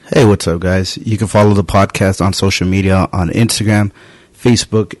Hey, what's up, guys? You can follow the podcast on social media on Instagram,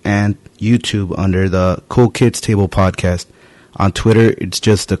 Facebook, and YouTube under the Cool Kids Table Podcast. On Twitter, it's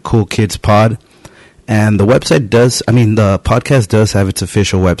just the Cool Kids Pod. And the podcast does have its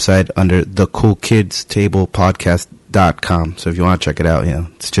official website under the Cool Kids Table Podcast.com. So if you want to check it out,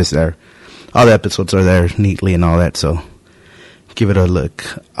 it's just there. All the episodes are there neatly and all that, so give it a look.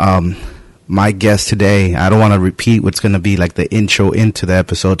 My guest today, I don't want to repeat what's going to be like the intro into the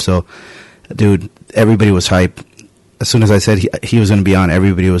episode. So, dude, everybody was hype. As soon as I said he was going to be on,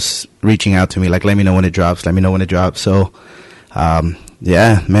 everybody was reaching out to me like, let me know when it drops. So,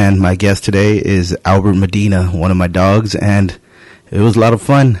 yeah, man, my guest today is Albert Medina, one of my dogs, and it was a lot of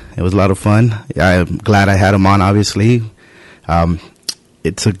fun. I'm glad I had him on, obviously.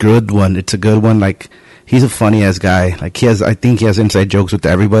 It's a good one. Like, he's a funny ass guy. Like, I think he has inside jokes with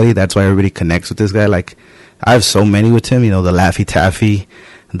everybody. That's why everybody connects with this guy. Like, I have so many with him, the Laffy Taffy,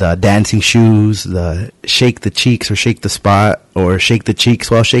 the dancing shoes, the shake the cheeks or shake the spot, or shake the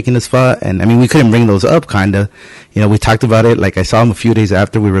cheeks while shaking the spot. And I mean, we couldn't bring those up, kind of. We talked about it. Like, I saw him a few days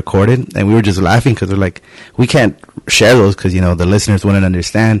after we recorded, and we were just laughing because we're like, we can't share those because, the listeners wouldn't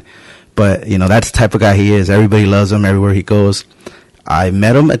understand. But, that's the type of guy he is. Everybody loves him everywhere he goes. I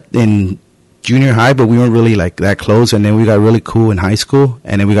met him in junior high, but we weren't really like that close, and then we got really cool in high school,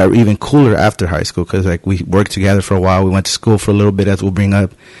 and then we got even cooler after high school because like we worked together for a while. We went to school for a little bit, as we'll bring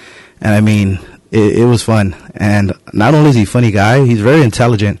up, and I mean it was fun. And not only is he a funny guy, he's very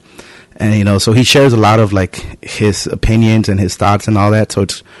intelligent, and so he shares a lot of like his opinions and his thoughts and all that, so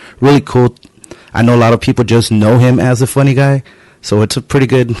it's really cool. I know a lot of people just know him as a funny guy, so it's a pretty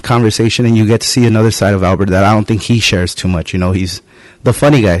good conversation, and you get to see another side of Albert that I don't think he shares too much. He's the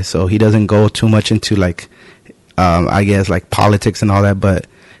funny guy, so he doesn't go too much into like I guess like politics and all that, but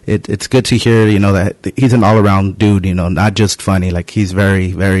it's good to hear that he's an all-around dude, not just funny. Like, he's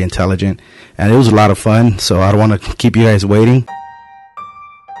very, very intelligent, and it was a lot of fun, so I don't want to keep you guys waiting.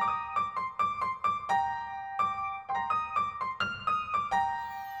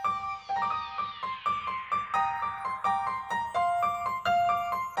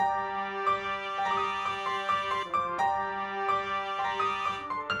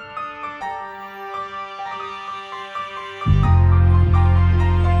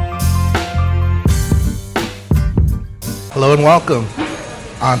 Hello and welcome.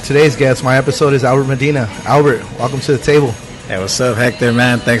 On today's guest, my episode is Albert Medina. Albert, welcome to the table. Hey, what's up, Hector,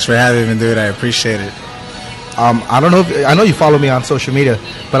 man? Thanks for having me, dude. I appreciate it. I don't know I know you follow me on social media,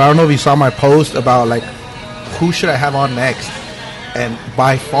 but I don't know if you saw my post about like who should I have on next, and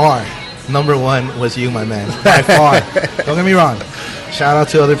by far number one was you, my man. By far. Don't get me wrong. Shout out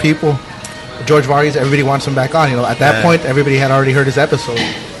to other people. George Vargas, everybody wants him back on. At that point, everybody had already heard his episode,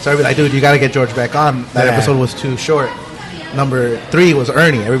 so everybody like, dude, you got to get George back on. That episode was too short. Number 3 was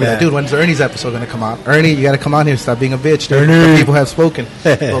Ernie. Everybody like, dude, when's Ernie's episode going to come out? Ernie, you got to come on here. Stop being a bitch, dude. The people have spoken.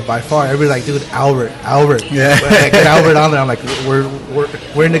 But by far, everybody like, dude, Albert. Yeah. Get Albert on there. I'm like,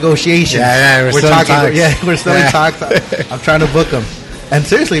 we're in negotiations. We're still talking. We're still in talks. I'm trying to book him. And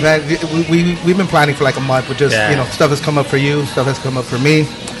seriously, man, we've been planning for like a month with just, stuff has come up for you, stuff has come up for me.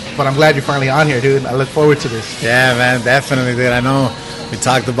 But I'm glad you're finally on here, dude. I look forward to this. Yeah, man, definitely, dude. I know we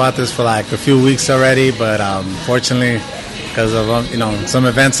talked about this for like a few weeks already, but fortunately, because of some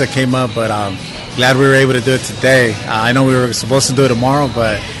events that came up, but glad we were able to do it today. I know we were supposed to do it tomorrow,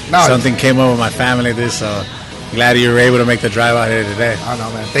 but something came up with my family, so glad you were able to make the drive out here today. I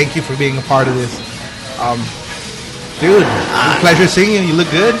know, man. Thank you for being a part of this. Dude, pleasure seeing you. You look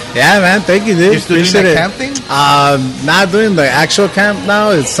good. Yeah, man. Thank you, dude. You're still doing that camp thing? Not doing the actual camp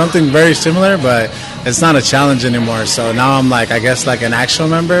now. It's something very similar, but it's not a challenge anymore. So now I'm like, I guess, like an actual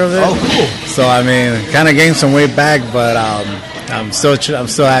member of it. Oh, cool. So I mean, kind of gained some weight back, but I'm still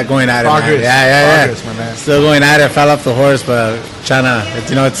going at it. Progress. Man. Progress, my man. Still going at it. Fell off the horse, but trying to.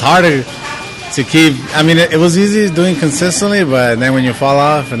 It's harder to keep. I mean, it was easy doing consistently, but then when you fall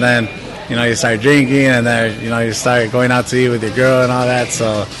off, and then you start drinking, and then you start going out to eat with your girl and all that.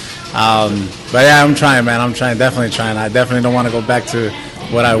 So, but yeah, I'm trying, man. Definitely trying. I definitely don't want to go back to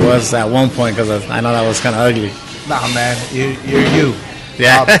what I was at one point because I know that was kind of ugly. Nah, man, you're you.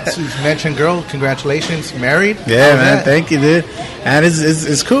 Yeah. So you mentioned girl, congratulations, married. Yeah, man, that? Thank you, dude. And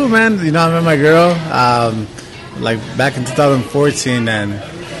it's cool, man. I met my girl like back in 2014,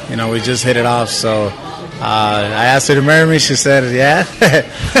 and we just hit it off. So I asked her to marry me. She said, yeah.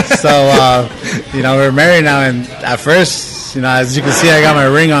 So we're married now. And at first, as you can see, I got my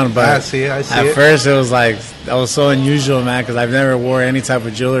ring on. But I see it. At first, it was like that was so unusual, man, because I've never wore any type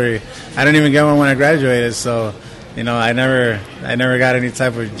of jewelry. I didn't even get one when I graduated. So I never got any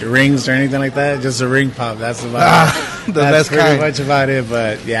type of rings or anything like that. Just a ring pop. That's about it. That's pretty much about it.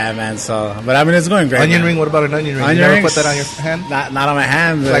 But yeah, man. So, but I mean, it's going great. Onion man. ring. What about an onion ring? Onion you never rings? put that on your hand? Not on my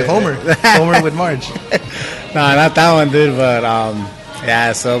hand. Like Homer. Homer with Marge. No, not that one, dude. But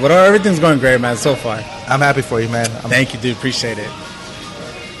yeah. So, but everything's going great, man. So far. I'm happy for you, man. Thank you, dude. Appreciate it.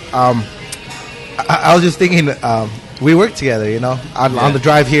 I was just thinking. We work together, on the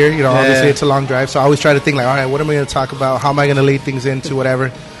drive here. Obviously it's a long drive, so I always try to think like, all right, what am I going to talk about? How am I going to lead things into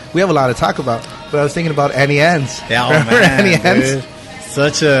whatever? We have a lot to talk about, but I was thinking about Annie Ann's. Yeah, remember Annie Ann's?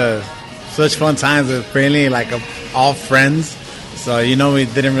 Such fun times with friendly, like all friends. So we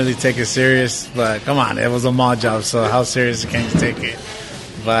didn't really take it serious, but come on, it was a mall job, so how serious can you take it?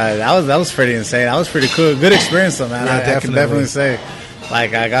 But that was pretty insane. That was pretty cool. Good experience, though, man. I can definitely say,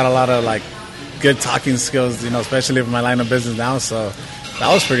 like, I got a lot of like good talking skills, especially for my line of business now. So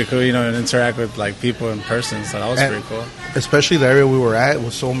that was pretty cool, and interact with like people in person. So that was pretty cool. Especially the area we were at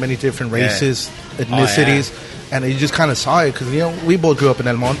with so many different races, ethnicities, and you just kind of saw it because we both grew up in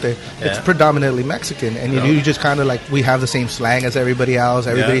El Monte. Yeah. It's predominantly Mexican, and you just kind of like we have the same slang as everybody else.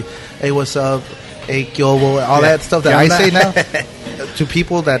 Everybody, hey, what's up? Hey, kyobo, all that stuff that I say now to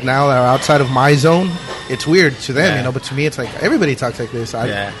people that now are outside of my zone. It's weird to them, but to me, it's like everybody talks like this.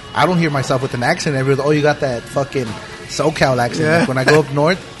 I don't hear myself with an accent. Everyone's, you got that fucking SoCal accent. Like when I go up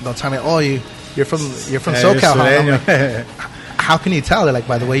north, they'll tell me, you're from SoCal. I'm like, how can you tell? They're like,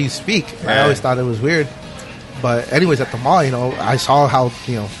 by the way you speak. I always thought it was weird. But anyways, at the mall, I saw how,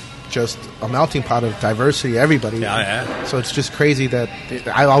 just a melting pot of diversity, everybody. Yeah. So it's just crazy that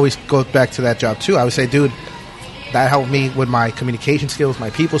I always go back to that job too. I would say, dude, that helped me with my communication skills, my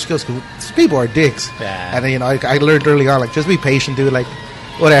people skills, because people are dicks. Yeah. And then, I learned early on, like, just be patient, dude. Like,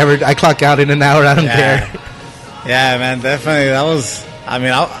 whatever. I clock out in an hour. I don't care. Yeah, man, definitely. That was. I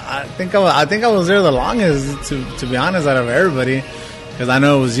mean, I think I was there the longest, to be honest, out of everybody, because I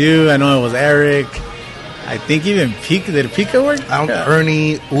know it was you. I know it was Eric. I think even Pika. Did Pika work?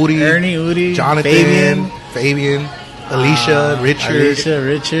 Ernie, Udi, Jonathan, Fabian, Alicia,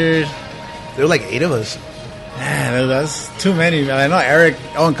 Richard. There were like 8 of us. Man, that's too many. I know Eric.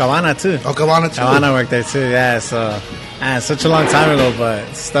 And Cabana too. Cabana worked there too. Yeah. So, such a long time ago,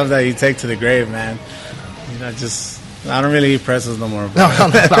 but stuff that you take to the grave, man. I don't really eat pretzels no more. No,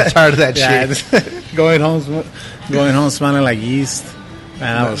 I'm tired of that shit. going home smelling like yeast.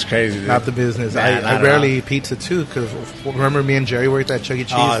 Man, that was crazy, dude. Not the business. Man, I rarely eat pizza too, because remember me and Jerry worked at Chuck E.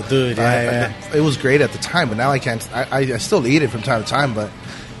 Cheese. Oh, dude, it was great at the time, but now I can't. I still eat it from time to time, but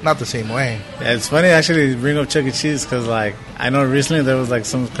not the same way. Yeah, it's funny actually bring up Chuck E. Cheese because like I know recently there was like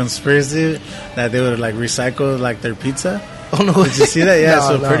some conspiracy that they would like recycle like their pizza. Oh no! Did you see that?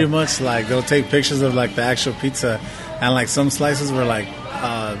 Yeah. No. Pretty much like they'll take pictures of like the actual pizza, and like some slices were like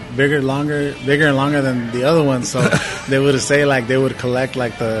bigger and longer than the other ones. So they would say like they would collect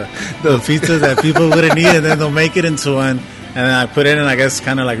like the pizza that people wouldn't eat, and then they'll make it into one. And then I put it in and I guess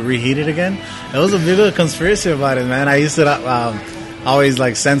kind of like reheat it again. It was a big conspiracy about it, man. I used to always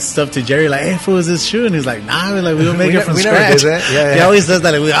like send stuff to Jerry like, hey, fool, is this true? And he's like, nah, like we don't make it from scratch. He always says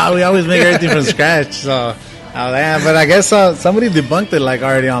that like, we always make everything from scratch. So but I guess somebody debunked it like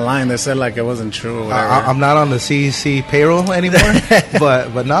already online. They said like it wasn't true or whatever. I'm not on the CEC payroll anymore,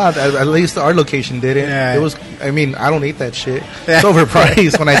 but not at least our location did it. Yeah. It was. I mean, I don't eat that shit. It's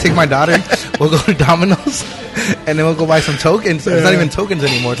overpriced. When I take my daughter, we'll go to Domino's and then we'll go buy some tokens. It's not even tokens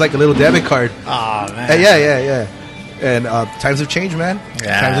anymore. It's like a little debit card. Oh man. Yeah. And times have changed, man.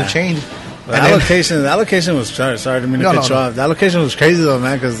 Yeah. Times have changed. The allocation was sorry to cut you off. The allocation was crazy though,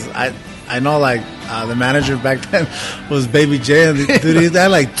 man, because I know like the manager back then was Baby J, and dude, he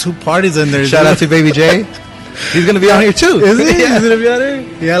had like 2 parties in there. Shout out to Baby J. He's gonna be on here too. Is he? Yeah. He's gonna be on here.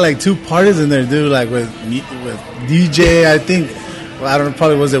 He had like 2 parties in there, dude. Like with DJ, I think. Well, I don't know.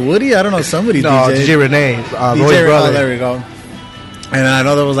 Probably was it Woody? I don't know. Somebody. No, DJ Renee, DJ brother. Oh, there we go. And I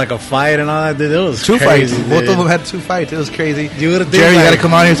know there was like a fight and all that. Dude, it was 2 crazy, fights. dude. Both of them had 2 fights. It was crazy. Jerry, you got to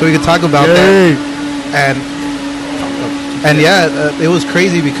come on here so we can talk about that. And it was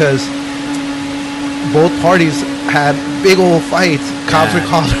crazy because both parties had big old fights. Cops were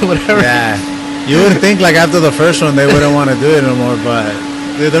called or whatever. Yeah. You would think like after the first one they wouldn't want to do it anymore, but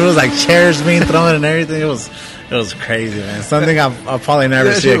dude, there was like chairs being thrown and everything. It was crazy, man. Something I'll probably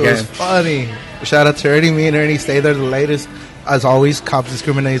never see again. It was funny. Shout out to Ernie. Me and Ernie stayed there the latest. As always, cops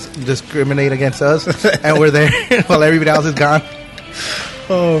discriminate against us, and we're there while everybody else is gone.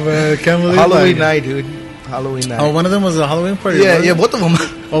 Oh man, I can't believe Halloween night, dude. Halloween night. Oh, one of them was a Halloween party. Yeah, both of them.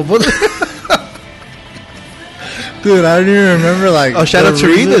 Oh, both. Dude, I don't even remember like. Oh, shout out to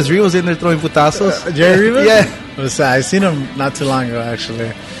Rivas. Rivas was in there throwing putazos. Jerry Rivas? Yeah. I seen him not too long ago,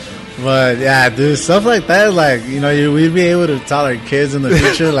 actually. But yeah, dude, stuff like that, like, you know, we'd be able to tell our kids in the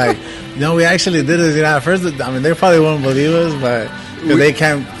future, like, you know, we actually did this. You know, at first, I mean, they probably won't believe us, but because they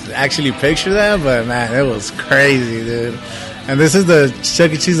can't actually picture that. But man, it was crazy, dude. And this is the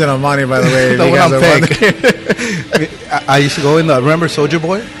Chuck E. Cheese in Amani, by the way. The one on Peck. I used to go in the, remember Soldier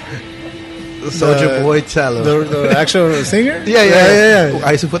Boy? Soldier Boy Cello. The actual singer? Yeah.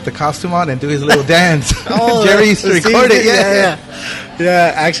 I used to put the costume on and do his little dance. Oh, Jerry used to record it.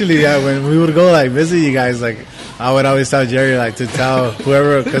 Yeah, actually, when we would go, like, visit you guys, like, I would always tell Jerry, like, to tell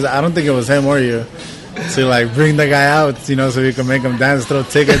whoever, because I don't think it was him or you, to, like, bring the guy out, you know, so we can make him dance, throw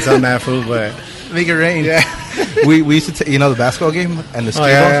tickets on that food, but... Make it rain. Yeah. we used to, you know, the basketball game and the skee balls?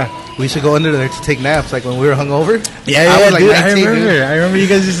 Yeah. We used to go under there to take naps, like, when we were hungover. Yeah, I was, like, dude, 19, I remember you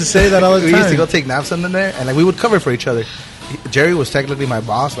guys used to say that all the time. We used to go take naps under there, and, like, we would cover for each other. Jerry was technically my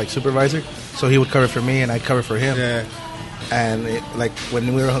boss, like, supervisor, so he would cover for me, and I'd cover for him. Yeah. And like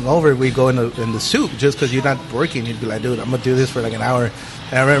when we were hungover, we'd go in the soup just because you're not working. You'd be like, dude, I'm gonna do this for like an hour.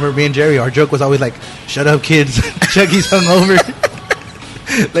 And I remember me and Jerry, our joke was always like, "Shut up, kids! Chucky's hungover.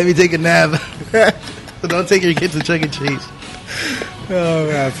 Let me take a nap. So don't take your kids to Chuck E. Cheese." Oh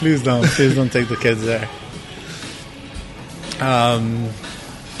man, please don't take the kids there.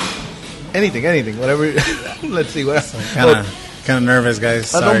 Anything, whatever. Let's see what else. Kind of nervous,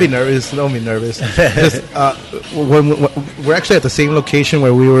 guys. Don't be nervous. Just, we're actually at the same location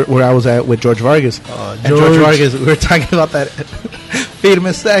where I was at with George Vargas. And George Vargas, we were talking about that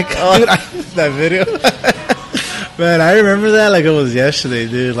famous stack. Oh, dude, that video. Man, I remember that like it was yesterday,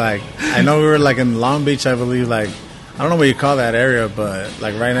 dude. Like, I know we were like in Long Beach, I believe. Like, I don't know what you call that area, but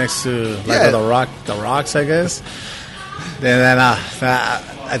like right next to like the rocks, I guess. And then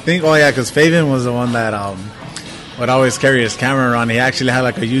I think, because Fabian was the one that would always carry his camera around. He actually had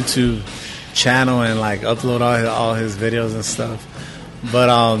like a YouTube channel and like upload all his videos and stuff. But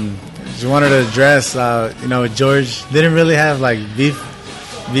just wanted to address, you know, George didn't really have like beef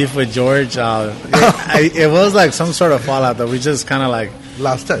with George. It was like some sort of fallout that we just kind of like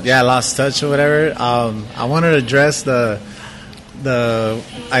lost touch. Yeah, lost touch or whatever. I wanted to address the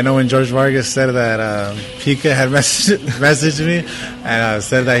I know when George Vargas said that Pika had messaged me and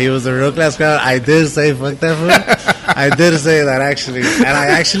said that he was a real class clown, I did say fuck that fool. I did say that actually, and I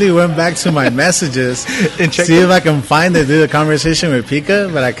actually went back to my messages and see if I can find it, do the conversation with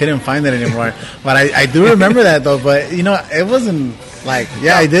Pika, but I couldn't find it anymore. But I do remember that though. But you know, it wasn't like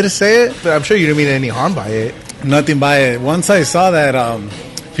I did say it, but I'm sure you didn't mean any harm by it. Nothing by it. Once I saw that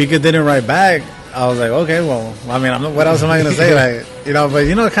Pika didn't write back, I was like, okay, well, I mean, what else am I going to say? Like, you know, but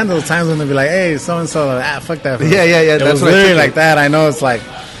you know, kind of the times when they be like, hey, so-and-so, fuck that. Yeah. It was literally like that. I know it's like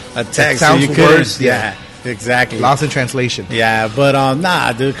a text. It sounds so worse. Yeah, exactly. Lost in translation. Yeah, but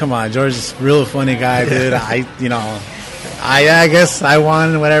nah, dude, come on. George is a real funny guy, dude. I guess I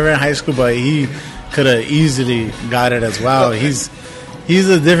won whatever in high school, but he could have easily got it as well. He's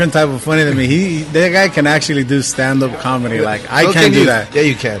a different type of funny than me. That guy can actually do stand-up comedy. Like I can't do that. Yeah,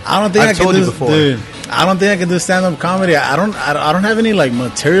 you can. I don't think I've told you before. Dude, I don't think I can do stand-up comedy. I don't have any like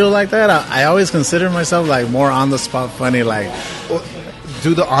material like that. I always consider myself like more on the spot funny. Like,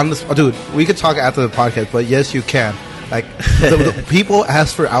 do the on the spot, dude. We could talk after the podcast, but yes, you can. Like the people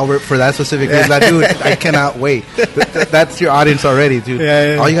ask for Albert for that specific reason. That dude, I cannot wait. That's your audience already, dude.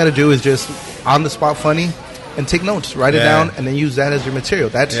 Yeah. All you got to do is just on the spot funny. And take notes, write it down, and then use that as your material.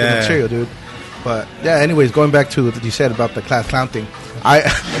 That's your material, dude. But yeah, anyways, going back to what you said about the class clown thing,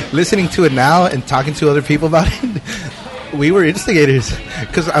 listening to it now and talking to other people about it, we were instigators.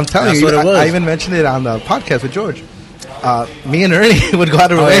 Because I'm telling you, I even mentioned it on the podcast with George. Me and Ernie would go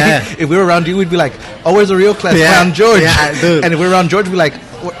out of our way. Yeah. If we were around you, we'd be like, "Oh, where's the real class clown, George?" Yeah, dude. And if we were around George, we'd be like,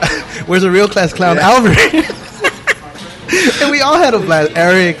 "Where's the real class clown, Albert?" And we all had a blast.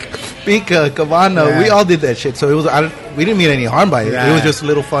 Eric, Pika, Cabano, we all did that shit. So it was. We didn't mean any harm by it. It was just a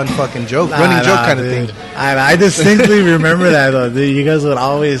little fun fucking joke, running joke kind of thing. I distinctly remember that though, dude. You guys would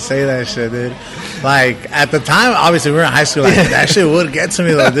always say that shit, dude. Like at the time, obviously we were in high school. Like that shit would get to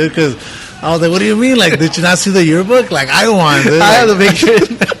me though, dude. Because I was like, "What do you mean? Like, did you not see the yearbook? Like, I won, dude. I have the picture.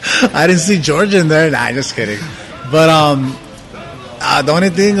 I didn't see George in there. Nah, just kidding. But the only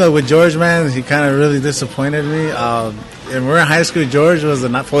thing with George, man, he kind of really disappointed me. And we're in high school. George was a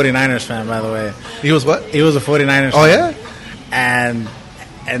 49ers fan, by the way. He was what? He was a 49ers fan. Oh, yeah?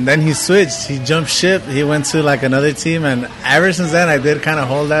 And then he switched. He jumped ship. He went to, like, another team. And ever since then, I did kind of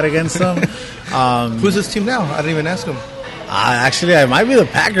hold that against him. Who's his team now? I didn't even ask him. Actually, it might be the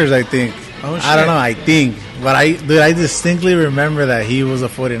Packers, I think. Oh, shit. I don't know. I think. But, I distinctly remember that he was a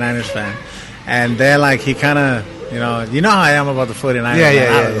 49ers fan. And then, like, he kind of, you know how I am about the 49ers.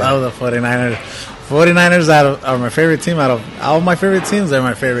 Yeah. I love the 49ers. 49ers are my favorite team. Out of all my favorite teams, they're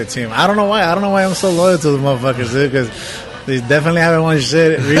my favorite team. I don't know why. I don't know why I'm so loyal to the motherfuckers, dude, because they definitely haven't won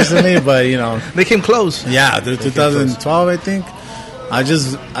shit recently, but, you know. They came close. Yeah, dude, 2012, I think. I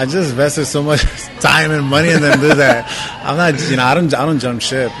just invested so much time and money in them, dude, that I'm not, you know, I don't jump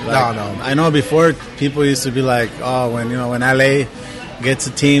ship. Like, no. I know before people used to be like, oh, when LA gets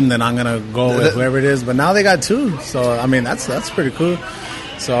a team, then I'm gonna go with whoever it is. But now they got two, so I mean that's pretty cool.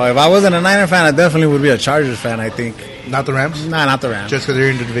 So if I wasn't a Niner fan, I definitely would be a Chargers fan, I think. Not the Rams? Nah, not the Rams. Just because they're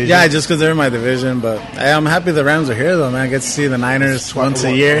in the division? Yeah, just because they're in my division. But hey, I'm happy the Rams are here, though, man. I get to see the Niners once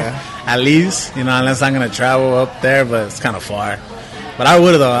a year, at least. You know, unless I'm going to travel up there, but it's kind of far. But I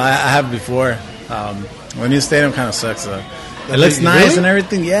would, though. I have before. The new stadium kind of sucks, though. It looks nice and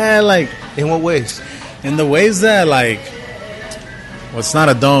everything. Yeah, like... In what ways? In the ways that, like... Well, it's not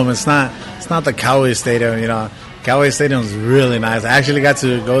a dome. It's not the Cowboys Stadium, you know. Cowboys Stadium is really nice. I actually got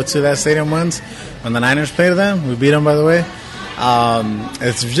to go to that stadium once when the Niners played them. We beat them, by the way.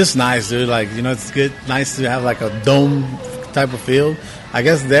 It's just nice, dude. Like, you know, it's good, nice to have like a dome type of field. I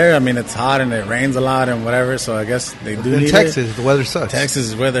guess there, I mean, it's hot and it rains a lot and whatever, so I guess they do need Texas, the weather sucks.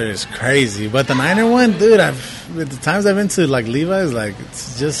 Texas weather is crazy. But the Niner one, dude, with the times I've been to, like, Levi's, like,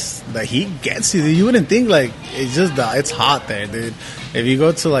 it's just, the heat gets you. You wouldn't think, like, it's hot there, dude. If you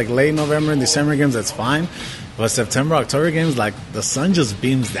go to, like, late November and December games, that's fine. But September, October games, like, the sun just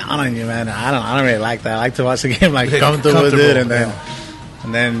beams down on you, man. I don't really like that. I like to watch the game, like, comfortable, dude, and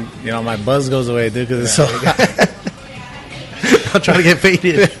then, you know, my buzz goes away, dude, because it's so hot. I'm trying to get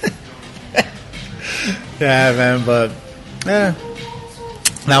faded. Yeah, man, but, yeah.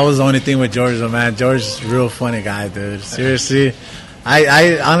 That was the only thing with George, though, man. George is a real funny guy, dude. Seriously.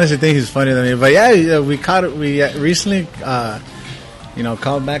 I honestly think he's funnier than me. But, yeah, we recently, you know,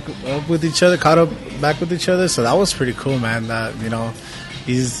 caught back up with each other. So that was pretty cool, man. That, you know,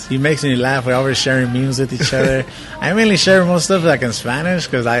 he makes me laugh. We're always sharing memes with each other. I mainly share most stuff like in Spanish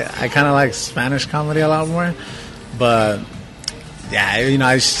because I kind of like Spanish comedy a lot more. But yeah, you know,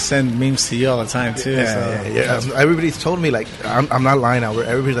 I send memes to you all the time too. Yeah. Everybody's told me, like, I'm not lying, Albert.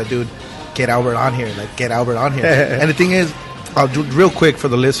 Everybody's like, dude, get Albert on here. Like, get Albert on here. And the thing is, I'll do real quick for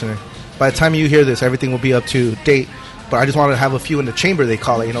the listener. By the time you hear this, everything will be up to date. But I just wanted to have a few in the chamber, they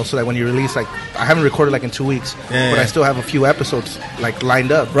call it, you know, so that when you release, like, I haven't recorded, like, in 2 weeks, but I still have a few episodes, like,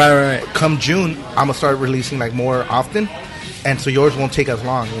 lined up. Right. Come June, I'm going to start releasing, like, more often, and so yours won't take as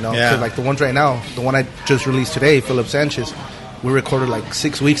long, you know. Yeah. So, like, the ones right now, the one I just released today, Philip Sanchez, we recorded, like,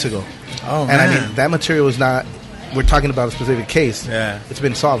 6 weeks ago. Oh, man. And, man. I mean, that material is not, we're talking about a specific case. Yeah. It's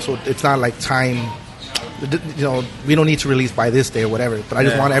been solved, so it's not, like, time... You know, we don't need to release by this day or whatever, but I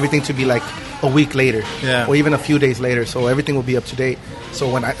just want everything to be like a week later or even a few days later, so everything will be up to date.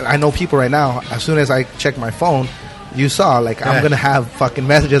 So when I know people right now, as soon as I check my phone, you saw, like, I'm going to have fucking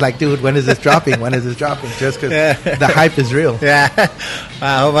messages like, dude, when is this dropping? When is this dropping? Just because the hype is real. Yeah.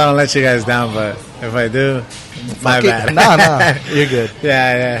 I hope I don't let you guys down, but if I do, my bad. Nah, you're good.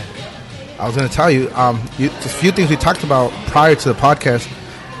 Yeah. I was going to tell you, a few things we talked about prior to the podcast.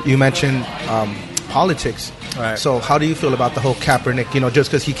 You mentioned... politics. Right. So how do you feel about the whole Kaepernick, you know,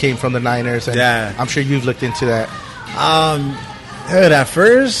 just because he came from the Niners, and I'm sure you've looked into that. Dude, at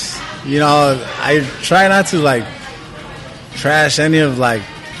first, you know, I try not to, like, trash any of, like,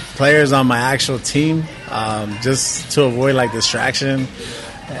 players on my actual team, just to avoid, like, distraction.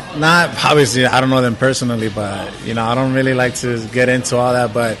 Not, obviously, I don't know them personally, but, you know, I don't really like to get into all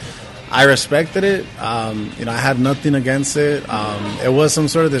that, but I respected it. You know, I had nothing against it. It was some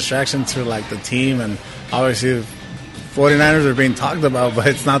sort of distraction to, like, the team, and obviously 49ers are being talked about, but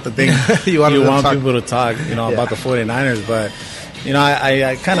it's not the thing you want people to talk, you know, about the 49ers. But, you know,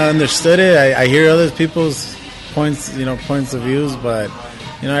 I kind of understood it. I hear other people's points of views, but,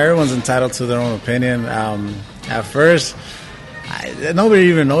 you know, everyone's entitled to their own opinion. At first, nobody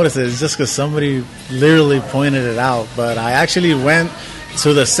even noticed it. It's just because somebody literally pointed it out. But I actually went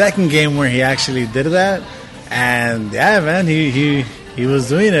to the second game where he actually did that, and yeah, man, he was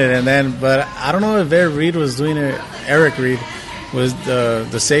doing it. And then, but I don't know if Eric Reed was doing it. Eric Reed was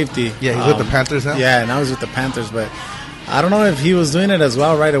the safety. Yeah, he's with the Panthers now. Yeah, now he's with the Panthers, but I don't know if he was doing it as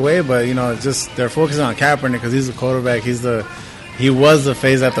well right away. But, you know, just they're focusing on Kaepernick because he's the quarterback. He was the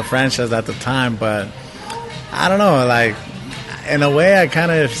face at the franchise at the time. But I don't know, like, in a way, I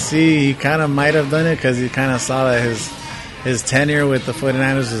kind of see he kind of might have done it because he kind of saw that his tenure with the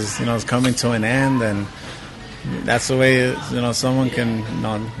 49ers is coming to an end, and that's the way, you know, someone can, you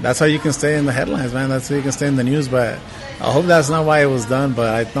know, that's how you can stay in the headlines, man. That's how you can stay in the news. But I hope that's not why it was done.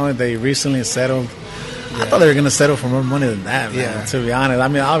 But I know they recently settled. I thought they were going to settle for more money than that, man, to be honest. I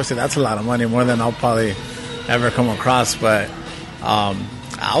mean, obviously, that's a lot of money, more than I'll probably ever come across. But I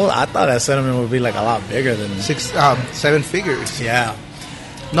I thought that settlement would be like a lot bigger than 7 figures. Yeah.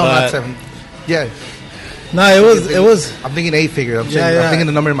 No, not 7. Yeah. No, it was. I'm thinking 8 figures. I'm thinking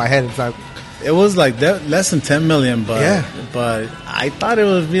the number in my head. It's not. It was like less than 10 million, but but I thought it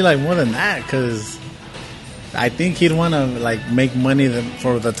would be like more than that because I think he'd want to like make money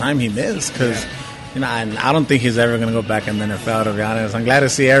for the time he missed because I don't think he's ever going to go back in the NFL, to be honest. I'm glad to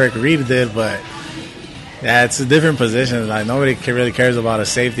see Eric Reed did, but yeah, it's a different position. Like nobody really cares about a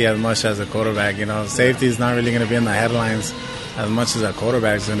safety as much as a quarterback. Safety is not really going to be in the headlines as much as a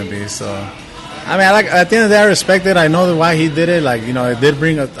quarterback is going to be. So, I mean, at the end of the day, I respect it. I know why he did it. Like, it did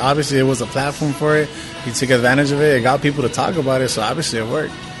bring obviously it was a platform for it. He took advantage of it. It got people to talk about it. So obviously it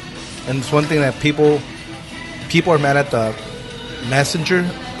worked. And it's one thing that people are mad at the messenger,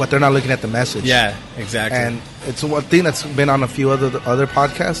 but they're not looking at the message. Yeah, exactly. And it's one thing that's been on a few other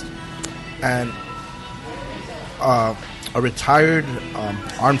podcasts. And a retired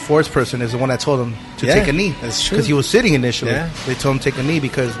armed force person is the one that told him to take a knee. That's true. Because he was sitting initially. Yeah. They told him to take a knee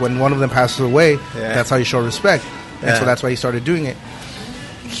because when one of them passes away, that's how you show respect. And so that's why he started doing it.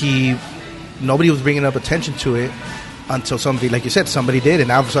 Nobody was bringing up attention to it until somebody, like you said, somebody did, and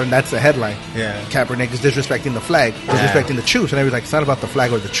now all of a sudden that's the headline. Yeah. Kaepernick is disrespecting the flag, disrespecting the troops, and everybody's like, it's not about the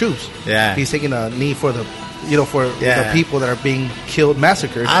flag or the troops. Yeah. He's taking a knee for the people that are being killed,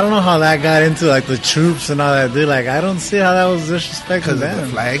 massacred. I don't know how that got into like the troops and all that, dude. Like, I don't see how that was disrespecting because of the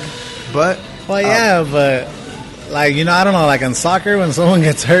flag. But but like I don't know. Like in soccer, when someone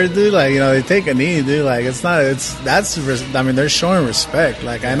gets hurt, dude, like they take a knee, dude. Like I mean, they're showing respect.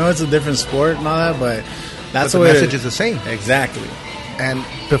 Like I know it's a different sport and all that, but that's the message is the same. Exactly. And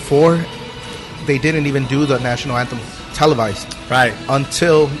before, they didn't even do the national anthem televised, right?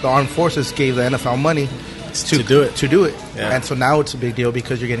 Until the armed forces gave the NFL money to do it. Yeah. And so now it's a big deal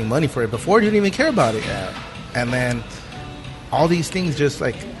because you're getting money for it. Before, you didn't even care about it. Yeah. And then all these things just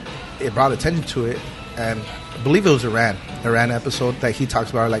like it brought attention to it. And I believe it was Iran episode that he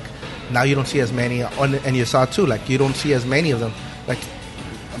talks about, like, now you don't see as many, and you saw too, like, you don't see as many of them. Like,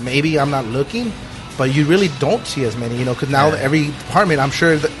 maybe I'm not looking, but you really don't see as many, because now every department, I'm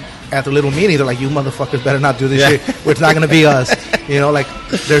sure that at the little meeting, they're like, you motherfuckers better not do this shit. It's not going to be us. Like,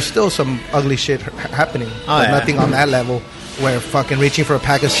 there's still some ugly shit happening. But nothing on that level where fucking reaching for a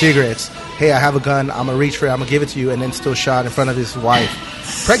pack of cigarettes. Hey, I have a gun. I'm going to reach for it. I'm going to give it to you. And then still shot in front of his wife.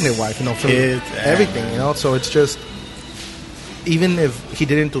 Pregnant wife, for everything, So it's just, even if he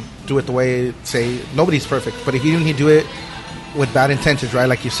didn't do it the way, say, nobody's perfect. But if he didn't do it with bad intentions, right?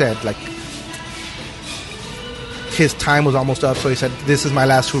 Like you said, like, his time was almost up, so he said, this is my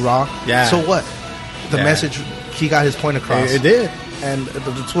last hurrah. Yeah. So what? The message, he got his point across. It did. And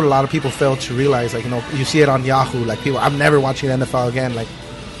that's what a lot of people fail to realize. Like, you see it on Yahoo. Like, people, I'm never watching NFL again. Like,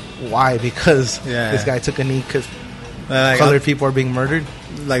 why? Because this guy took a knee because colored people are being murdered.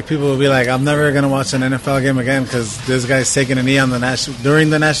 Like, people will be like, I'm never going to watch an NFL game again because this guy's taking a knee on during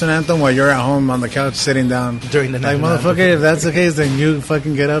the national anthem while you're at home on the couch sitting down. During the national anthem. Like, motherfucker, if that's the case, then you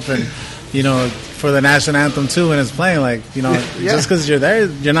fucking get up and, for the national anthem too when it's playing. Like, just because you're there,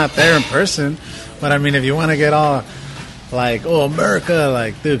 you're not there in person. But, I mean, if you want to get all, like, oh, America,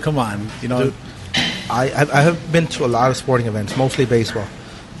 like, dude, come on, Dude, I have been to a lot of sporting events, mostly baseball.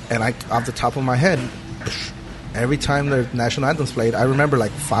 And off the top of my head, every time the national anthem's played, I remember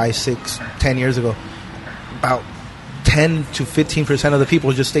like 5, 6, 10 years ago, about 10 to 15% of the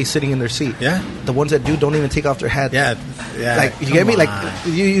people just stay sitting in their seat. Yeah. The ones that don't even take off their hat. Yeah. Like, you get me? Like,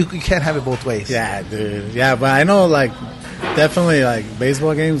 you can't have it both ways. Yeah, dude. Yeah, but I know, like, definitely, like,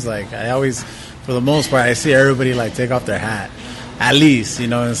 baseball games, like, I always, for the most part, I see everybody, like, take off their hat. At least, you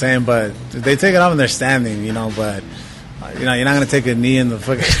know what I'm saying? But they take it off when they're standing, but... you're not going to take a knee in the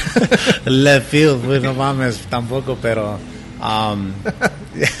fucking left field with no mames tampoco, pero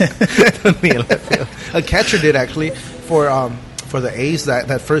left field. A catcher did actually for the A's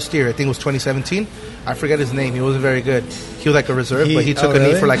that first year. I think it was 2017. I forget his name. He wasn't very good. He was like a reserve, but he took a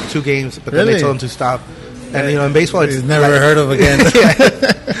knee for like 2 games. But then they told him to stop. And in baseball, he's never heard of again.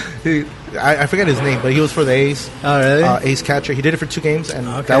 I forget his name, but he was for the A's. Oh, really? A's catcher. He did it for 2 games, and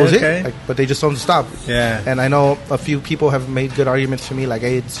that was it. Like, but they just told him to stop. Yeah. And I know a few people have made good arguments to me, like,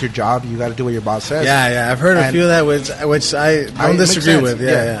 hey, it's your job. You got to do what your boss says. Yeah. I've heard a few of that, which I don't disagree with.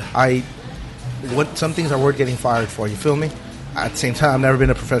 Yeah. Some things are worth getting fired for. You feel me? At the same time, I've never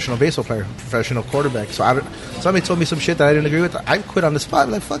been a professional baseball player, professional quarterback. So somebody told me some shit that I didn't agree with. I quit on the spot.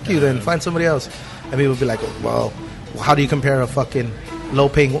 Like, fuck you, then find somebody else. And people would be like, well, how do you compare a fucking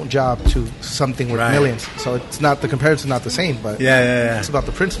low-paying job to something with millions? So it's not, the comparison's not the same, but it's about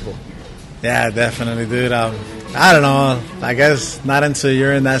the principle. Yeah, definitely, dude. I don't know. I guess not until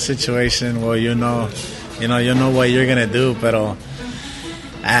you're in that situation where you know what you're gonna do. But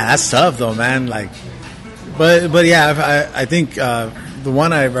That's tough though, man. Like, but yeah, I think the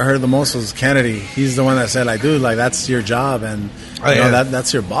one I heard the most was Kennedy. He's the one that said, like, dude, like that's your job, and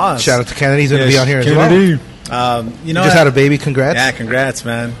that's your boss. Shout out to Kennedy. He's gonna be on here Kennedy. as well. You know, just had a baby. Congrats. Yeah, congrats,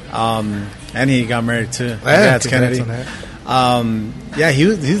 man. And he got married too. Congrats, Kennedy. on that. Yeah,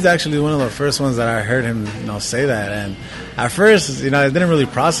 he's actually one of the first ones that I heard him, say that. And at first, I didn't really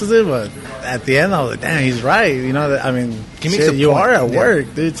process it, but at the end, I was like, damn, he's right. You are at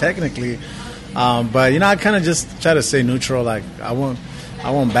work, dude, technically. But I kind of just try to stay neutral. Like I won't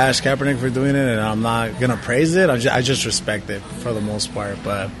bash Kaepernick for doing it, and I'm not gonna praise it. I just respect it for the most part.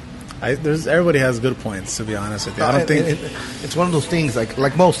 But everybody has good points, to be honest with you. I don't think it's one of those things.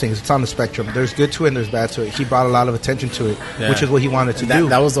 Like most things, it's on the spectrum. There's good to it and there's bad to it. He brought a lot of attention to it, which is what he wanted to do.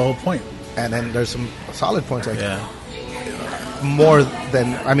 That was the whole point. And then there's some solid points. More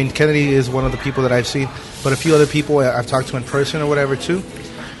than Kennedy is one of the people that I've seen, but a few other people I've talked to in person or whatever too.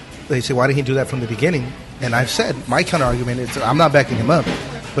 They say, why didn't he do that from the beginning? And I've said, my counter argument is, I'm not backing him up,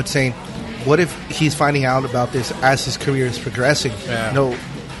 but saying, what if he's finding out about this as his career is progressing? Yeah.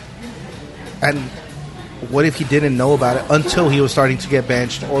 And what if he didn't know about it until he was starting to get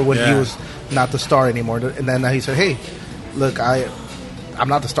benched or when he was not the star anymore? And then he said, hey, look, I'm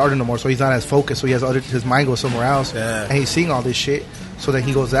not the starter no more, so he's not as focused, so he has his mind goes somewhere else, and he's seeing all this shit, so then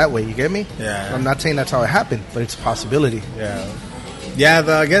he goes that way. You get me? Yeah. I'm not saying that's how it happened, but it's a possibility. Yeah. Yeah,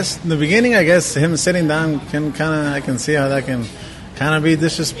 I guess in the beginning, him sitting down I can see how that can kind of be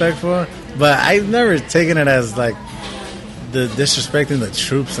disrespectful, but I've never taken it as like the disrespecting the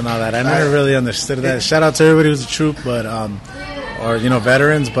troops and all that. I never really understood that. Shout out to everybody who's a troop, but or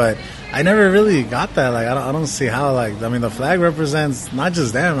veterans, but I never really got that. Like I don't see how. The flag represents not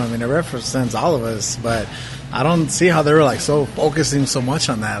just them. It represents all of us, but I don't see how they were so focusing so much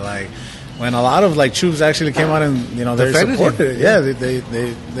on that. Like when a lot of troops actually came out and they supported it. Yeah, they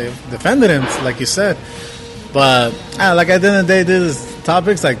defended him, like you said. But at the end of the day, dude,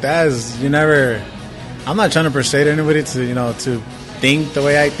 topics like that is I'm not trying to persuade anybody to to think the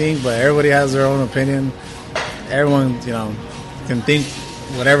way I think, but everybody has their own opinion. Everyone can think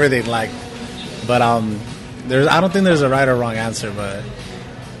whatever they'd like, but I don't think there's a right or wrong answer. But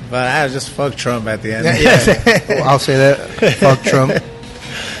I just fuck Trump at the end. Well, I'll say that. Fuck Trump.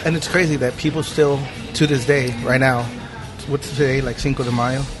 And it's crazy that people still, to this day, right now, what's today, Cinco de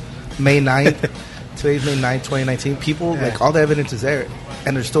Mayo? May 9th. Today's May 9th, 2019. People, all the evidence is there.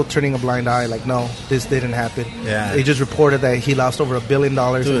 And they're still turning a blind eye. No, this didn't happen. Yeah. They just reported that he lost over $1 billion.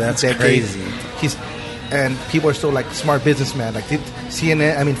 Dude, that's crazy. And people are still smart businessmen.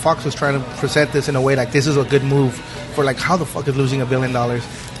 CNN, Fox was trying to present this in a way this is a good move for how the fuck is losing $1 billion?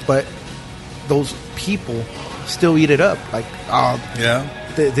 But those people still eat it up.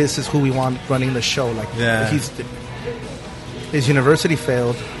 This is who we want running the show. His university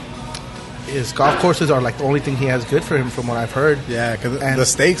failed. His golf courses are the only thing he has good for him, from what I've heard. Yeah, because the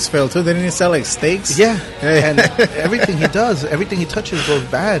steaks failed too. Didn't he sell steaks? Yeah, and everything he does, everything he touches goes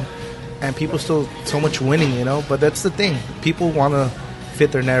bad, and people still so much winning, But that's the thing. People want to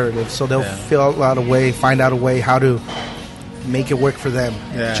fit their narrative, so they'll find out a way how to make it work for them,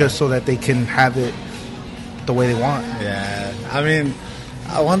 just so that they can have it the way they want. Yeah,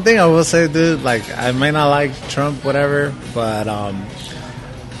 one thing I will say, dude, I may not like Trump, whatever, but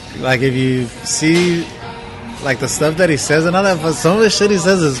if you see the stuff that he says and all that, but some of the shit he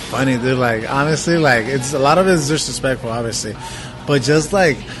says is funny, dude. Honestly, it's a lot of it is disrespectful, obviously, but just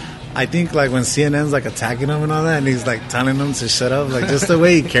I think when CNN's attacking him and all that, and he's telling them to shut up, just the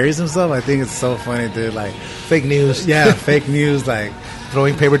way he carries himself, I think it's so funny, dude. Fake news. Yeah, fake news.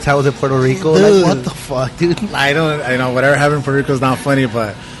 Throwing paper towels at Puerto Rico. Dude, what the fuck, dude? I know whatever happened in Puerto Rico is not funny,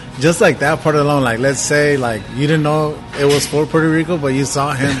 but just that part alone, let's say you didn't know it was for Puerto Rico, but you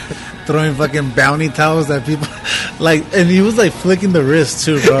saw him throwing fucking bounty towels at people, and he was flicking the wrist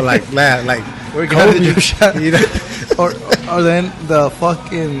too, bro. We're gonna do a shot. Or then the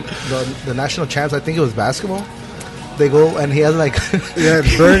fucking the national champs. I think it was basketball. They go and he has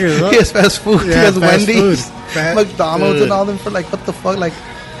burgers. He has fast food. Yeah, he has Wendy's, McDonald's, dude. and all them for what the fuck,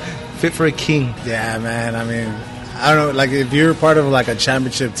 fit for a king. Yeah, man. I don't know. If you're part of a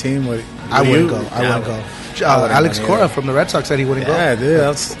championship team, I wouldn't go. Alex Cora from the Red Sox said he wouldn't go. Yeah,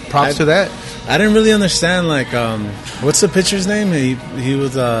 dude. Props to that. I didn't really understand what's the pitcher's name? He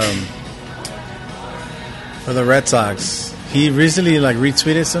was for the Red Sox. He recently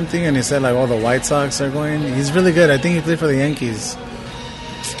retweeted something and he said all the White Sox are going. He's really good. I think he played for the Yankees.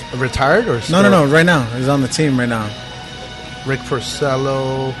 Retired or still? No. Right now, he's on the team right now. Rick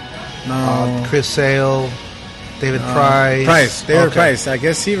Porcello, no, Chris Sale, David Price. David Price. I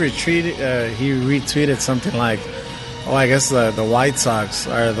guess he retweeted. He retweeted something Oh, I guess the White Sox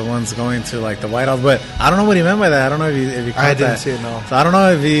are the ones going to like the White House, but I don't know what he meant by that. I don't know if he I didn't see it. No. So I don't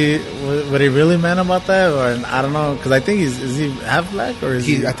know if what he really meant about that, or I don't know, because I think is he half black or is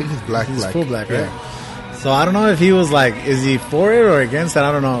he? I think he's black. He's black. full black, right? Yeah. So I don't know if he was like, is he for it or against it?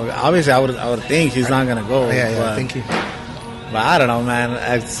 I don't know. Obviously, I would think he's not gonna go. I think he. But I don't know, man.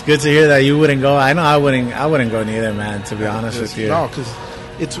 It's good to hear that you wouldn't go. I know I wouldn't go neither, man. To be honest with you. No, because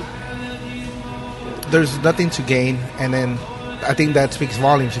there's nothing to gain, and then I think that speaks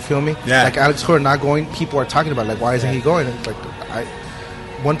volumes. You feel me? Yeah. Like Alex Cora not going, people are talking about like, why isn't he going? And like,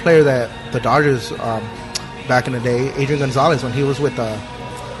 one player that the Dodgers back in the day, Adrian Gonzalez, when he was with the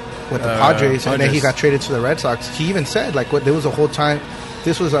Padres, and then he got traded to the Red Sox. He even said like, there was a whole time.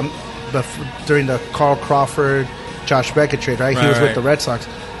 This was during the Carl Crawford, Josh Beckett trade, right? He was with the Red Sox.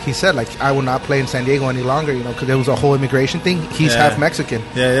 He said, like, I will not play in San Diego any longer, you know, because there was a whole immigration thing. He's half Mexican.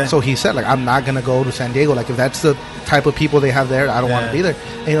 Yeah. So he said, like, I'm not going to go to San Diego. Like, if that's the type of people they have there, I don't want to be there.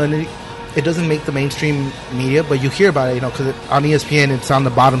 And it doesn't make the mainstream media, but you hear about it, you know, because on ESPN, it's on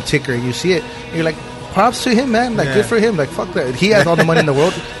the bottom ticker. You see it. And you're like, props to him, man. Like, good for him. Like, fuck that. He has all the money in the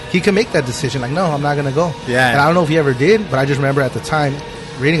world. He can make that decision. Like, no, I'm not going to go. Yeah. And I don't know if he ever did, but I just remember at the time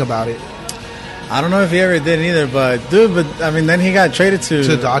reading about it. I don't know if he ever did either, but I mean, then he got traded to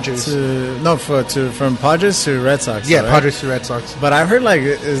the Dodgers. From Padres to Red Sox. Yeah, right? Padres to Red Sox. But I've heard like,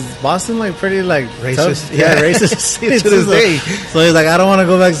 is Boston like pretty like racist? Tough? Yeah, racist to this day. So he's like, I don't want to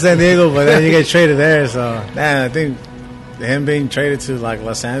go back to San Diego, but then you get traded there. So man, I think him being traded to like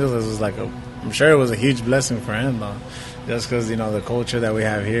Los Angeles was like, I'm sure it was a huge blessing for him though, just because you know the culture that we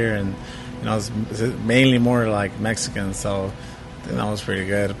have here, and you know it's mainly more like Mexican. So I think that was pretty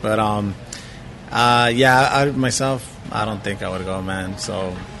good, but I myself, I don't think I would go, man.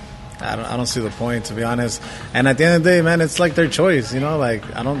 So I don't see the point, to be honest. And at the end of the day, man, it's like their choice, you know. Like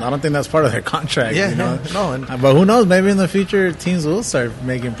I don't think that's part of their contract. Yeah, you know? no. But who knows? Maybe in the future, teams will start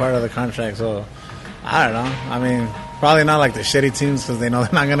making part of the contract. So I don't know. I mean, probably not like the shitty teams because they know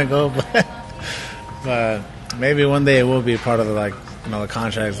they're not gonna go. But maybe one day it will be part of the the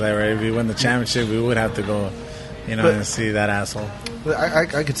contracts. That right? If we win the championship, we would have to go, and see that asshole.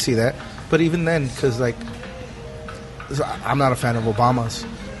 I could see that. But even then, because, like, I'm not a fan of Obama's,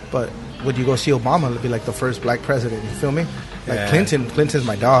 but would you go see Obama? It'd be, like, the first black president. You feel me? Like, Clinton's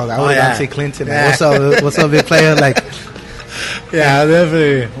my dog. I would not say Clinton. Yeah. Like, what's up, big player? Like, yeah, I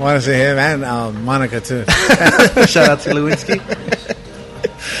definitely want to see him and Monica, too. Shout out to Lewinsky.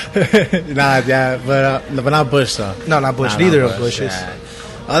 but not Bush, though. No, not Bush. Neither of Bushes. Yeah.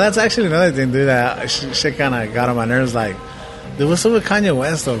 Oh, that's actually another thing, dude, that shit kind of got on my nerves, like, dude, what's up with Kanye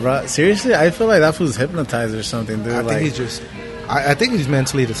West, though, bro? Seriously, I feel like that fool's hypnotized or something, dude. I think he's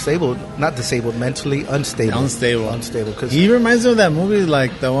mentally disabled. Not disabled, mentally unstable. Unstable. Cause he reminds me of that movie,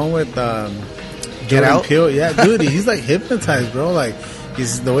 like the one with Get Out? Peele. Yeah, dude, he's like hypnotized, bro. Like,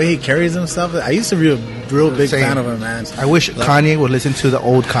 he's the way he carries himself. I used to be a real big fan of him, man. I wish Kanye would listen to the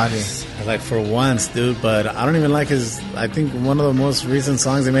old Kanye. Like, for once, dude. But I don't even like his... I think one of the most recent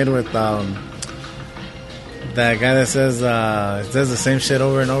songs he made with... that guy that says the same shit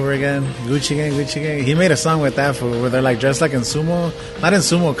over and over again, Gucci Gang. He made a song with that where they're like dressed like in sumo, not in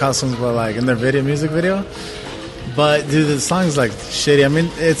sumo costumes, but like in their music video. But dude, the song's like shitty. I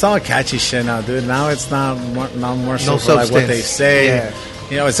mean, it's all catchy shit now, dude. Now it's not more so for like what they say. Yeah.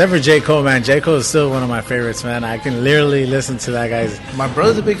 You know, except for J. Cole, man. J. Cole is still one of my favorites, man. I can literally listen to that guy's. My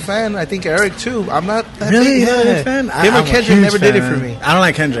brother's a big fan. I think Eric too. I'm not that really big, not a big fan. Him and Kendrick never did it for me. I don't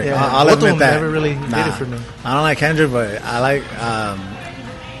like Kendrick. Yeah, I'll admit that. Never really did it for me. I don't like Kendrick, but I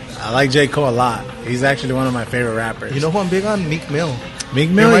like J. Cole a lot. He's actually one of my favorite rappers. You know who I'm big on? Meek Mill. Meek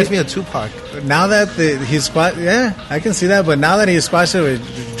Mill reminds me of Tupac. Now that he's I can see that. But now that he's squashed it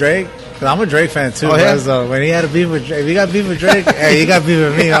with Drake. I'm a Drake fan too. So when he had a beef with Drake, if he got beef with Drake, hey, he got beef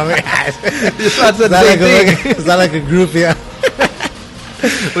with me. I mean, it's not like a group, yeah.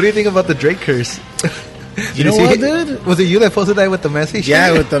 What do you think about the Drake curse? You know what, dude? Was it you that posted that with the message?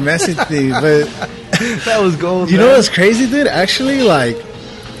 Yeah, with the message thing. But that was gold. You know what's crazy, dude? Actually, like,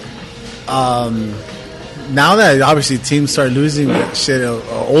 now that obviously teams start losing that shit, an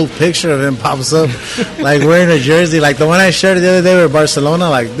old picture of him pops up, like wearing a jersey, like the one I shared the other day with Barcelona.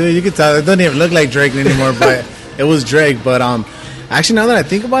 Like, dude, you can tell it doesn't even look like Drake anymore, but it was Drake. But actually, now that I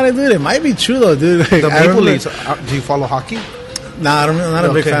think about it, dude, it might be true though, dude. Like, the Maple Leafs. Do you follow hockey? Nah, I'm not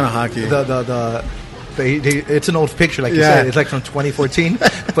a big fan of hockey. It's an old picture, like you said. It's like from 2014,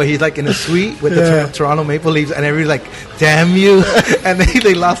 but he's like in a suite with the Toronto Maple Leafs, and everybody's like, "Damn you!" And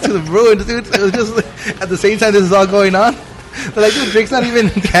they lost to the Bruins, dude. It was just at the same time this is all going on. They're like, dude, Drake's not even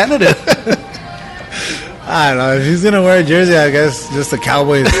in Canada. I don't know. If he's going to wear a jersey, I guess just the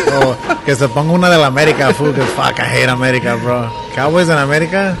Cowboys. Oh, que se ponga una de la América, fool. Because fuck, I hate America, bro. Cowboys in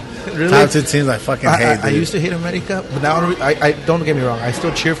America? Really? Top two teams I fucking hate, dude. I used to hate America, but now I don't get me wrong. I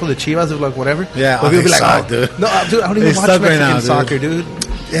still cheer for the Chivas, like whatever. Yeah, but people be like, suck, dude. No, dude, I don't even watch Mexican right now, soccer, dude.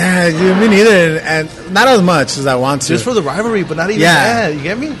 Yeah, dude, me neither. And not as much as I want to. Just for the rivalry, but not even that. You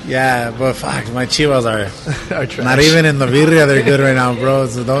get me? Yeah, but fuck, my Chivas are trash. Not even in the birria they're good right now, bro.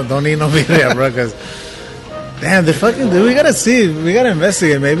 So don't eat no birria, bro, because... Damn, the fucking dude. We gotta see. We gotta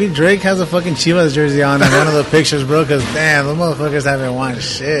investigate. Maybe Drake has a fucking Chivas jersey on in one of the pictures, bro. Because damn, those motherfuckers haven't won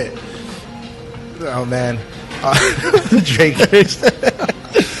shit. Oh man, Drake.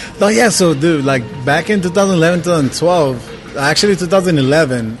 No, yeah. So, dude, like back in 2011, 2012, actually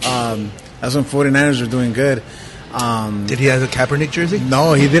 2011. That's when 49ers were doing good. Did he have a Kaepernick jersey?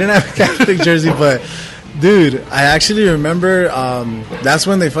 No, he didn't have a Kaepernick jersey, but. Dude, I actually remember that's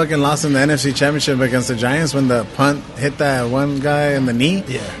when they fucking lost in the NFC Championship against the Giants when the punt hit that one guy in the knee.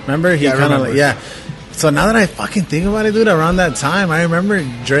 Yeah. Remember? He kind of like, So now that I fucking think about it, dude, around that time, I remember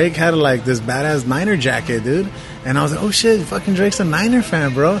Drake had like this badass Niner jacket, dude. And I was like, oh shit, fucking Drake's a Niner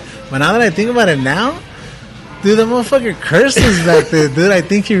fan, bro. But now that I think about it now, dude, the motherfucker cursed us back there, dude. I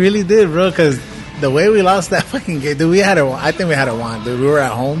think he really did, bro, because the way we lost that fucking game, dude, I think we had it won, dude. We were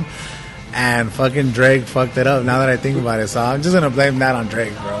at home. And fucking Drake fucked it up now that I think about it. So I'm just going to blame that on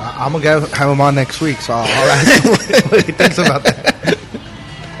Drake, bro. I'm going to have him on next week, so I'll ask him what he thinks about that.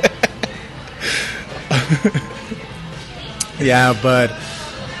 Yeah, but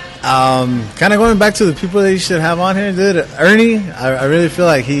kind of going back to the people that you should have on here, dude. Ernie, I really feel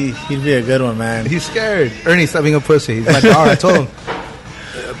like he'd be a good one, man. He's scared. Ernie, stop being a pussy. He's my dog. I told him.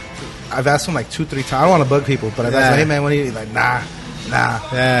 I've asked him like 2-3 times. I don't want to bug people, but I've asked him, hey, man, when are you? He's like, nah. Yeah.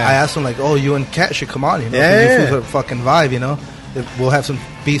 I asked him like, oh, you and Kat should come on, you know? Yeah. You feel a fucking vibe, you know? We'll have some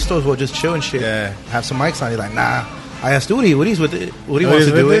beastos, we'll just chill and shit. Yeah. Have some mics on. He's like, nah. I asked Udi. Udi's with it. Udi wants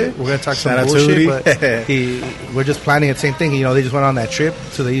to do it. We're gonna talk some bullshit, but we're just planning the same thing. You know, they just went on that trip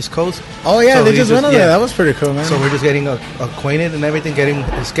to the East Coast. Oh yeah, so they just went on there. That was pretty cool, man. So we're just getting acquainted and everything, getting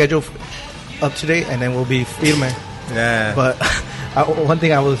his schedule up to date, and then we'll be firme. Yeah. But one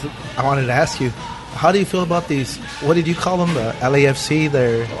thing I wanted to ask you. How do you feel about these? What did you call them? The LAFC?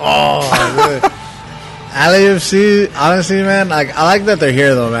 They're LAFC. Honestly, man, like I like that they're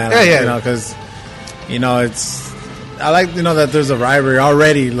here though, man. Yeah. You know, because it's. I like that there's a rivalry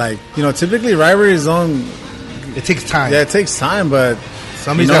already. Like typically rivalries don't. It takes time. Yeah, it takes time, but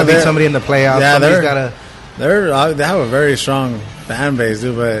somebody's got to beat somebody in the playoffs. Yeah, they have a very strong fan base,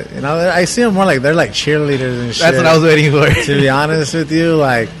 dude. But I see them more like they're like cheerleaders and shit. That's what I was waiting for. To be honest with you,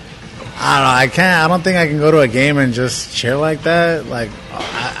 like. I don't know. I don't think I can go to a game and just cheer like that. Like,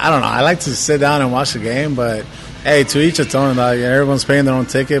 I don't know. I like to sit down and watch the game, but hey, to each its own. Everyone's paying their own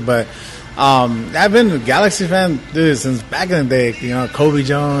ticket, but I've been a Galaxy fan, dude, since back in the day. Kobe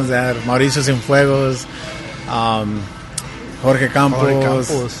Jones, they had Mauricio Cienfuegos, Jorge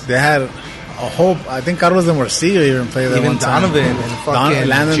Campos. They had a whole. I think Carlos de Morcillo even played there one time. Donovan and fucking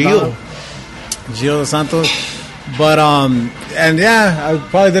Gio Dos Santos. But and yeah, I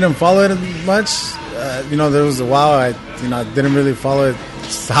probably didn't follow it much. There was a while I didn't really follow it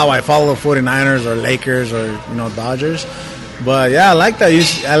how I follow the 49ers or Lakers or Dodgers. But yeah, I like that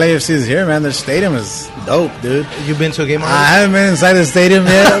LAFC is here, man. Their stadium is dope, dude. You've been to a game already? I haven't been inside the stadium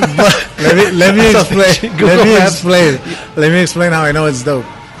yet, but let me explain. Let me explain how I know it's dope.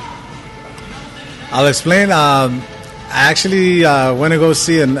 I'll explain. I actually went to go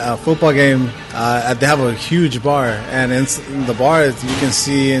see a football game. They have a huge bar, and in the bar you can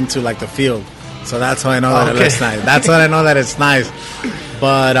see into like the field. So that's how I know that it looks nice. That's how I know that it's nice.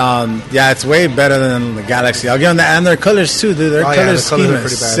 But yeah, it's way better than the Galaxy. I'll give them that, and their colors too, dude. Their color scheme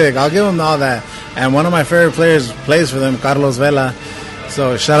is sick. I'll give them all that. And one of my favorite players plays for them, Carlos Vela.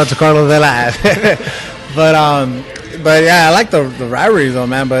 So shout out to Carlos Vela. But yeah, I like the rivalry though,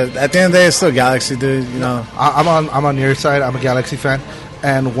 man. But at the end of the day, it's still Galaxy, dude. I'm on your side. I'm a Galaxy fan,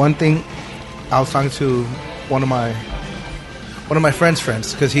 and one thing, I was talking to one of my friends,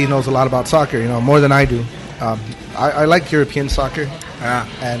 because he knows a lot about soccer. More than I do. I like European soccer,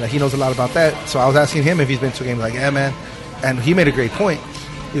 and he knows a lot about that. So I was asking him if he's been to a game. Like, yeah, man, and he made a great point.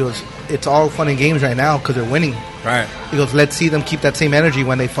 He goes, it's all fun and games right now because they're winning. Right. He goes, let's see them keep that same energy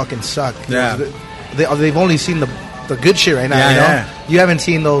when they fucking suck. Yeah. They've only seen the good shit right now. Yeah. You haven't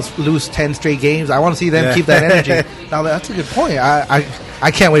seen those lose 10 straight games. I want to see them keep that energy. Now that's a good point.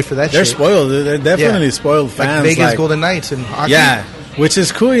 I can't wait for that. They're spoiled, dude. They're definitely spoiled fans. Like Vegas Golden Knights and hockey. Yeah, which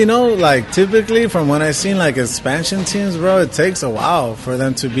is cool. Like typically from when I've seen like expansion teams, bro, it takes a while for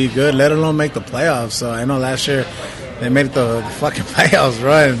them to be good, let alone make the playoffs. So I know last year they made the fucking playoffs,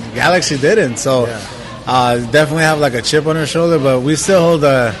 bro, and Galaxy didn't. So definitely have like a chip on our shoulder, but we still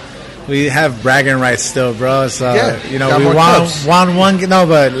hold we have bragging rights still, bro. So we won one. No,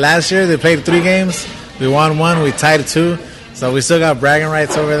 but last year they played 3 games. We won 1. We tied 2. So we still got bragging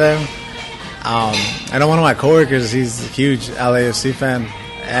rights over there. I know one of my coworkers. He's a huge LAFC fan,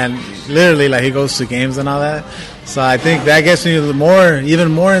 and literally like he goes to games and all that. So I think that gets me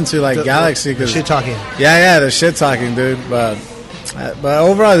even more into like Galaxy. The shit talking. Yeah, the shit talking, dude. But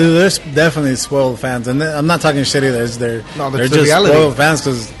overall, dude, there's definitely spoiled fans, and I'm not talking shit either. They're just reality. Spoiled fans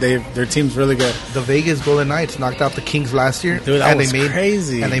because their team's really good. The Vegas Golden Knights knocked out the Kings last year, dude. That was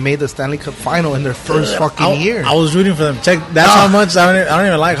crazy, and they made the Stanley Cup final in their first fucking year. I was rooting for them. That's how much I don't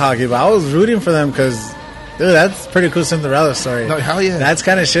even like hockey, but I was rooting for them because. Dude, that's pretty cool Cinderella story. No, hell yeah. That's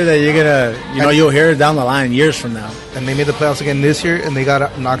kind of shit that you're gonna, you'll hear down the line years from now. And they made the playoffs again this year, and they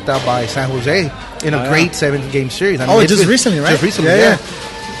got knocked out by San Jose in a great 7-game series. I mean, just recently, right? Just recently, yeah.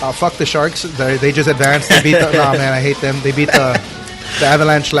 Fuck the Sharks. They just advanced. They beat man, I hate them. They beat the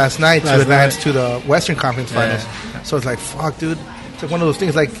Avalanche last night to advance to the Western Conference Finals. Yeah. So it's like, fuck, dude. It's like one of those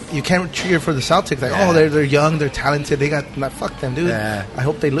things, like, you can't cheer for the Celtics. Like, they're young, they're talented. They got, fuck them, dude. Yeah. I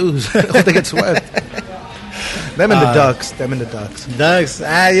hope they lose. I hope they get swept. Them and the Ducks. Ducks.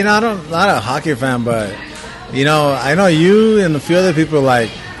 I'm not a hockey fan, but I know you and a few other people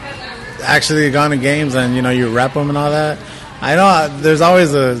like actually gone to games and you rep them and all that. I know there's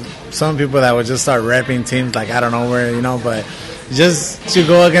always some people that would just start repping teams like out of nowhere, but just to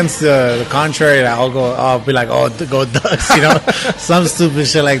go against the contrary, I'll be like, go Ducks, some stupid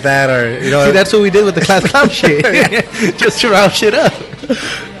shit like that, or See, that's what we did with the class clown shit, just to round shit up.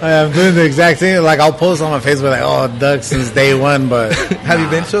 I'm doing the exact thing. Like I'll post on my Facebook like, Ducks since day one. But have you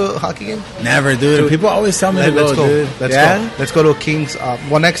been to a hockey game? Never, dude. People always tell me to go, dude. Let's go. Let's go to a Kings.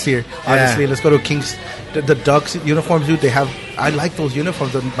 Next year, obviously. Let's go to Kings. The Ducks uniforms, dude. I like those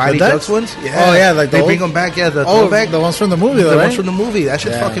uniforms. The Mighty Ducks ones. Yeah. Oh yeah, like they bring them back. Yeah, the throwback. The ones from the movie. The ones from the movie. That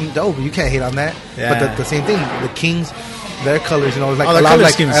shit's fucking dope. You can't hate on that. Yeah. But the same thing. The Kings. Their colors, it's like a lot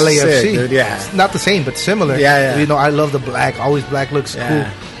like LAFC. Sick, dude, yeah. It's not the same, but similar. Yeah. I love the black. Always black looks cool.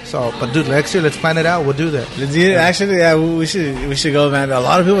 So, but dude, next year let's plan it out. We'll do that. Actually, we should go, man. A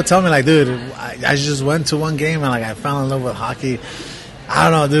lot of people tell me like, dude, I just went to one game and like I fell in love with hockey.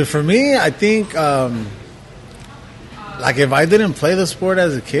 I don't know, dude. For me, I think like if I didn't play the sport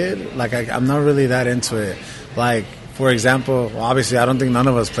as a kid, like I'm not really that into it. Like for example, obviously I don't think none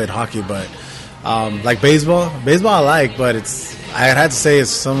of us played hockey, but. Like baseball I like, but I had to say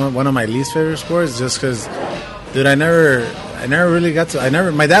it's one of my least favorite sports just because, dude, I never really got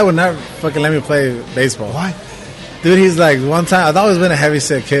to, my dad would never fucking let me play baseball. Why? Dude, he's like, one time, I've always been a heavy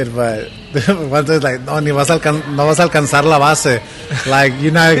set kid, but one time like, no vas a alcanzar la base. Like,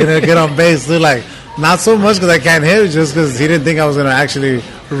 you're not going to get on base, dude, like, not so much because I can't hit, just because he didn't think I was going to actually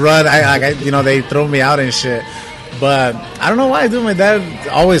run. They throw me out and shit. But I don't know why, dude. My dad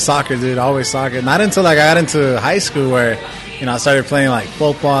always soccer, dude. Always soccer. Not until like I got into high school where, I started playing like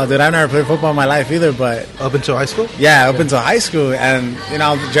football. Dude, I've never played football in my life either. But up until high school? Yeah, up until high school. And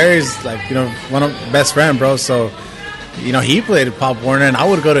Jerry's like one of best friend, bro. So he played at Pop Warner, and I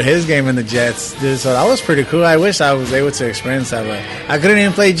would go to his game in the Jets, dude. So that was pretty cool. I wish I was able to experience that, but I couldn't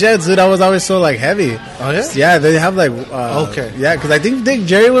even play Jets, dude. I was always so like heavy. Oh yeah. Yeah, they have like okay. Yeah, because I think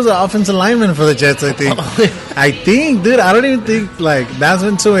Jerry was an offensive lineman for the Jets. I think. I think, dude. I don't even think like that's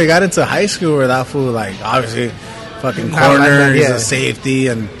until we got into high school where that fool like obviously fucking corner, he's a safety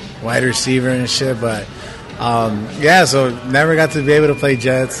and wide receiver and shit. But so never got to be able to play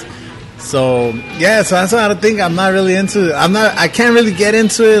Jets. So that's why I think I'm not really into. I can't really get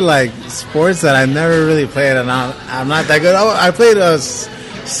into it like sports that I never really played, and I'm not that good. I played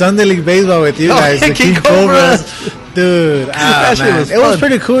Sunday League baseball with you guys, the King Cobras, dude. Man. It was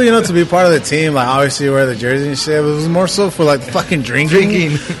pretty cool, to be part of the team. Like obviously you wear the jersey and shit. It was more so for like fucking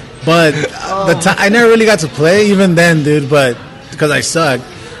drinking. But I never really got to play even then, dude. But because I sucked.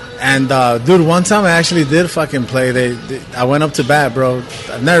 And, dude, one time I actually did fucking play. I went up to bat, bro.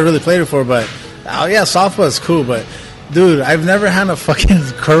 I've never really played before, but, softball is cool. But, dude, I've never had a fucking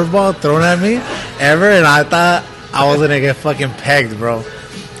curveball thrown at me ever, and I thought I was going to get fucking pegged, bro.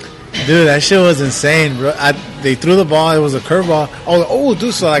 Dude, that shit was insane, bro. They threw the ball. It was a curveball. I was like, oh,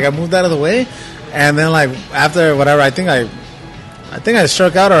 dude, so, like, I moved out of the way. And then, like, after whatever, I think I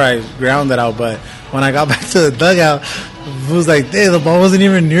struck out or I grounded out. But when I got back to the dugout, it was like, damn, the ball wasn't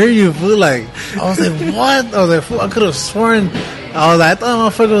even near you, fool. Like, I was like, what? I was like, fool, I could have sworn. I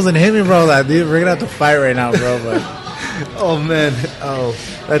thought motherfucker wasn't hit me, bro. Like, dude, we're going to have to fight right now, bro. But oh, man. Oh,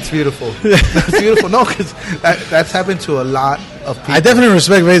 that's beautiful. That's beautiful. No, because that's happened to a lot of people. I definitely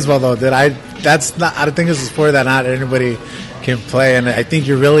respect baseball, though, dude. I don't think it's a sport that not anybody can play, and I think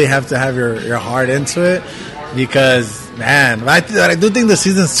you really have to have your heart into it because, man, I do think the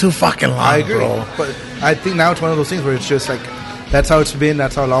season's too fucking long. I agree, bro. but I think now it's one of those things where it's just like that's how it's been,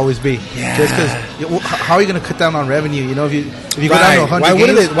 that's how it'll always be. Yeah. Just because, how are you going to cut down on revenue? You know, if you go down to 100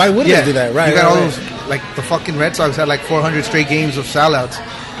 games, why would they do that? Right, you got right, all right. those, like the fucking Red Sox had like 400 straight games of sellouts.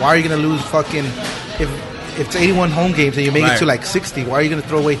 Why are you going to lose fucking if it's 81 home games and you make it to like 60? Why are you going to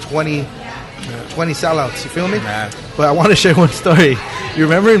throw away 20 sellouts? You feel me? Yeah. But I want to share one story. You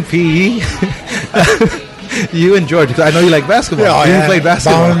remember in PE, you and George, because I know you like basketball. Oh, you played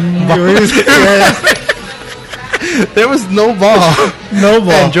basketball. There was no ball. No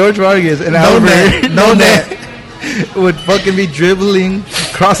ball. And George Rodriguez and Albert, no net, would fucking be dribbling,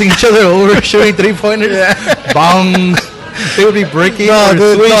 crossing each other over, shooting 3-pointers. Yeah. Bong. They would be breaking.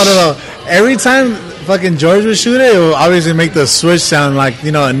 No. Every time fucking George would shoot it would obviously make the switch sound like,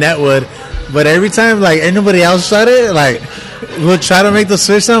 you know, a net would. But every time, like, anybody else shot it, like, we'll try to make the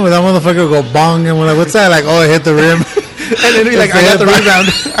switch sound, but that motherfucker would go bong, and we're like, what's that? Like, oh, it hit the rim. And then he'd be like, I got the rebound.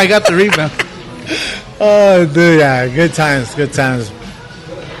 I got the rebound. Oh, dude, yeah, good times.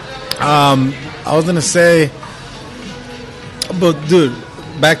 I was gonna say, but dude,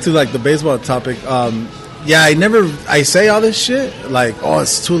 back to like the baseball topic. Yeah, I say all this shit like, oh,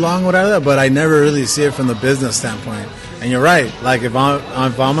 it's too long, whatever, but I never really see it from the business standpoint. And you're right. Like if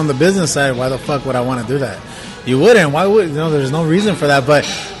I'm on the business side, why the fuck would I want to do that? You wouldn't. Why would? There's no reason for that. But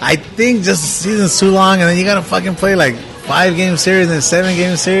I think just the season's too long, and then you gotta fucking play like 5-game series and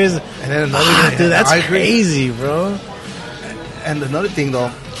 7-game series, and then another dude, that's crazy, bro. And another thing,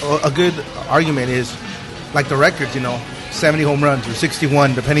 though, a good argument is like the records. 70 home runs or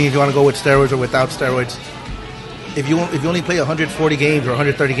 61, depending if you want to go with steroids or without steroids. If you only play 140 games or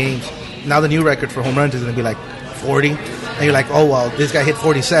 130 games, now the new record for home runs is going to be like 40, and you're like, oh well, this guy hit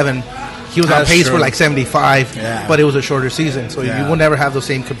 47. He was on pace for like 75, but it was a shorter season, so you will never have those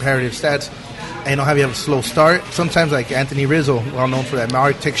same comparative stats. And have you have a slow start. Sometimes, like Anthony Rizzo, well known for that.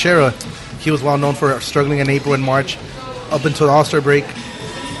 Mark Teixeira, he was well known for struggling in April and March up until the All-Star break.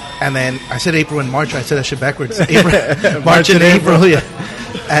 And then I said April and March. I said that shit backwards. March and April, yeah.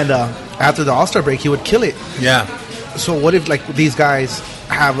 And after the All-Star break, he would kill it. Yeah. So what if like these guys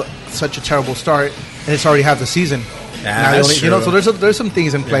have such a terrible start and it's already half the season? Yeah, that's true. So there's some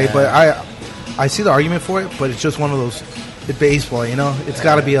things in play, but I see the argument for it. But it's just one of those. It's baseball, it's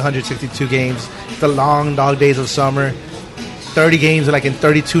got to be 162 games. The long dog days of summer, 30 games like in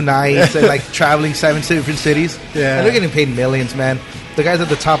 32 nights, and like traveling 7 different cities. Yeah, and they're getting paid millions, man. The guys at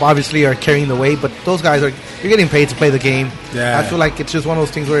the top obviously are carrying the weight, but those guys you're getting paid to play the game. Yeah, I feel like it's just one of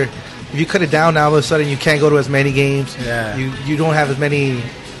those things where if you cut it down, now all of a sudden you can't go to as many games. Yeah, you don't have as many.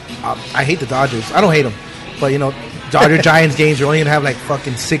 I hate the Dodgers. I don't hate them, but Dodger Giants games are only gonna have like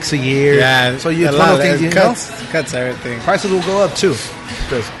fucking 6 a year. Yeah, so it's one of those things. Cuts everything. Prices will go up too.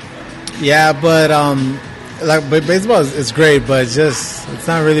 Yeah, but but baseball is great, but it's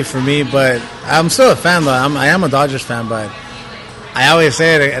not really for me. But I'm still a fan though. I am a Dodgers fan, but I always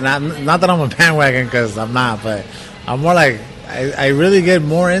say it, and not that I'm a bandwagon because I'm not, but I'm more like I really get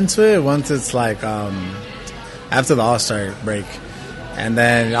more into it once it's like after the All-Star break. And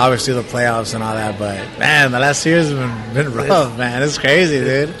then obviously the playoffs and all that, but man, the last year's been rough, man. It's crazy,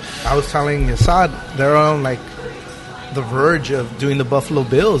 dude. I was telling Assad they're on like the verge of doing the Buffalo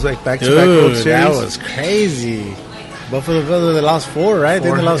Bills, like back-to-back World Series. That was crazy. Buffalo Bills, they lost 4, right? They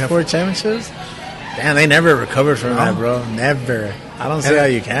lost 4 championships. Damn, they never recovered from that, bro. Never. I don't see how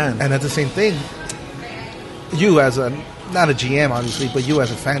you can. And that's the same thing. You as not a GM, obviously, but you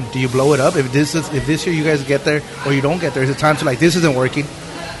as a fan, do you blow it up? If this year you guys get there or you don't get there, is it time to like, this isn't working,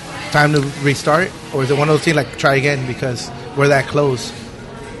 time to restart? Or is it one of those things like, try again because we're that close?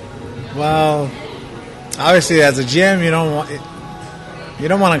 Well, obviously as a GM, you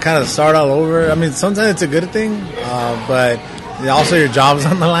don't want to kind of start all over. I mean, sometimes it's a good thing, but also your job's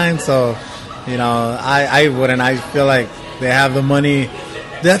on the line. So, I wouldn't. I feel like they have the money.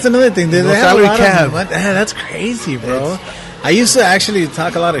 That's another thing. They have salary cap. That's crazy, bro. I used to actually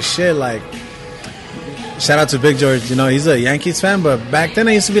talk a lot of shit. Like, shout out to Big George. He's a Yankees fan, but back then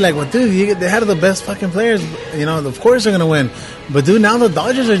I used to be like, well, dude, they had the best fucking players. Of course they're gonna win. But dude, now the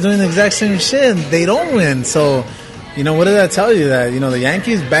Dodgers are doing the exact same shit, and they don't win. So, what does that tell you? That the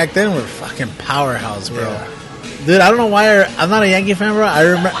Yankees back then were fucking powerhouse, bro. Yeah. Dude, I don't know why I'm not a Yankee fan, bro. I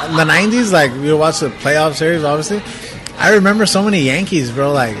remember in the 90s, like we would watch the playoff series, obviously. I remember so many Yankees,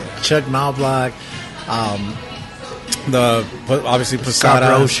 bro, like Chuck Knobloch, obviously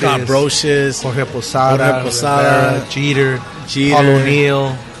Posada, Scott Brocious, Jorge Posada, Jeter,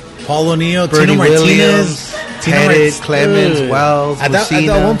 Paul O'Neill, Tino Martinez. Pettit, Clemens, Wells, at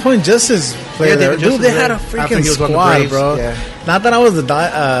one point, Justice played there. Dude, they had a freaking squad, bro. Yeah. Not that I was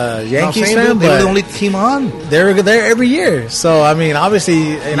a Yankees fan, they but were the only team on. They were there every year. So, I mean,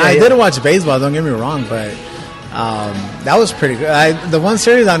 obviously, I did watch baseball, don't get me wrong, but that was pretty good. The one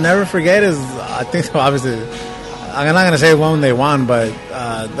series I'll never forget is, I think, obviously, I'm not going to say when they won, but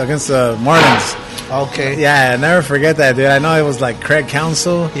against the Marlins. Okay. Yeah, I never forget that, dude. I know it was like Craig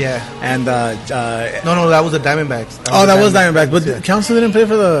Counsell. Yeah. And no, that was the Diamondbacks. That was Diamondbacks. But Counsell didn't play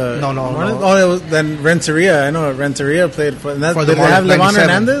for the No. Oh, it was then Renteria. I know Renteria played for. And for did they have Levon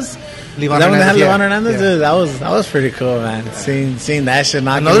Hernandez? Levon Hernandez. They had Levon Hernandez. Yeah. Dude, that was pretty cool, man. Seeing that shit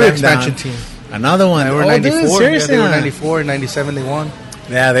knocking another them expansion down. team. Another one. They were 94. Dude, seriously, they were 94 and 97. They won.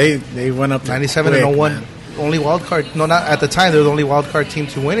 Yeah, they went up 97 quick, and 01. Man. Only wild card. No, not at the time. They were the only wild card team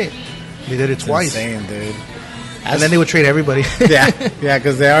to win it. They did it twice. Insane, dude. And then they would trade everybody. yeah,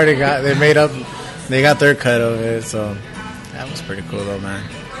 because they got their cut of it. So that was pretty cool, though, man.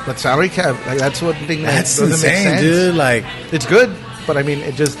 But salary cap, like, that's what thing that's doesn't insane, make sense. Dude. Like, it's good, but I mean,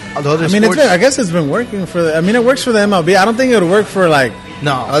 it just the other sports. I guess it's been working for. It works for the MLB. I don't think it would work for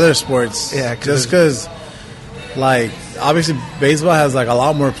other sports. Yeah, just because, like, obviously baseball has like a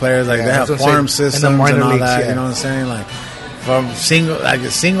lot more players. Like they have farm systems and all that. You know what I'm saying? Like. From single A,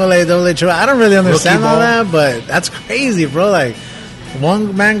 double A, triple. I don't really understand all that, but that's crazy, bro. Like,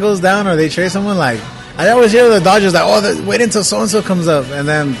 one man goes down or they trade someone. Like, I always hear the Dodgers like, wait until so and so comes up, and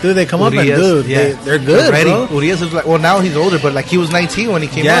then they're come up and they're good, bro. Urias is like, now he's older, but like he was 19 when he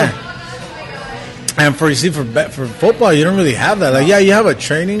came up. And for football, you don't really have that. Like, you have a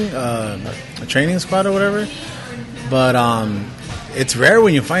training squad or whatever, but it's rare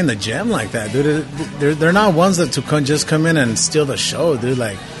when you find the gem like that, dude. They're not ones that just come in and steal the show, dude.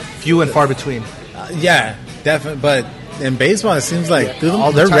 Like, few and far between. Yeah, definitely. But in baseball, it seems like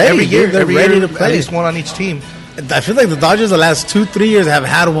dude, they're ready. Every year, they're ready to play. At least one on each team. I feel like the Dodgers the last 2-3 years have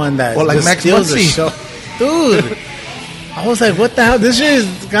had one that like Max steals the show, dude. I was like, what the hell? This year is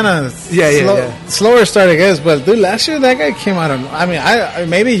kind of slower start, I guess. But dude, last year that guy came out. I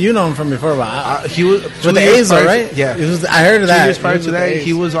maybe you know him from before, but he was with the A's, right? Yeah, I heard of that. 2 years prior to that,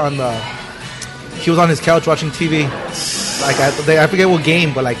 he was on his couch watching TV. Like I forget what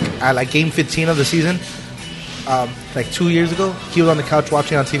game, but like game 15 of the season, like 2 years ago, he was on the couch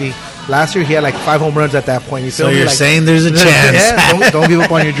watching on TV. Last year, he had like 5 home runs at that point. So you're saying there's a chance? Yeah, don't give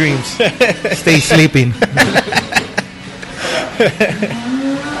up on your dreams. Stay sleeping.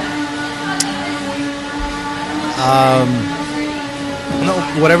 No,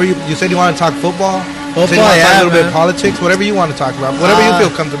 whatever you said you want to talk football. Football, talk a little bit of politics. Whatever you want to talk about. Whatever you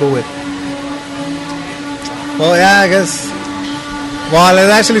feel comfortable with. Well, I guess. Well,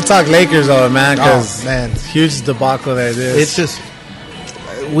 let's actually talk Lakers, though, man. Because huge debacle there. It's just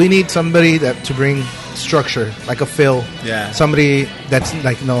we need somebody to bring structure, like a Phil. Yeah. Somebody that's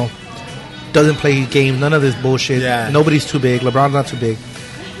like doesn't play games, none of this bullshit. Yeah. Nobody's too big. LeBron's not too big.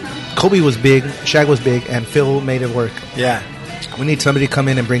 Kobe was big, Shaq was big, and Phil made it work. Yeah. We need somebody to come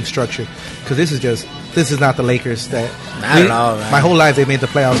in and bring structure. Because this is not the Lakers that... Not at all, man. My whole life they made the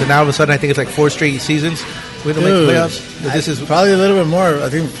playoffs, and now all of a sudden I think it's like 4 straight seasons we don't make the playoffs. But this is probably a little bit more, I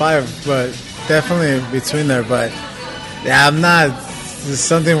think 5, but definitely between there. But yeah, this is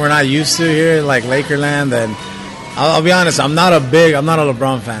something we're not used to here, like Lakerland, and I'll be honest, I'm not a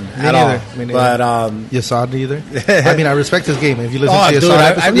LeBron fan at all. Me neither. But you saw it either. I mean, I respect his game. If you listen to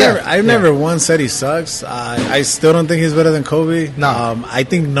Yasad, I've never once said he sucks. I still don't think he's better than Kobe. No. I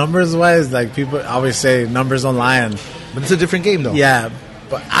think numbers wise, like people always say, numbers don't lie, but it's a different game though. Yeah,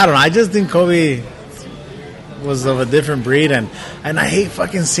 but I don't know. I just think Kobe was of a different breed, and I hate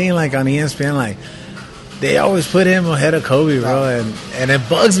fucking seeing like on ESPN like. They always put him ahead of Kobe, bro, and it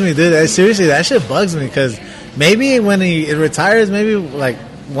bugs me, dude. Seriously, that shit bugs me because maybe when he retires, maybe like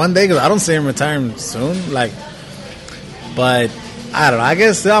one day, because I don't see him retiring soon. Like, but I don't know. I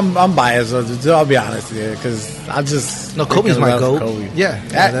guess I'm biased. So I'll be honest with you, because I just Kobe's my GOAT. Kobe.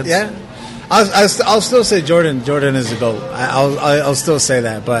 Yeah. I'll still say Jordan. Jordan is the GOAT. I'll still say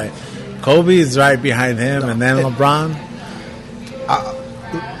that, but Kobe is right behind him, and then LeBron.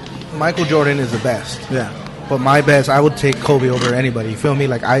 Michael Jordan is the best. Yeah. But my best, I would take Kobe over anybody. You feel me?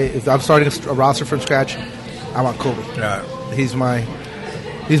 Like if I'm starting a roster from scratch, I want Kobe. Yeah. He's my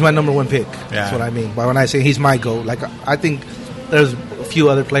number one pick. Yeah. That's what I mean. But when I say he's my GOAT, like I think there's a few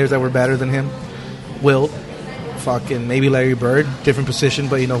other players that were better than him. Wilt, fucking maybe Larry Bird, different position,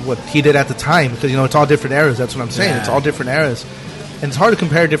 but what he did at the time, because it's all different eras. That's what I'm saying. Yeah. It's all different eras, and it's hard to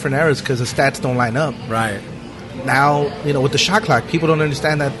compare different eras because the stats don't line up. Right. Now, with the shot clock, people don't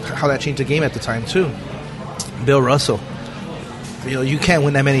understand how that changed the game at the time, too. Bill Russell. you can't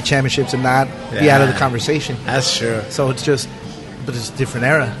win that many championships and not be out of the conversation. That's true. So it's just, but it's a different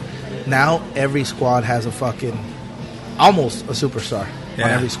era. Now every squad has a fucking, almost a superstar on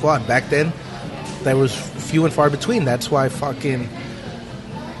every squad. Back then, there was few and far between. That's why fucking,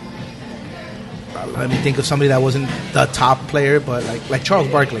 let me think of somebody that wasn't the top player, but like Charles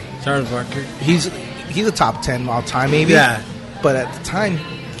Barkley. Charles Barkley. He's a top 10 all time, maybe. Yeah. But at the time,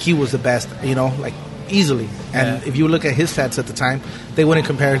 he was the best, like easily. And if you look at his stats at the time, they wouldn't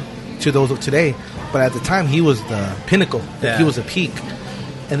compare to those of today. But at the time, he was the pinnacle. Yeah. He was a peak.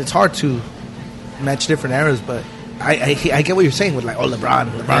 And it's hard to match different eras, but I get what you're saying with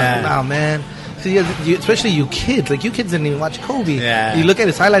LeBron. Oh, man. See, especially you kids. Like, you kids didn't even watch Kobe. Yeah. You look at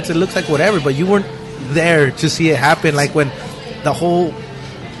his highlights, it looks like whatever, but you weren't there to see it happen. Like, when the whole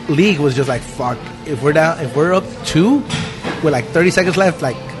league was just like, fuck, if we're up 2 with 30 seconds left,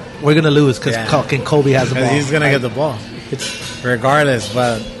 we're going to lose because Kobe has the ball. He's going to get the ball. It's regardless,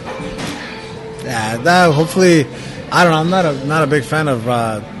 but that hopefully, I don't know, I'm not a big fan of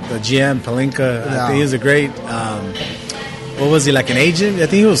the GM, Pelinka. I think he's a great, what was he, an agent? I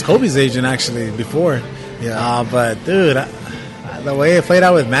think he was Kobe's agent, actually, before. Yeah. But, dude, the way it played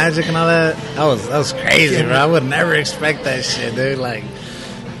out with Magic and all that was crazy, bro. I would never expect that shit, dude.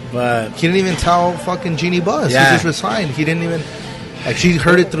 But he didn't even tell fucking Jeannie Buss. Yeah. He just resigned. He didn't even, she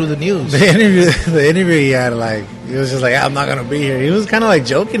heard it through the news. The interview he had, he was just I'm not going to be here. He was kind of,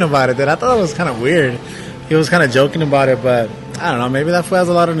 joking about it, dude. I thought it was kind of weird. He was kind of joking about it, but I don't know. Maybe that fool has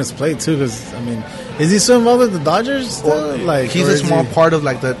a lot on his plate, too, because, is he still involved with the Dodgers? He's a small part of,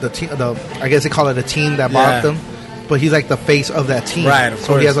 the team, I guess they call it a team that bought them, but he's, the face of that team. Right, of course.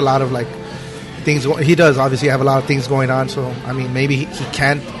 So he has a lot of, things. He does, obviously, have a lot of things going on, so, maybe he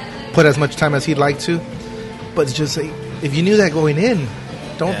can't put as much time as he'd like to, but it's just, if you knew that going in,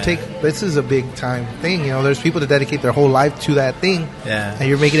 don't take, this is a big time thing, there's people that dedicate their whole life to that thing, and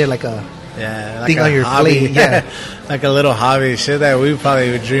you're making it like a thing on your hobby. plate, like a little hobby, shit that we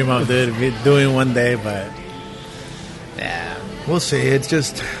probably would dream of doing one day, but we'll see. It's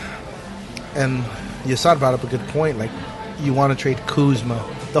just, and Yasad brought up a good point, you want to trade Kuzma,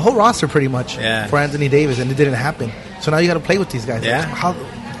 the whole roster pretty much, for Anthony Davis, and it didn't happen, so now you got to play with these guys.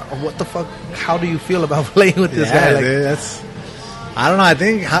 What the fuck? How do you feel about playing with this guy? Dude, I don't know. I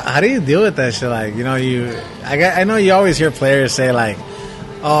think how do you deal with that shit? I know you always hear players say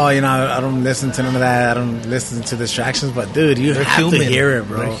oh, I don't listen to none of that. I don't listen to distractions. But dude, they're have human. To hear it,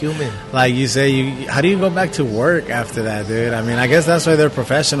 bro. They're human. Like you say, how do you go back to work after that, dude? I guess that's why they're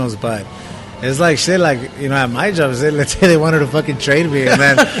professionals, but. It's shit at my job, let's say they wanted to fucking trade me, and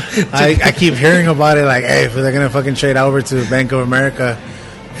then I keep hearing about it hey, if they're going to fucking trade over to Bank of America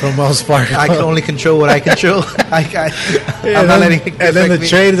from Wells Fargo. I can only control what I control. I'm not letting it and then the me.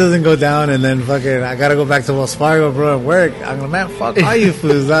 trade doesn't go down, and then fucking I got to go back to Wells Fargo, bro, and work. I'm like, man, fuck all you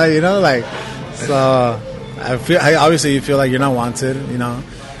fools, so obviously you feel like you're not wanted,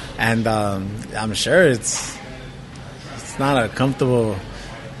 and I'm sure it's not a comfortable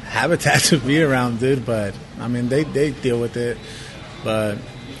habitat to be around, dude, but they deal with it, but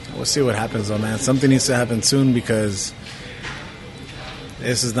we'll see what happens though, man. Something needs to happen soon because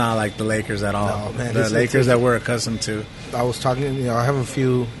this is not like the Lakers at all. No, man, the Lakers that we're accustomed to. I was talking, I have a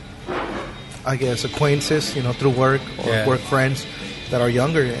few, I guess, acquaintances, through work or work friends that are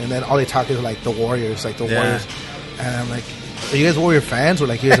younger, and then all they talk is the Warriors, Warriors, and I'm like, are you guys Warrior fans, or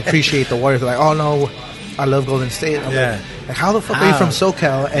you guys appreciate the Warriors? They're like, oh no, I love Golden State. I'm like, how the fuck are you from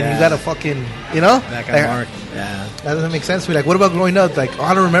SoCal and you got a fucking, that kind of mark. That doesn't make sense to me. What about growing up? I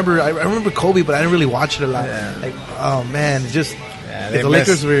don't remember. I remember Kobe, but I didn't really watch it a lot. Oh man, just if the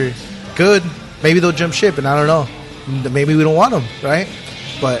Lakers were good, maybe they'll jump ship, and I don't know. Maybe we don't want them, right?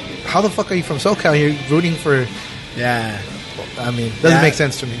 But how the fuck are you from SoCal? You're rooting for. Doesn't make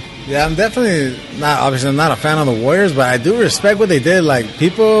sense to me. Yeah, I'm definitely I'm not a fan of the Warriors, but I do respect what they did.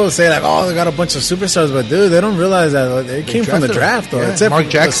 People say oh, they got a bunch of superstars, but dude, they don't realize that they came from the draft, though. Yeah. Mark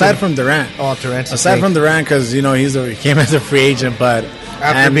Jackson, aside from Durant. Oh, Durant. Aside from Durant, because he came as a free agent, but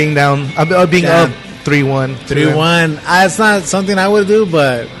after being down, up 3-1. 3-1. It's not something I would do,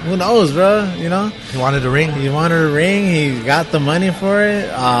 but who knows, bro? He wanted a ring. He got the money for it.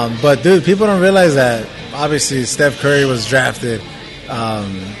 But dude, people don't realize that. Obviously, Steph Curry was drafted.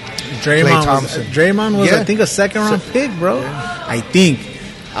 Draymond was I think, a second-round pick, bro. Yeah. I think.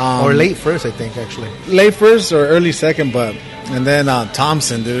 Or late first, I think, actually. Late first or early second, but. And then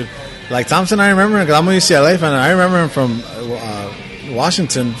Thompson, dude. Thompson, I remember him, because I'm a UCLA fan. I remember him from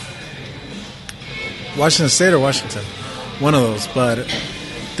Washington State or Washington. One of those. But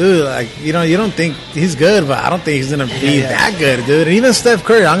dude, like, you don't think he's good, but I don't think he's gonna be that good, dude. And even Steph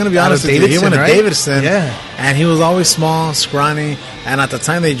Curry, I'm gonna be honest with you, he went to Davidson, and he was always small, scrawny, and at the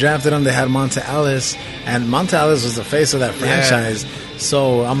time they drafted him, they had Monta Ellis, and Monta Ellis was the face of that franchise.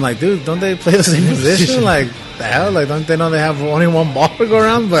 So I'm like, dude, don't they play the same position? Like, the hell? Like, don't they know they have only one ball to go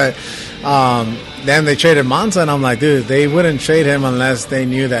around? But then they traded Monta, and I'm like, dude, they wouldn't trade him unless they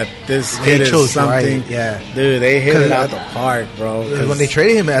knew that this kid is something. Right. Dude, they hit it out the park, bro. When they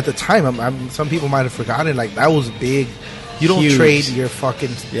traded him at the time, some people might have forgotten, like, that was big. You don't trade your fucking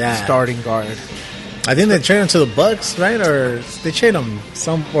starting guard. I think they traded him to the Bucks, right? Or they traded him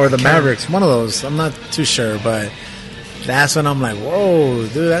or the Mavericks, one of those. I'm not too sure, but that's when I'm like, whoa,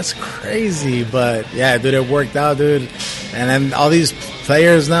 dude, that's crazy. But yeah, dude, it worked out, dude. And then all these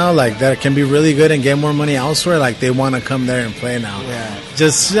players now, like, that can be really good and get more money elsewhere, like, they want to come there and play now.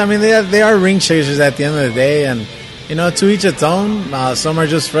 I mean, they are ring chasers at the end of the day, and, you know, to each its own. Some are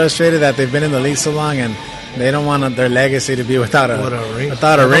just frustrated that they've been in the league so long and they don't want their legacy to be without a ring.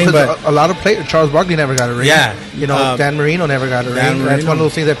 But a lot of players, Charles Barkley never got a ring. Yeah, you know, Dan Marino never got a ring. That's one of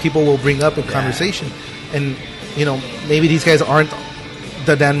those things that people will bring up in conversation. And, you know, maybe these guys aren't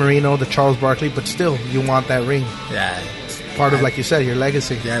the Dan Marino, the Charles Barkley, but still, you want that ring. Yeah. It's part of, like you said, your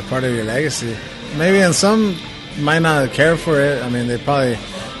legacy. Yeah, part of your legacy. Maybe, and some might not care for it. I mean, they probably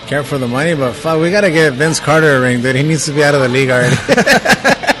care for the money, but fuck, we got to get Vince Carter a ring, dude. He needs to be out of the league already.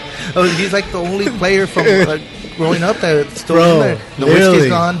 He's like the only player from growing up that's still in there. Nowitzki's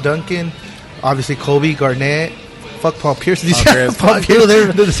gone, Duncan, obviously Kobe, Garnett. Fuck Paul Pierce. Paul Pierce.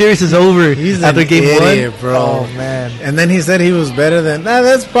 The series is over. He's after game idiot, 1, bro. Oh man! And then he said he was better than.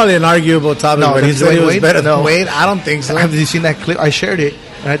 That's probably an arguable topic. But he said he was better than Wade. I don't think so. Have you seen that clip? I shared it,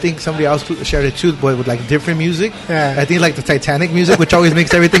 and I think somebody else shared it too, but with like different music. Yeah. I think like the Titanic music, which always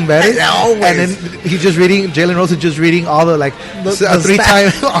makes everything better. Always. And then he's just reading. Jalen Rose is just reading all the like the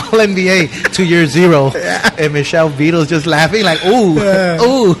 3-time All NBA 2 year 0, and Michelle Beadle's just laughing like,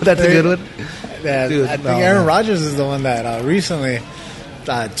 ooh, that's a good one. Yeah, dude, I think Aaron Rodgers is the one that recently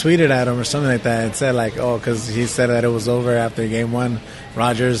tweeted at him or something like that and said like, oh, because he said that it was over after game 1.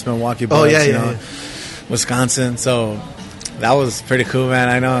 Rodgers, Milwaukee Bucks, Wisconsin. So that was pretty cool,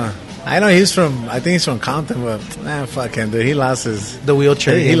 man. I know he's from. I think he's from Compton, but man, fuck him, dude. He lost the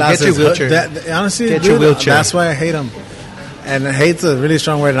wheelchair. He lost his wheelchair. Honestly, get your wheelchair. That's why I hate him. And hate's a really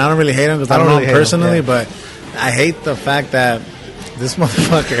strong word. And I don't really hate him because I don't know him personally, but I hate the fact that this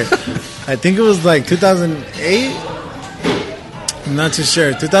motherfucker. I think it was like 2008. I'm not too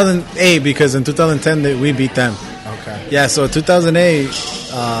sure. 2008 because in 2010 we beat them. Okay. Yeah, so 2008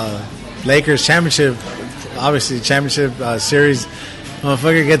 Lakers championship, obviously championship series.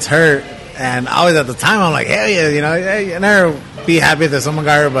 Motherfucker gets hurt, and I was at the time I'm like, hell yeah, you know, I never be happy that someone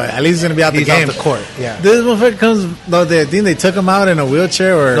got hurt, but at least he's gonna be out the game. Off the court. Yeah. This motherfucker comes. I think they took him out in a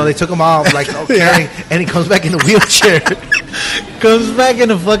wheelchair, or no, they took him out like carrying, and he comes back in a wheelchair. Comes back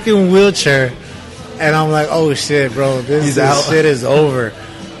in a fucking wheelchair, and I'm like, oh shit, bro, this shit is over.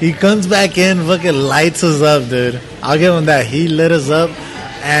 He comes back in, fucking lights us up, dude. I'll give him that. He lit us up,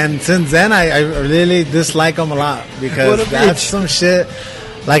 and since then I really dislike him a lot because that's some shit.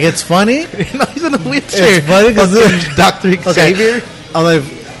 Like, it's funny. No, he's in a wheelchair. It's funny because Dr. Xavier. I'm like,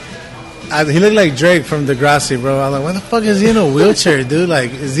 he looked like Drake from Degrassi, bro. I'm like, why the fuck is he in a wheelchair, dude?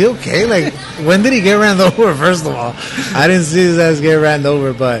 Like, is he okay? Like, when did he get ran over? First of all, I didn't see his ass get ran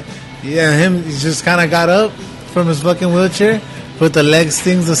over, but yeah, he just kind of got up from his fucking wheelchair, put the legs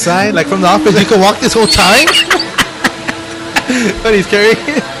things aside, like from The Office. You can walk this whole time, but he's carrying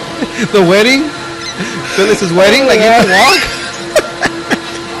the wedding. Phyllis's wedding, like you can walk.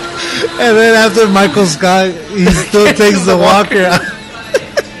 And then after Michael Scott, he still takes the walker out.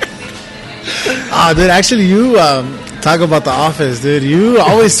 Dude, actually, you talk about The Office, dude. You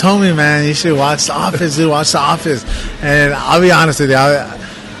always told me, man, you should watch The Office, dude. Watch The Office. And I'll be honest with you,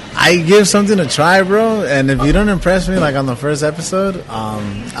 I give something a try, bro. And if you don't impress me, like on the first episode,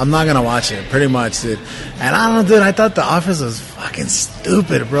 I'm not gonna watch it. Pretty much, dude. And I don't know, dude. I thought The Office was fucking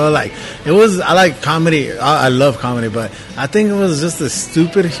stupid, bro. Like, it was. I like comedy. I love comedy, but I think it was just a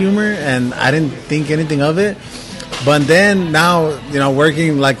stupid humor, and I didn't think anything of it. But then now, you know, I work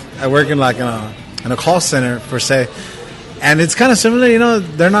in a call center per se, and it's kind of similar. You know,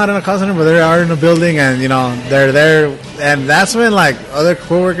 they're not in a call center, but they are in a building, and you know, they're there. And that's when like other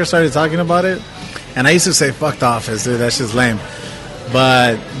coworkers started talking about it, and I used to say, "Fuck The Office, dude. That's just lame."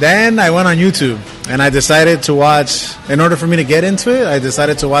 But then I went on YouTube, and I decided to watch. In order for me to get into it, I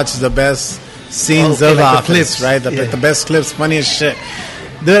decided to watch the best scenes of The Office, clips, right? The best clips, funniest shit.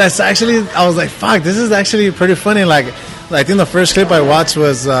 Dude, I was like, fuck, this is actually pretty funny. Like, I think the first clip I watched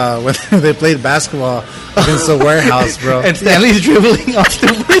was when they played basketball against the warehouse, bro. And Stanley's dribbling off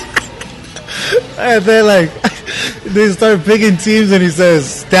the And then they start picking teams, and he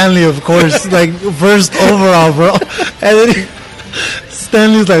says Stanley, of course, like first overall, bro. And then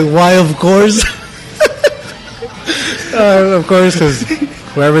Stanley's like, why, of course? Of course, because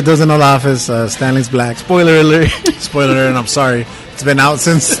whoever doesn't know The Office, Stanley's black. Spoiler alert. Spoiler alert, and I'm sorry. It's been out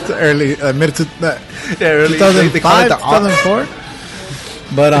since early, early 2005, 2004.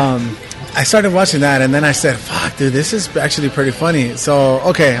 But I started watching that, and then I said, fuck, dude, this is actually pretty funny. So,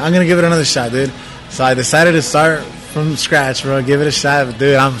 okay, I'm going to give it another shot, dude. So I decided to start from scratch, bro. Give it a shot. But,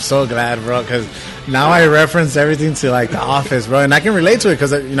 dude, I'm so glad, bro, because now I reference everything to, The Office, bro. And I can relate to it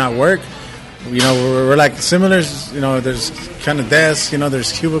because, at work, we're like similar. There's kind of desks,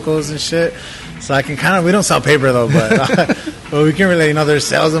 there's cubicles and shit. So I can we don't sell paper though, but we can relate. There's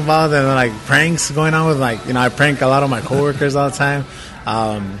sales involved and pranks going on with I prank a lot of my coworkers all the time.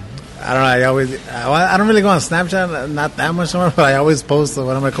 I don't know. I don't really go on Snapchat, not that much more, but I always post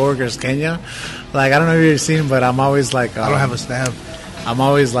one of my coworkers, Kenya. I don't know if you've seen, but I'm always I don't have a Snap. I'm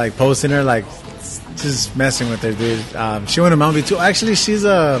always posting her, just messing with her, dude. She went to Mount V too. Actually, she's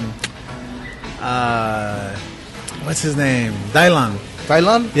what's his name? Dylan.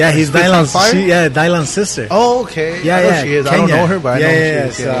 Dylan? Yeah, he's Dylan's. Dylan's sister. Oh, okay. Yeah, I know she is. Kenya. I don't know her, but I know who she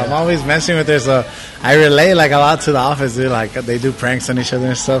is. So I'm always messing with her. So I relate a lot to The Office, dude. They do pranks on each other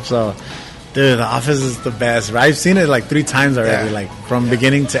and stuff. So, dude, The Office is the best. I've seen it 3 times already, from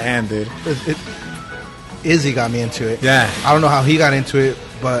beginning to end, dude. Izzy got me into it. Yeah. I don't know how he got into it,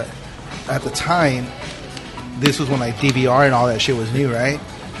 but at the time, this was when DVR and all that shit was new, right?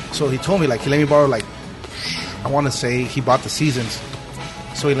 So he told me he let me borrow I want to say he bought the seasons.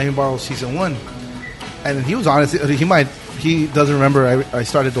 So he let me borrow season 1, and he was honest. He doesn't remember I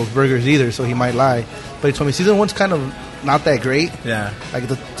started those burgers either, so he might lie. But he told me season 1's kind of not that great. Yeah,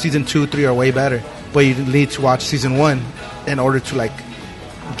 the season 2, 3 are way better. But you need to watch season 1 in order to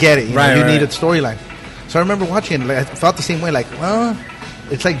get it. You need a storyline. So I remember watching it. I felt the same way.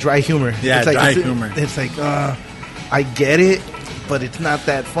 It's dry humor. Yeah, it's dry humor. It's I get it, but it's not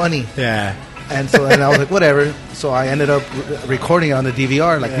that funny. Yeah. And so I was whatever. So I ended up recording it on the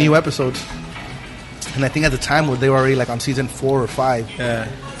DVR, new episodes. And I think at the time they were already on season 4 or 5. Yeah.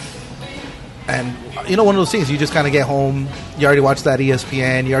 And one of those things, you just kind of get home, you already watched that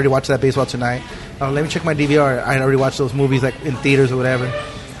ESPN, you already watched that Baseball Tonight. Let me check my DVR. I already watched those movies in theaters or whatever.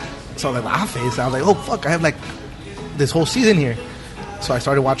 So The Office, I was oh fuck, I have this whole season here. So I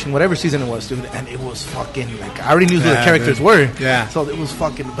started watching whatever season it was, dude, and it was fucking I already knew who the characters were. Yeah. So it was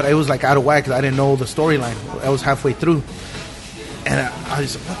fucking, but it was out of whack because I didn't know the storyline. I was halfway through, and I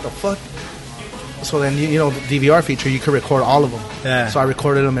was what the fuck. So then the DVR feature, you could record all of them. Yeah. So I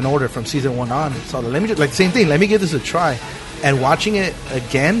recorded them in order from season 1 on. So let me just same thing. Let me give this a try, and watching it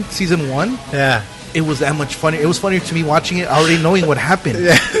again, season 1. Yeah. It was that much funnier. It was funnier to me watching it already knowing what happened.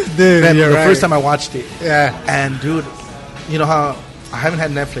 Yeah, dude. Than the first time I watched it. Yeah. And dude, you know how I haven't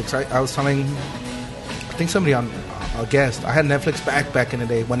had Netflix, right? I was telling, I think somebody on a guest, I had Netflix back in the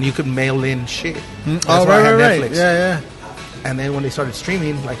day when you could mail in shit. That's why I had Netflix. Yeah. And then when they started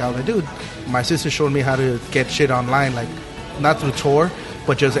streaming, I was dude, my sister showed me how to get shit online, not through Tor,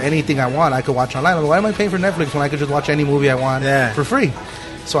 but just anything I want, I could watch online. I'm why am I paying for Netflix when I could just watch any movie I want for free?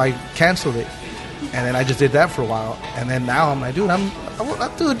 So I canceled it. And then I just did that for a while. And then now I'm dude,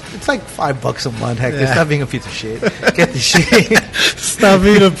 dude, it's $5 a month. Heck, stop being a piece of shit. Get this shit. Stop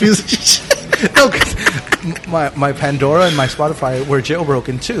being a piece of shit. No, because my Pandora and my Spotify were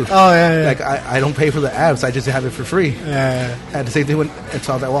jailbroken too. Oh, yeah. I don't pay for the apps. I just have it for free. Yeah. And the same thing it's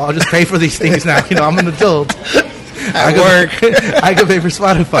all that, I'll just pay for these things now. I'm an adult. At work. I can pay for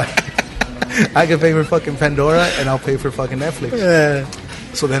Spotify. I can pay for fucking Pandora, and I'll pay for fucking Netflix. Yeah.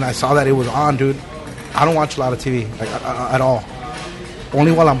 So then I saw that it was on, dude. I don't watch a lot of TV, at all.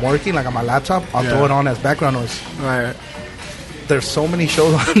 Only while I'm working, on my laptop, I'll throw it on as background noise. Right. There's so many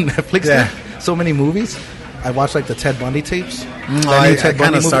shows on Netflix now, so many movies. I watched the Ted Bundy tapes. I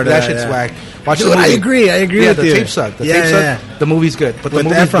kind of started that shit's whack. Watch Dude, I agree with you. The tape suck. The tape suck. The movie's good, but the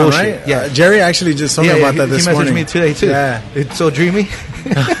movie's Efron, bullshit. Right? Yeah. Jerry actually just told me about that this morning. He messaged me today too. Yeah. It's so dreamy.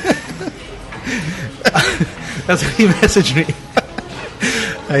 That's what he messaged me.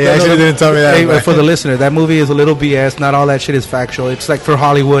 He actually didn't tell me that. Hey, for the listener, that movie is a little BS. Not all that shit is factual. It's for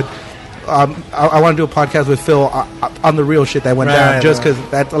Hollywood. I want to do a podcast with Phil on the real shit that went down, just because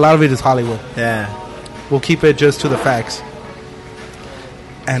a lot of it is Hollywood. Yeah. We'll keep it just to the facts.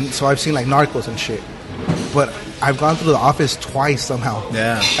 And so I've seen Narcos and shit. But I've gone through The Office twice somehow.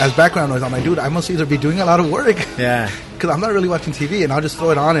 Yeah. As background noise. I'm dude, I must either be doing a lot of work. Yeah. Because I'm not really watching TV, and I'll just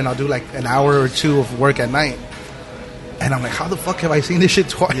throw it on and I'll do an hour or two of work at night. And I'm like, how the fuck have I seen this shit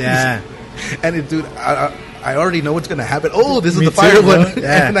twice? Yeah. And it, dude, I already know what's gonna happen. Oh, this is Me the fire too, one,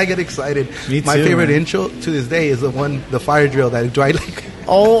 yeah. and I get excited. Me My too, favorite man. intro to this day is the fire drill that Dwight like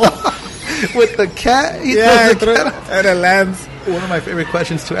Oh, with the cat. He yeah, throws the cat. and it lands. One of my favorite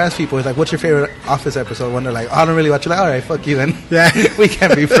questions to ask people is like, "What's your favorite Office episode?" When they're like, "I don't really watch it." Like, all right, fuck you then. Yeah. We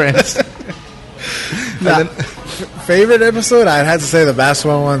can't be friends. Nah, favorite episode? I'd have to say the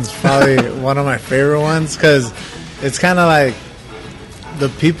basketball one's probably one of my favorite ones because it's kind of like the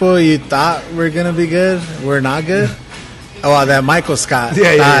people you thought were gonna be good were not good. Oh, that Michael Scott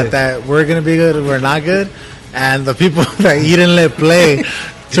thought that we're gonna be good, we're not good, and the people that you didn't let play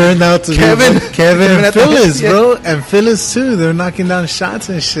turned out to be Kevin and Phyllis, bro, and Phyllis too. They're knocking down shots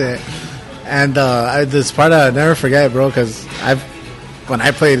and shit. And this part I'll never forget, bro, because when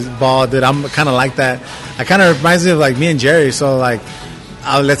I played ball, dude, I'm kind of like that. I kind of reminds me of like me and Jerry. So like,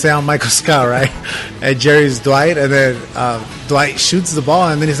 let's say I'm Michael Scott, right? And Jerry's Dwight, and then Dwight shoots the ball,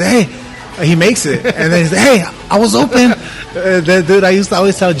 and then he says, "Hey," he makes it, and then he's like, "Hey, I was open." Then, dude, I used to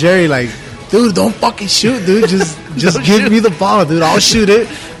always tell Jerry like, "Dude, don't fucking shoot, dude. Just give me the ball, dude. I'll shoot it."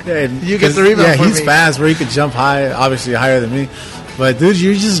 And you get the rebound. Yeah, for he's me. fast, bro. He could jump high, obviously higher than me. But dude,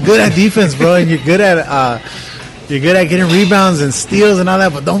 you're just good at defense, bro, and you're good at getting rebounds and steals and all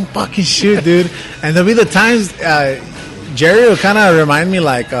that. But don't fucking shoot, dude. And there'll be the times Jerry will kind of remind me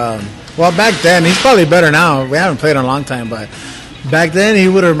like, well, back then he's probably better now. We haven't played in a long time, but back then he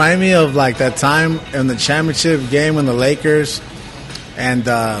would remind me of like that time in the championship game when the Lakers and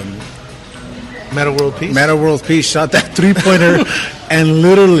Meta World Peace shot that 3-pointer, and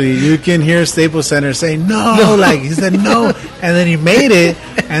literally you can hear Staples Center say no, like he said no, and then he made it,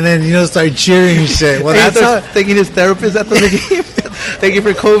 and then started cheering and shit. Well, that's how thanking his therapist after the game. Thank you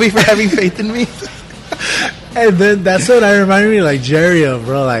for Kobe for having faith in me. And then that's what I remind me like Jerry of,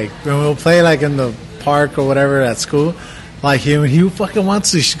 bro. Like when we'll play like in the park or whatever at school, like he fucking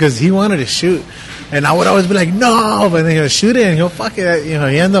wants to because he wanted to shoot, and I would always be like no, but then he'll shoot it and he'll fucking he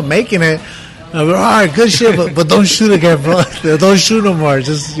end up making it. All right, good shit, but don't shoot again, bro. Don't shoot no more.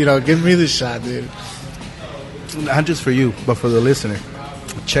 Just give me the shot, dude. Not just for you, but for the listener.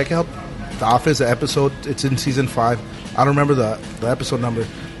 Check out The Office episode. It's in season 5. I don't remember the episode number,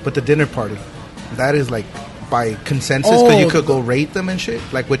 but the dinner party. That is like by consensus because you could go rate them and shit.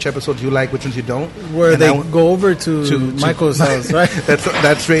 Like which episodes you like, which ones you don't. Where they go over to Michael's house, right?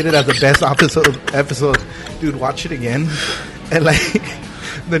 That's rated as the best episode. Dude, watch it again, and like.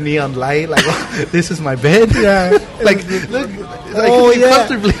 The neon light, like this is my bed. Yeah, like look,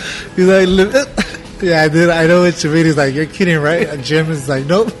 comfortably. He's like, yeah, dude, I know what you mean. He's like, you're kidding, right? And Jim is like,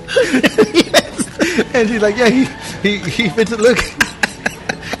 nope. Yes. And she's like, yeah, he fits it. Look,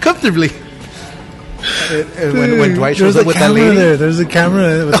 comfortably. And when Dwight shows up with that lady, there's a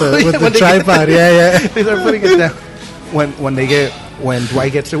camera with the tripod. They start putting it down. When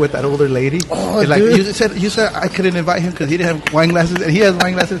Dwight gets there with that older lady, it's like you said I couldn't invite him because he didn't have wine glasses and he has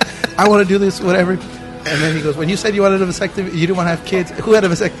wine glasses. I want to do this, whatever. And then he goes, when you said you wanted a vasectomy, you didn't want to have kids. Who had a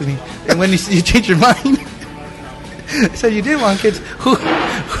vasectomy? And when you changed your mind, he said you did want kids. Who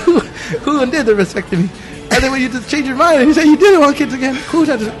did the vasectomy? And then when you just changed your mind and you said you didn't want kids again, who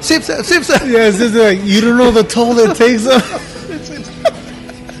had to sip? Yeah, it's just like you don't know the toll it takes.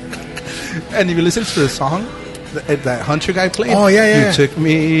 And if you listen to the song. That Hunter guy playing. Oh yeah. You took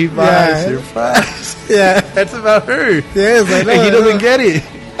me by surprise. Yeah, that's about her. Yeah, like, and he doesn't get it.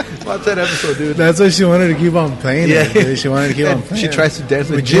 Watch that episode, dude. That's why she wanted to keep on playing. Yeah, it, she wanted to keep on playing. She tries to dance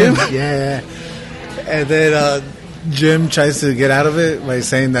with Jim. Yeah. And then Jim tries to get out of it by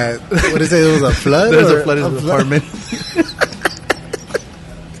saying that what did he say? It was a flood. There's a flood in the apartment.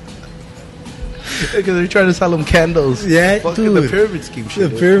 Because they're trying to sell him candles. Yeah, dude. The pyramid scheme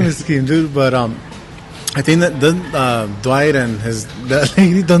shit. The pyramid scheme, dude. But I think that Dwight and his that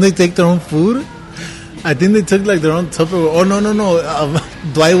lady, don't they take their own food? I think they took like their own Tupperware. Oh no!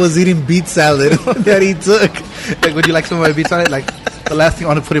 Dwight was eating beet salad that he took. Like, would you like some of my beet salad? Like, the last thing I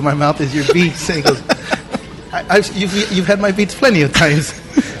want to put in my mouth is your beets. And he goes, you've had my beets plenty of times.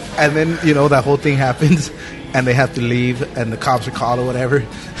 And then that whole thing happens, and they have to leave, and the cops are called or whatever.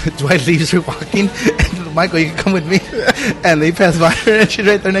 Dwight leaves her walking, and Michael, you can come with me. And they pass by her, and she's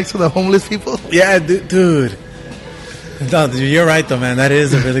right there next to the homeless people. Yeah, dude. No, you're right though, man. That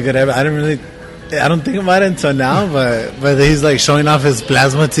is a really good episode. I don't think about it until now, but he's like showing off his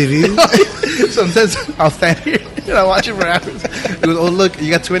plasma TV. Sometimes I'll stand here and I watch it for hours. He goes, oh look, you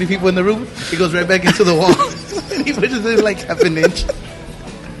got 20 people in the room. He goes right back into the wall, and he pushes it like half an inch.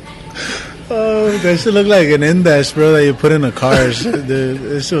 Oh, that should look like an in-dash, bro, that you put in a car. Dude,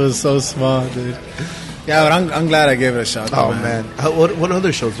 this shit was so small, dude. Yeah, but I'm glad I gave it a shot. Oh man, what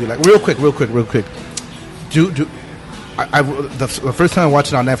other shows do you like? Real quick. the first time I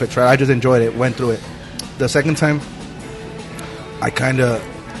watched it on Netflix, right, I just enjoyed it, went through it. The second time, I kind of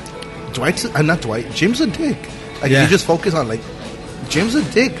not Dwight. Jim's a dick. Like you just focus on like Jim's a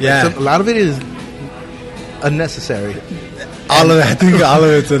dick. Yeah, like, a lot of it is unnecessary. All of it, I think all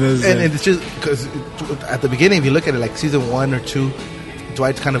of it's unnecessary. And it's just because at the beginning, if you look at it, like season 1 or 2,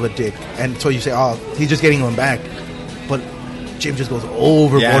 Dwight's kind of a dick, and so you say, "Oh, he's just getting one back," but Jim just goes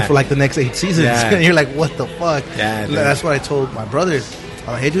overboard for like the next 8 seasons, and you're like, "What the fuck?" Yeah, that's what I told my brothers.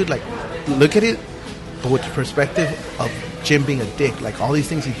 I'm like, "Hey, dude, like, look at it, but with the perspective of Jim being a dick. Like all these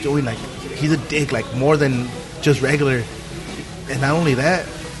things he's doing, like he's a dick, like more than just regular. And not only that,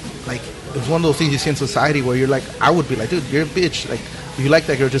 like it's one of those things you see in society where you're like, I would be like, dude, you're a bitch. Like if you like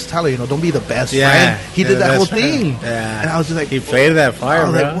that girl, just tell her, don't be the best friend. He did that whole thing. Yeah. And I was just like, he played that fire, I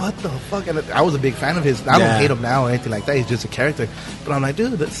was bro. like, what the fuck? And I was a big fan of his. I don't hate him now or anything like that. He's just a character. But I'm like,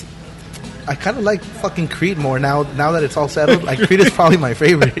 dude, I kind of like fucking Creed more now that it's all settled. Like Creed is probably my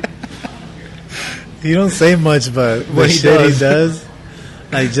favorite. You don't say much, but what he does.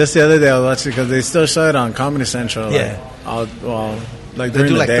 Like just the other day, I was watching because they still show it on Comedy Central. Yeah. Like they during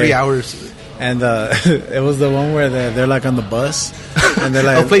do the like day. 3 hours. And it was the one where they're like on the bus, and they're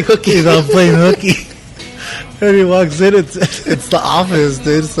like, I'll play hooky. I'm playing hooky. And he walks in, it's The Office,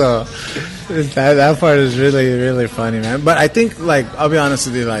 dude. So that part is really, really funny, man. But I think, like, I'll be honest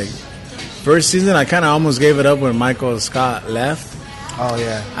with you, like, first season, I kind of almost gave it up when Michael Scott left. Oh,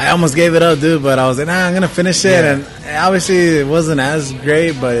 yeah. I almost gave it up, dude, but I was like, I'm going to finish it. Yeah. And obviously, it wasn't as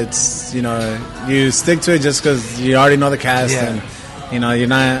great, but it's, you stick to it just because you already know the cast. Yeah. And, you're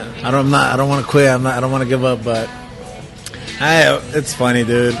not, I don't want to quit. I don't want to give up, but it's funny,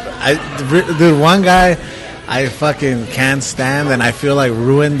 dude. Dude, one guy I fucking can't stand, and I feel like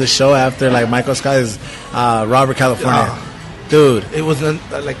ruined the show after, like, Michael Scott is Robert California. Dude. It wasn't,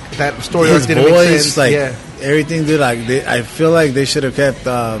 like, that story His didn't voice, make sense. like, yeah. Everything, dude, like, I feel like they should have kept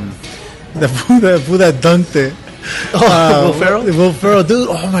the fool that dunked it. Will Ferrell? Will Ferrell, dude.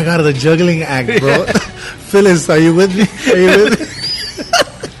 Oh my God, the juggling act, bro. Phyllis, are you with me?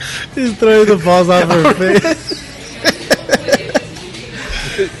 He's throwing the balls off her face.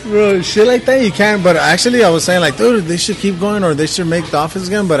 Bro, shit like that you can't. But actually, I was saying, like, dude, they should keep going, or they should make The Office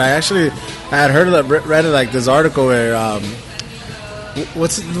again. But I had heard of read like this article where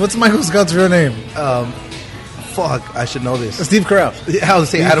what's Michael Scott's real name? Fuck, I should know this. Steve Carell. Yeah, I was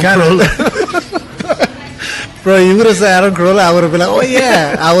saying Adam Carolla. Bro, you would have said Adam Carolla, I would have been like, oh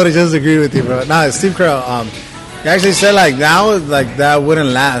yeah. I would have just agreed with you, bro. Nah, Steve Carell. He actually said, like, now, like, that wouldn't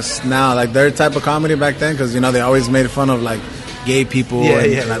last now, like, their type of comedy back then, because, they always made fun of, like, gay people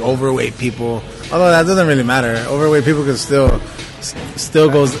and like overweight people. Although that doesn't really matter. Overweight people can still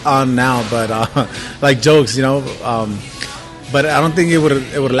goes on now, but like jokes, but I don't think it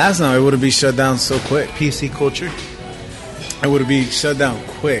would last now. It would be shut down so quick. PC culture. It would be shut down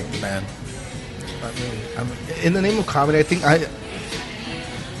quick, man. In the name of comedy, I think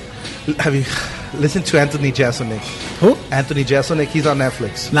have you listened to Anthony Jeselnik? Who? Anthony Jeselnik. He's on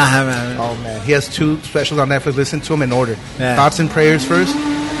Netflix. Nah, man. Oh man, he has 2 specials on Netflix. Listen to them in order. Yeah. Thoughts and Prayers first,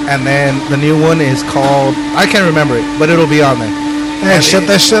 and then the new one is called, I can't remember it, but it'll be on there. Hey, shut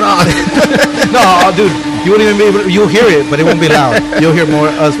that shit on. No, dude, you won't even be able to, you'll hear it, but it won't be loud. You'll hear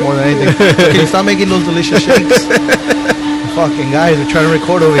us more than anything. Can you stop making those delicious shakes? Fucking guys are trying to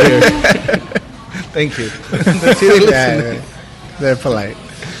record over here. Thank you. Yeah, they're polite.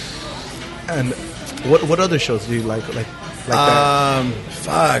 And what other shows do you like that?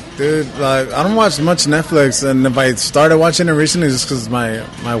 Fuck, dude. Like, I don't watch much Netflix, and if I started watching it recently, just because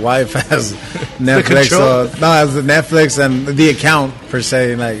my wife has Netflix, so has the Netflix and the account per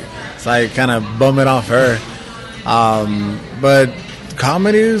se, like, so I kind of bum it off her. But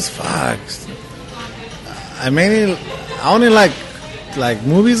comedies, fuck. I only like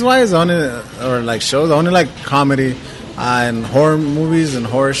movies wise, or like shows. I only like comedy and horror movies and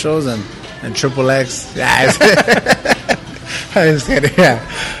horror shows and Triple X. Yeah. I was kidding. Yeah.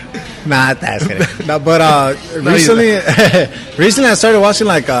 Nah, that's kidding. No, but recently I started watching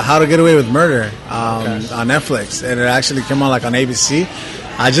like How to Get Away with Murder on Netflix, and it actually came on like on ABC.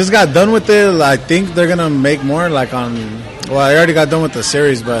 I just got done with it. I think they're gonna make more like on. Well, I already got done with the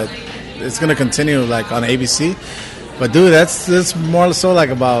series, but it's gonna continue like on ABC. But dude, that's more so like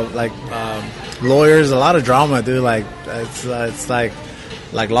about like lawyers, a lot of drama, dude. Like it's like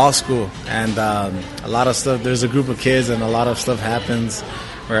law school, and a lot of stuff. There's a group of kids, and a lot of stuff happens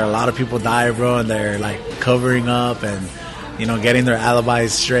where a lot of people die, bro, and they're like covering up and getting their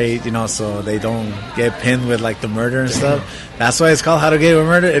alibis straight, so they don't get pinned with like the murder and stuff. That's why it's called How to Get Away with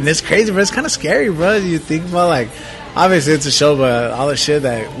Murder, and it's crazy, bro. It's kind of scary, bro. You think about like, obviously it's a show, but all the shit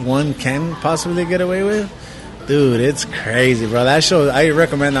that one can possibly get away with, Dude, it's crazy, bro. That show, I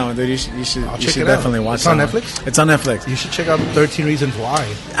recommend that one, dude. You should definitely watch it. It's on Netflix? It's on Netflix. You should check out 13 Reasons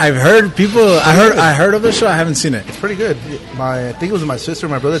Why. I've heard people, I heard of the show. I haven't seen it. It's pretty good. I think it was my sister,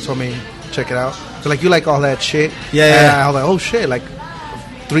 my brother told me check it out. So like you like all that shit. Yeah. And I was like, oh shit, like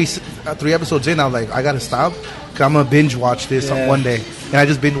three episodes in, I was like, I gotta stop. Cause I'm gonna binge watch this on one day. And I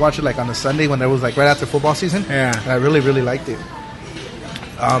just binge watched it like on a Sunday when it was like right after football season. Yeah. And I really, really liked it.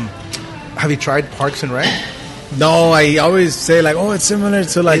 Have you tried Parks and Rec? No, I always say like, oh, it's similar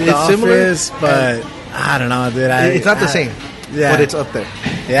to like The Office, but I don't know, dude. It's not the same. Yeah. But it's up there.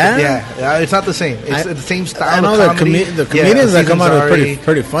 Yeah? Yeah, it's not the same. It's the same style. I know of comedy. the comedians that come out are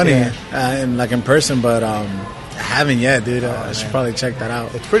pretty funny, Yeah. like in person, but I haven't yet, dude. I should probably check that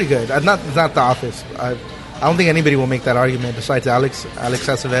out. It's pretty good. It's not The Office. I don't think anybody will make that argument besides Alex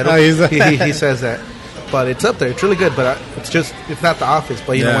Acevedo. Oh, he says that. But it's up there. It's really good, but it's not The Office.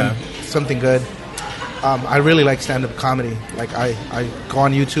 But you know, when something good. I really like stand-up comedy. Like I go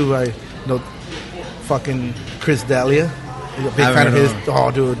on YouTube. I know fucking Chris D'Elia. I'm a big fan of his.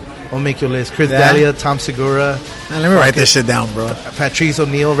 Oh, dude, I'll make your list. Chris D'Elia, Tom Segura. Man, let me write this shit down, bro. Patrice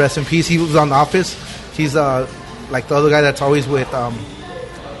O'Neal, rest in peace. He was on The Office. He's like the other guy that's always with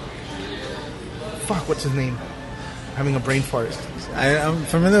what's his name? Having a brain fart. I'm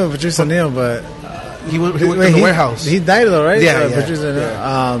familiar with Patrice O'Neal, but he worked in the warehouse. He died though, right? Yeah, Patrice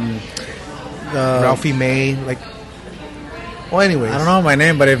O'Neal. Ralphie May, well, anyways, I don't know my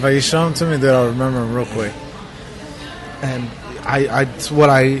name, but if you show him to me, dude, I'll remember him real quick. And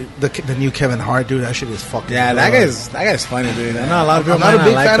the new Kevin Hart, dude, that shit is fucking. Yeah, that guy's funny, dude. I know a lot of people. I'm not a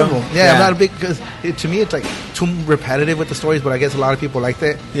big like fan him. of him. Yeah, I'm not a big because to me it's like too repetitive with the stories. But I guess a lot of people like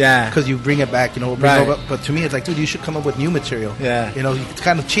that. Yeah, because you bring it back, Right. But to me, it's like, dude, you should come up with new material. Yeah, it's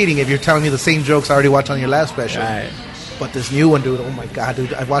kind of cheating if you're telling me the same jokes I already watched on your last special. Right. But this new one, dude, oh my god,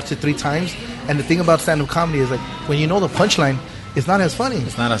 dude, I've watched it 3 times. And the thing about stand-up comedy is like when you know the punchline, it's not as funny.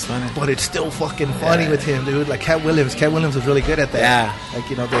 It's not as funny. But it's still fucking funny with him, dude. Like Cat Williams. Cat Williams is really good at that. Yeah.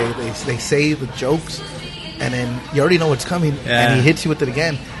 Like, they say the jokes, and then you already know what's coming, and he hits you with it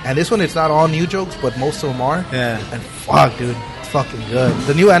again. And this one, it's not all new jokes, but most of them are. Yeah. And fuck, dude, it's fucking good.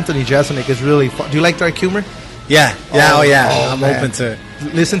 The new Anthony Jeselnik is really fun. Do you like dark humor? Yeah. I'm man. open to it.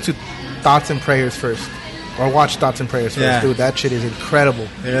 Listen to Thoughts and Prayers first. Or watch Thoughts and Prayers first, dude. That shit is incredible.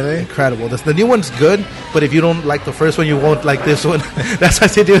 Really? Incredible. The new one's good, but if you don't like the first one, you won't like this one. That's why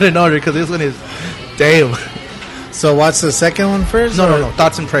I do it in order, because this one is, damn. So what's the second one first? No.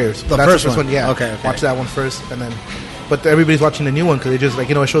 Thoughts and Prayers. That's first one. Yeah. Okay. Watch that one first, and then. But everybody's watching the new one because it just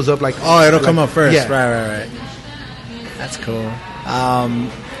it shows up like. Oh, it'll come up first. Yeah. Right. That's cool.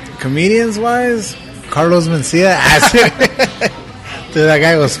 Comedians wise, Carlos Mencia. Dude, that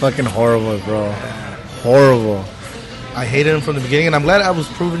guy was fucking horrible, bro. Horrible. I hated him from the beginning, and I'm glad I was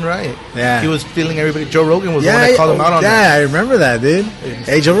proven right. Yeah. He was feeling everybody. Joe Rogan was the one that called him out on that. Yeah, I remember that, dude.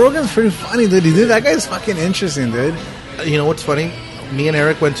 Hey, Joe Rogan's pretty funny, dude. That guy's fucking interesting, dude. You know what's funny? Me and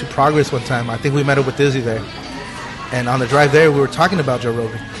Eric went to Progress one time. I think we met up with Dizzy there. And on the drive there, we were talking about Joe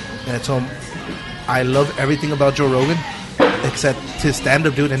Rogan. And I told him, I love everything about Joe Rogan except his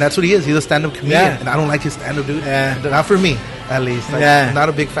stand-up, dude. And that's what he is. He's a stand-up comedian. Yeah. And I don't like his stand-up, dude. Yeah. Not for me, at least. I'm not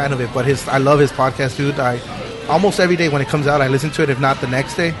a big fan of it. But I love his podcast, dude. Almost every day when it comes out, I listen to it, if not the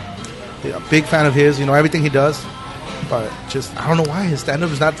next day. A big fan of his, everything he does. But just, I don't know why his stand-up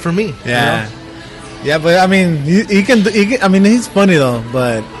is not for me. Yeah. Yeah, but I mean, he can. I mean, he's funny though.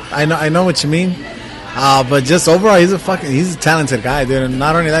 But I know what you mean. But just overall, he's a talented guy, dude. And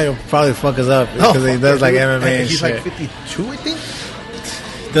not only that, he'll probably fuck us up because he does like MMA and he's shit. Like 52, I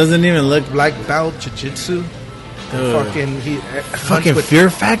think. Doesn't even look black belt jiu-jitsu. Fucking Fear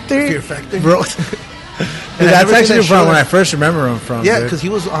Factor, bro. Dude, that's actually from when I first remember him from. Yeah, because he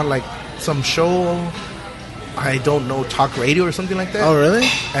was on like some show. I don't know, talk radio or something like that. Oh, really?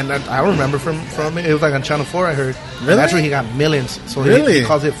 And I don't remember from it. It was like on Channel 4, I heard. Really? And that's where he got millions. So he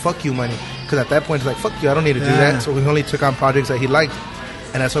calls it fuck you money. Because at that point, it's like, fuck you, I don't need to do that. So he only took on projects that he liked.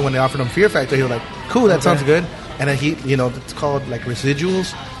 And that's why when they offered him Fear Factor, he was like, cool, that sounds good. And then he, it's called like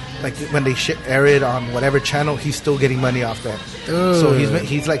residuals. Like when they air it on whatever channel, he's still getting money off that. Ooh. So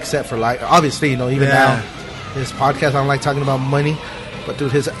he's like set for life. Obviously, even now, his podcast, I don't like talking about money. But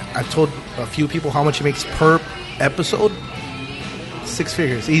dude, I told a few people how much he makes per episode. 6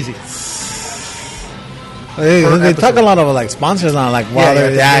 figures, easy. They talk a lot of like sponsors on like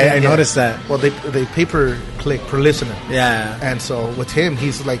I noticed that. Well, they pay per click per listener. Yeah. And so with him,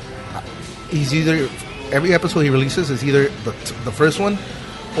 he's either every episode he releases is either the first one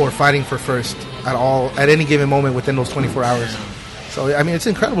or fighting for first at any given moment within those 24 hours. So I mean, it's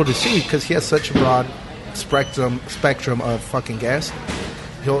incredible to see because he has such a broad spectrum of fucking guests.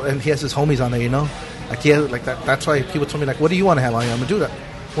 And he has his homies on there, Like, yeah, like that. That's why people told me, like, what do you want to have on here? I'm going to do that.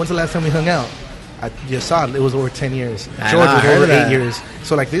 When's the last time we hung out? You saw it. It was over 10 years. George was over 8 years.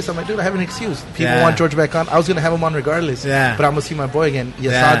 So like this, I'm like, dude, I have an excuse. People want George back on. I was going to have him on regardless. Yeah. But I'm going to see my boy again.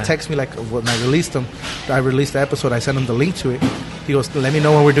 Yasad texted me, like, when I released him. I released the episode. I sent him the link to it. He goes, let me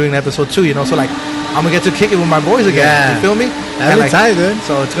know when we're doing episode 2, you know? So, like, I'm going to get to kick it with my boys again. Yeah. You feel me? That's like, tight, dude.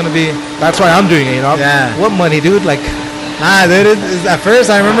 So it's going to be, that's why I'm doing it, you know? Yeah. What money, dude? Like, nah, dude. At first,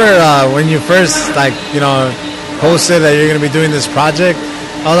 I remember when you first, like, you know, posted that you're going to be doing this project.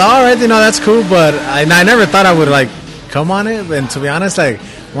 I was like, all right, you know, that's cool, but I never thought I would, like, come on it. And to be honest, like,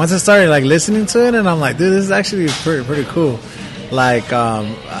 once I started, like, listening to it, and I'm like, dude, this is actually pretty cool. Like,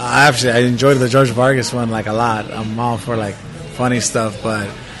 I enjoyed the George Vargas one, like, a lot. I'm all for, like, funny stuff, but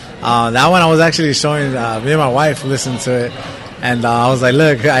that one I was actually showing, me and my wife listened to it, and I was like,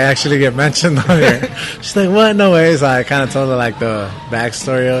 look, I actually get mentioned on here. She's like, what? No way. So I kind of told her, like, the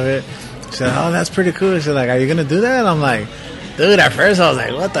backstory of it. She's like, oh, that's pretty cool. She's like, are you going to do that? And I'm like, dude, at first I was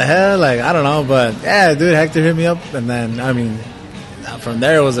like, what the hell? Like, I don't know. But, yeah, dude, Hector hit me up. And then, I mean, from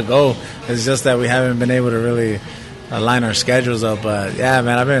there it was a go. It's just that we haven't been able to really line our schedules up. But, yeah,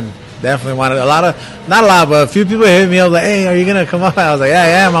 man, I've been definitely wanted not a lot, but a few people hit me up like, hey, are you going to come up? I was like, yeah, I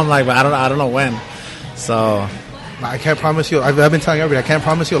am. I'm like, but I don't know when. So I can't promise you. I've been telling everybody, I can't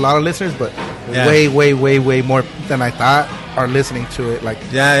promise you a lot of listeners, but way more than I thought are listening to it. Like,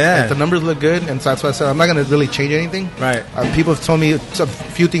 like the numbers look good, and so that's why I said I'm not going to really change anything. Right. People have told me a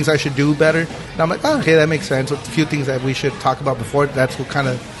few things I should do better, and I'm like, oh, okay, that makes sense. A few things that we should talk about before. That's what kind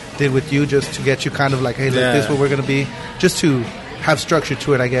of did with you, just to get you kind of like, hey, look, this is what we're going to be, just to have structure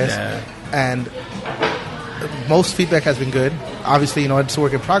to it, I guess. Yeah. And most feedback has been good. Obviously, you know, it's a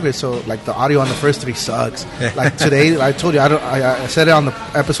work in progress, so like the audio on the first 3 sucks. Like today, I told you, I said it on the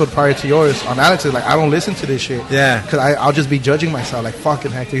episode prior to yours on Alex's, like, I don't listen to this shit. Yeah. Because I'll just be judging myself, like, fucking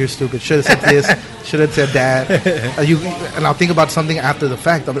Hector, you're stupid. Should have said this, should have said that. And I'll think about something after the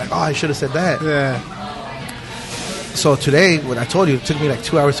fact. I'll be like, oh, I should have said that. Yeah. So today, when I told you, it took me like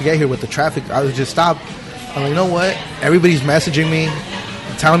 2 hours to get here with the traffic. I was just stopped. I'm like, you know what? Everybody's messaging me,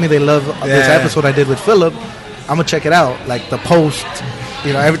 telling me they love this episode I did with Philip. I'm gonna check it out. Like the post,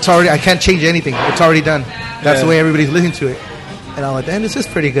 you know, it's already. I can't change anything. It's already done. That's the way everybody's listening to it. And I'm like, damn, this is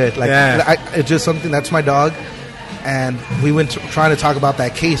pretty good. Like, it's just something. That's my dog. And we went trying to talk about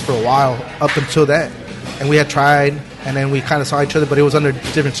that case for a while up until that, and we had tried, and then we kind of saw each other, but it was under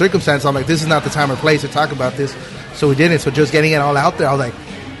different circumstances. I'm like, this is not the time or place to talk about this, so we didn't. So just getting it all out there, I was like,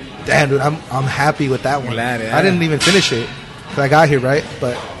 damn, dude, I'm happy with that one. Glad, I didn't even finish it because I got here, right?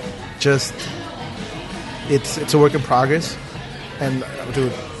 But just it's a work in progress. And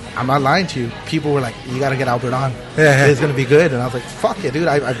dude, I'm not lying to you. People were like, you got to get Albert on. It's going to be good. And I was like, fuck it, dude.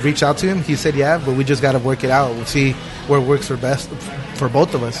 I reached out to him. He said, yeah, but we just got to work it out. We'll see where it works for best for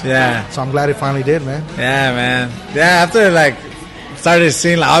both of us. Yeah. So I'm glad it finally did, man. Yeah, man. Yeah, after, like, started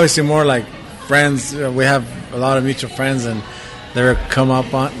seeing, like, obviously more, like, friends. We have a lot of mutual friends, and they were come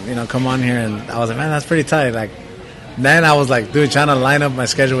on here, and I was like, man, that's pretty tight. Like, then I was like, dude, trying to line up my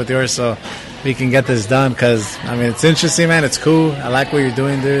schedule with yours so we can get this done, because I mean, it's interesting, man. It's cool. I like what you're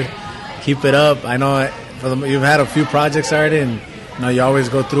doing, dude. Keep it up. I know you've had a few projects already, and you know you always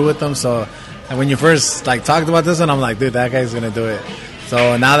go through with them. So, and when you first like talked about this one, I'm like, dude, that guy's gonna do it.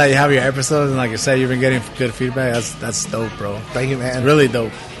 So now that you have your episodes, and like you said, you've been getting good feedback. That's dope, bro. Thank you, man. It's really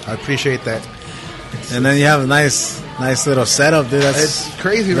dope. I appreciate that. And then you have a nice little setup, dude. It's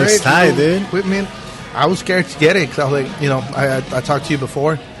crazy, right? It's tight, dude. Equipment. I was scared to get it because I was like, you know, I talked to you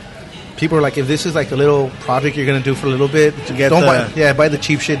before. People are like, if this is like a little project you're gonna do for a little bit, buy the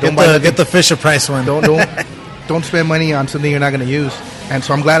cheap shit. Get the Fisher Price one. Don't spend money on something you're not gonna use. And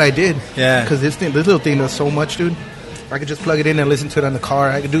so I'm glad I did. Yeah. Because this little thing does so much, dude. I could just plug it in and listen to it on the car.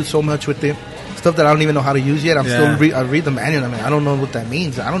 I could do so much with it. Stuff that I don't even know how to use yet. I read the manual. I mean, I don't know what that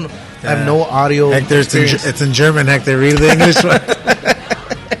means. I don't know. I have no audio. Hector, it's in German. Hector, read the English one.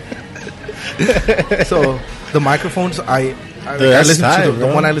 So the microphones, I listened to the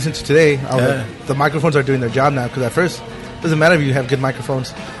one I listened to today. Like, the microphones are doing their job now, because at first it doesn't matter if you have good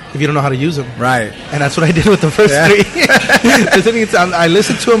microphones if you don't know how to use them. Right. And that's what I did with the first 3. I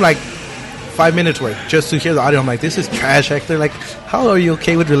listened to them like 5 minutes worth just to hear the audio. I'm like, this is trash, Hector. Like, how are you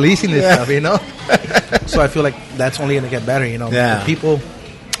okay with releasing this stuff, you know? So I feel like that's only going to get better, you know? Yeah. If people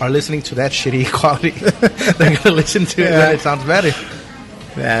are listening to that shitty quality, they're going to listen to it when it sounds better.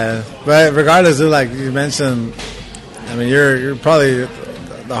 Yeah. But regardless, dude, like you mentioned, I mean, you're probably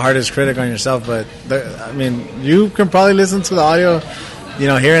the hardest critic on yourself, but I mean, you can probably listen to the audio, you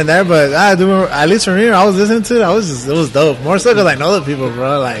know, here and there, but at least from here, I was listening to it. It was dope. More so because I know the people,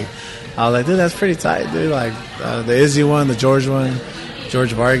 bro. Like, I was like, dude, that's pretty tight, dude. Like, the Izzy one, the George one,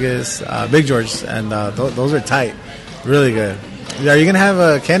 George Vargas, Big George, and those are tight, really good. Are you gonna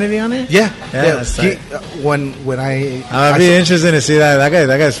have Kennedy on it? Yeah. That's tight. When I'd be interested to see that.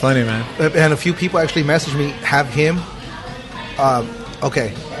 That guy's funny, man. And a few people actually messaged me, have him.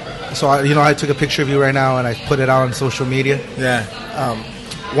 Okay, so I took a picture of you right now and I put it out on social media. Yeah.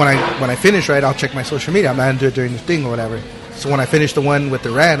 When I finish, right, I'll check my social media. I'm not gonna do it during the thing or whatever. So when I finished the one with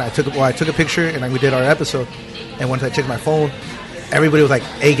the Ran, I took a picture and we did our episode. And once I checked my phone, everybody was like,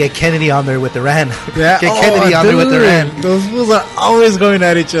 "Hey, get Kennedy on there with the Ran." Yeah. Get Kennedy on there with the Ran. Those fools are always going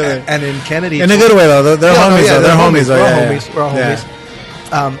at each other. And then Kennedy, in a good way though. They're homies. They're homies. We're all homies.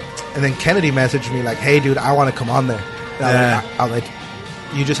 And then Kennedy messaged me like, "Hey, dude, I want to come on there." And I was like,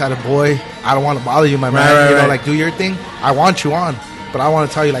 "You just had a boy. I don't want to bother you, my man. Right. Like do your thing. I want you on, but I want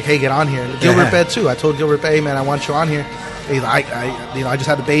to tell you like, hey, get on here." Gilbert Bed too. I told Gilbert Bed, "Hey, man, I want you on here." He's like, I just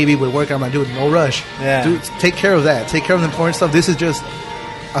had the baby. We're working. I'm like, dude, no rush. Yeah. Dude, take care of that. Take care of the important stuff. This is just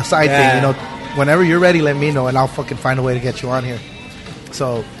a side thing. Whenever you're ready, let me know, and I'll fucking find a way to get you on here.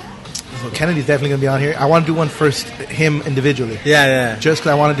 So Kennedy's definitely gonna be on here. I want to do one first, him individually. Yeah. Just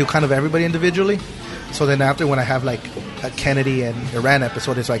because I want to do kind of everybody individually. So then after, when I have like a Kennedy and Iran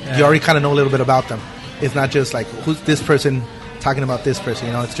episode, it's like you already kind of know a little bit about them. It's not just like who's this person talking about this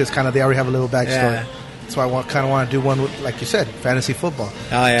person. It's just kind of they already have a little backstory. Yeah. So I kind of want to do one with, like you said, fantasy football.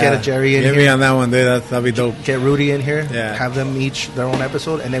 Oh, yeah. Get a Jerry in here. Get me on that one, dude. That'd be dope. Get Rudy in here. Yeah. Have them each their own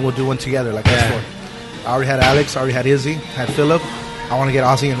episode, and then we'll do one together like before. I already had Alex. I already had Izzy. Had Philip. I want to get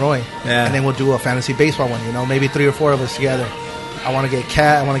Ozzy and Roy. Yeah. And then we'll do a fantasy baseball one. Maybe 3 or 4 of us together. I want to get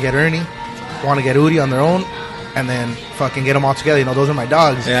Kat. I want to get Ernie. I want to get Udi on their own. And then fucking get them all together. Those are my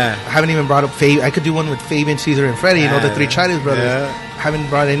dogs. Yeah. I haven't even brought up Fabian. I could do one with Fabian, Caesar, and Freddie. The 3 Chavez brothers. Yeah. I haven't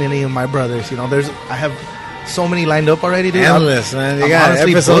brought in any of my brothers. I have so many lined up already, dude. Endless, man. You got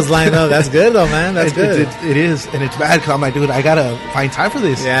episodes lined up. That's good, though, man. That's good. It is, and it's bad because I'm like, dude, I gotta find time for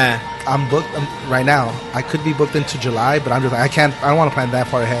this. Yeah. I'm booked right now. I could be booked into July, but I'm just like, I don't want to plan that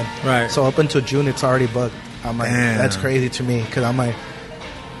far ahead. Right. So up until June, it's already booked. I'm like, damn. That's crazy to me because I'm like,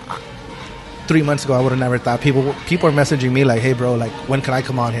 3 months ago, I would have never thought. People are messaging me like, "Hey, bro, like, when can I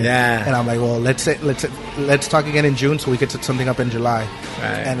come on here?" Yeah. And I'm like, "Well, let's talk again in June so we could set something up in July."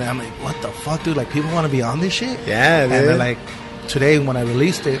 Right. And I'm like, "What the fuck, dude? Like, people want to be on this shit?" Yeah, dude. And then like today when I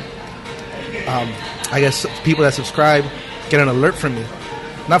released it, I guess people that subscribe get an alert from me,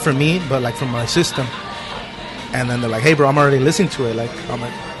 not from me, but like from my system. And then they're like, "Hey, bro, I'm already listening to it." Like, I'm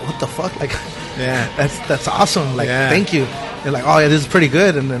like, "What the fuck?" Like, yeah, that's awesome. Like, thank you. They're like, "Oh yeah, this is pretty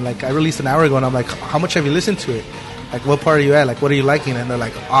good." And then like I released an hour ago, and I'm like, "How much have you listened to it? Like, what part are you at? Like, what are you liking?" And they're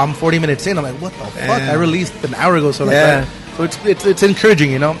like, "I'm 40 minutes in." I'm like, "What the fuck?" I released an hour ago, so like, so it's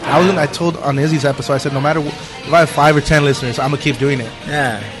encouraging, I told on Izzy's episode, I said, no matter if I have 5 or 10 listeners, I'm gonna keep doing it.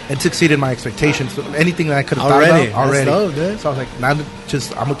 Yeah, it's exceeded my expectations. So anything that I could have thought about already. Dope, dude. So I was like, now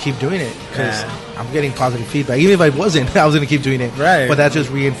I'm gonna keep doing it because I'm getting positive feedback. Even if I wasn't, I was gonna keep doing it. Right. But that's just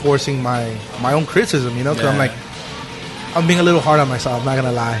reinforcing my own criticism, because I'm like, I'm being a little hard on myself, I'm not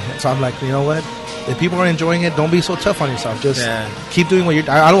gonna lie. So I'm like, you know what? If people are enjoying it, don't be so tough on yourself. Just keep doing what you're.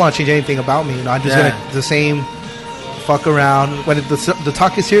 I don't want to change anything about me. I'm just gonna the same. Fuck around. When the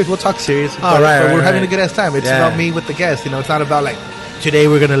talk is serious, we'll talk serious. But we're having a good ass time. It's about me with the guests. It's not about like today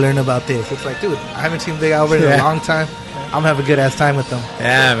we're gonna learn about this. It's like, dude, I haven't seen Big Albert in a long time. I'm having a good ass time with them.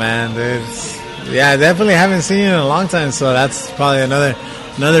 Yeah, man, dude. I definitely haven't seen you in a long time. So that's probably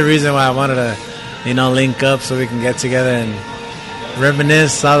another reason why I wanted to, link up so we can get together and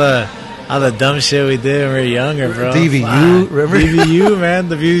reminisce all the dumb shit we did when we were younger, bro. DVU, remember? DVU, man,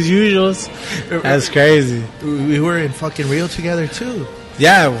 the views usuals. That's crazy. We were in fucking Rio together, too.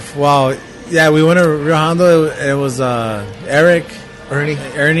 Yeah, well, we went to Rio Hondo. It was Eric,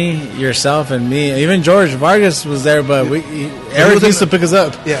 Ernie, yourself, and me. Even George Vargas was there, but Eric used to pick us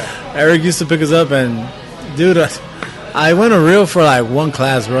up. Yeah. Eric used to pick us up, and, dude, I went to Rio for, like, one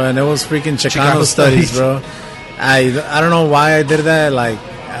class, bro, and it was freaking Chicano studies, bro. I don't know why I did that, like,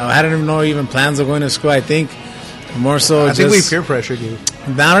 I didn't even know even plans of going to school. I think more so I think we peer pressured you.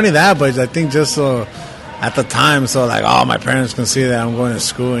 Not only that, but I think just so at the time, so like, my parents can see that I'm going to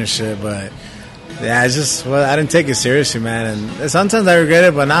school and shit. But it's just, I didn't take it seriously, man. And sometimes I regret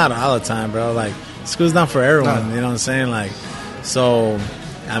it, but not all the time, bro. Like, school's not for everyone, you know what I'm saying? Like, so,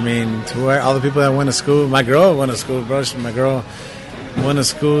 I mean, to all the people that went to school, my girl went to school, bro. My girl went to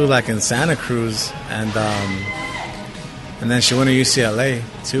school like in Santa Cruz, and then she went to UCLA,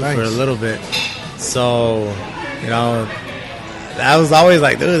 too, for a little bit. So, I was always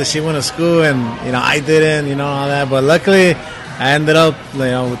like, dude, she went to school and, I didn't, all that. But luckily, I ended up,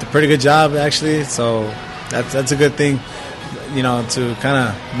 with a pretty good job, actually. So that's a good thing, to kind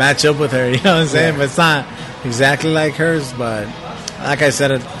of match up with her, you know what I'm saying? But it's not exactly like hers, but like I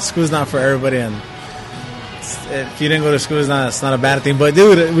said, school's not for everybody, and if you didn't go to school, it's not a bad thing. But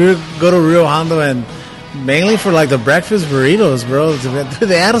dude, we would go to Rio Hondo and mainly for like the breakfast burritos, bro.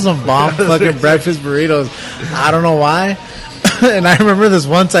 They had some bomb fucking breakfast burritos. I don't know why. And I remember this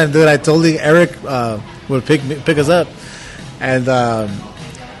one time, dude. I told Eric would pick us up, and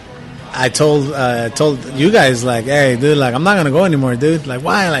I told you guys like, hey, dude, like I'm not gonna go anymore, dude. Like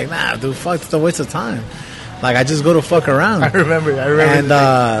why? Like nah, dude, fuck, it's a waste of time. Like I just go to fuck around. I remember.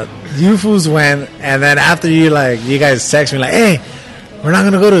 And you fools went, and then after you guys text me like, hey, we're not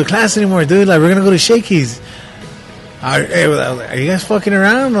gonna go to class anymore, dude. Like we're gonna go to Shakey's. Are you guys fucking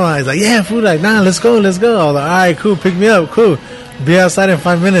around? Or I was like, yeah, food. Like, nah, let's go. I was like, all right, cool. Pick me up, cool. Be outside in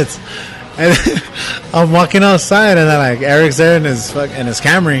 5 minutes. And I'm walking outside, and then like Eric's there in his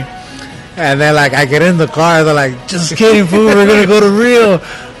Camry, and then like I get in the car. They're like, just kidding, fool. We're gonna go to Rio.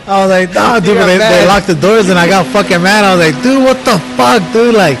 I was like, nah, dude. They locked the doors, and I got fucking mad. I was like, dude, what the fuck,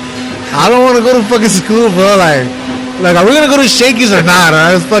 dude? Like, I don't want to go to fucking school, bro. Like, are we gonna go to Shakey's or not? Or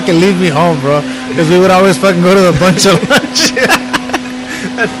I just fucking leave me home, bro. Because we would always fucking go to the bunch of lunch.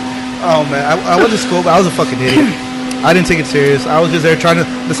 Oh man, I went to school, but I was a fucking idiot. I didn't take it serious. I was just there trying to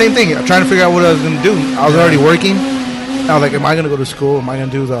figure out what I was gonna do. I was already working. I was like, am I gonna go to school? Am I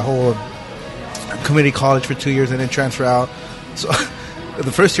gonna do the whole community college for 2 years and then transfer out? So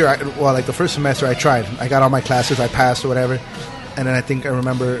the first year, the first semester, I tried. I got all my classes, I passed or whatever, and then I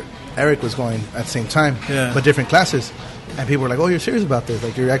remember Eric was going at the same time, but different classes. And people were like, oh, you're serious about this?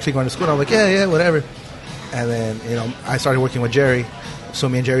 Like, you're actually going to school? And I was like, yeah, whatever. And then, I started working with Jerry. So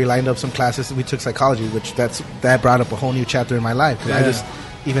me and Jerry lined up some classes. We took psychology, which that brought up a whole new chapter in my life. I just,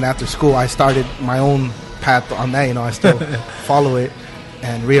 even after school, I started my own path on that. I still follow it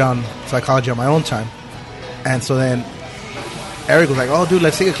and read on psychology on my own time. And so then Eric was like, oh, dude,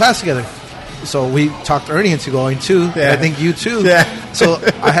 let's take a class together. So we talked Ernie into going too. I think you too. Yeah. So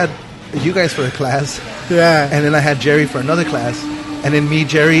I had you guys for a class. Yeah. And then I had Jerry for another class. And then me,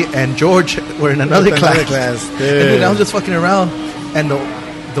 Jerry, and George were in another class. And then I was just fucking around. And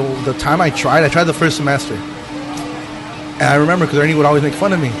the time I tried the first semester. And I remember because Ernie would always make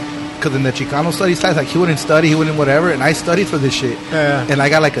fun of me. Because in the Chicano studies class, like he wouldn't study, he wouldn't whatever. And I studied for this shit. Yeah. And I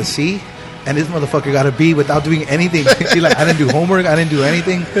got like a C. And this motherfucker got a B without doing anything. I didn't do homework. I didn't do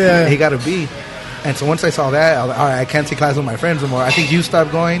anything. Yeah. And he got a B. And so once I saw that, I was like, all right, I can't take class with my friends anymore. I think you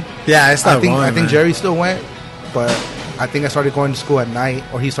stopped going. Yeah, I stopped going. I think Jerry still went. But I think I started going to school at night.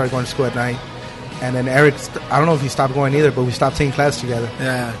 Or he started going to school at night. And then Eric, I don't know if he stopped going either, but we stopped taking class together.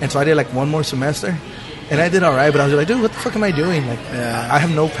 Yeah. And so I did like one more semester. And I did all right, but I was like, dude, what the fuck am I doing? Like, I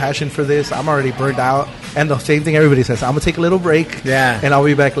have no passion for this. I'm already burned out. And the same thing everybody says, I'm going to take a little break. Yeah. And I'll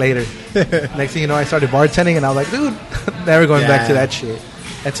be back later. Next thing you know, I started bartending, and I was like, dude, never going back to that shit.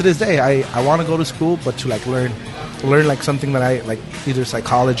 And to this day, I want to go to school, but to like learn like something that I like, either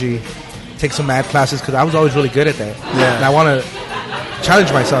psychology, take some math classes, because I was always really good at that. Yeah. And I want to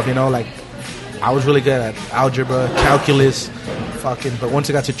challenge myself, like I was really good at algebra, calculus, but once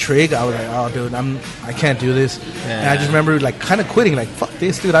I got to trig, I was like, oh, dude, I can't do this. Yeah. And I just remember like kind of quitting, like, fuck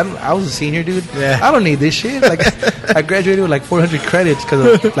this, dude. I was a senior, dude. Yeah. I don't need this shit. Like, I graduated with like 400 credits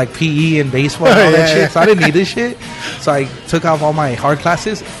because of like PE and baseball and all that shit. So I didn't need this shit. So I took off all my hard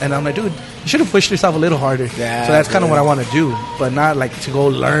classes, and I'm like, dude, you should have pushed yourself a little harder. Yeah, so that's kind of what I want to do, but not like to go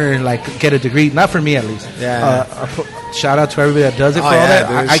learn, like get a degree. Not for me, at least. Yeah. Shout out to everybody that does it for all that.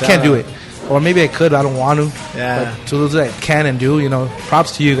 Dude, I can't do it. Or maybe I could, I don't want to. Yeah. But to those that can and do,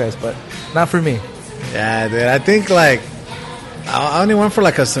 props to you guys, but not for me. Yeah, dude. I think, like, I only went for,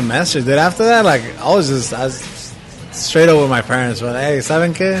 like, a semester, dude. After that, like, I was straight up with my parents. But, hey,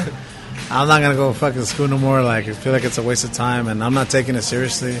 7K, I'm not going to go fucking school no more. Like, I feel like it's a waste of time, and I'm not taking it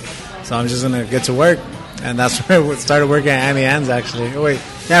seriously. So I'm just going to get to work. And that's where I started working at Annie Ann's, actually. Oh, wait.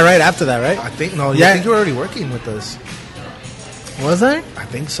 Yeah, right after that, right? I think you were already working with us. Was I? I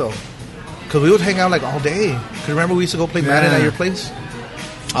think so. Because we would hang out like all day. Because remember we used to go play Madden at your place?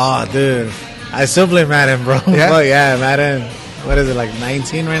 Oh, dude. I still play Madden, bro. Yeah? But yeah, Madden. What is it, like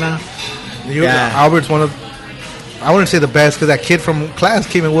 19 right now? Albert's one of, I wouldn't say the best, because that kid from class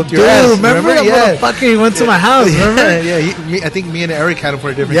came and whooped your ass. Dude, remember? Yeah. Motherfucker, he went to my house, remember? Yeah, I think me and Eric had him for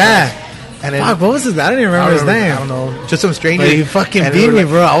a different class. And then, fuck, what was his? I don't even remember his name. I don't know. Just some stranger. But he fucking beat me,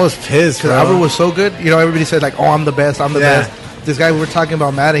 bro. I was pissed, bro. Albert was so good. Everybody said like, oh, I'm the best. This guy we were talking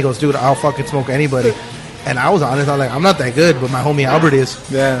about, Matt, he goes, dude, I'll fucking smoke anybody. And I was honest. I was like, I'm not that good, but my homie Albert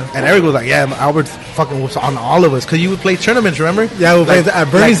is. Yeah. And Eric was like, yeah, Albert fucking was on all of us. Because you would play tournaments, remember? Yeah, we played at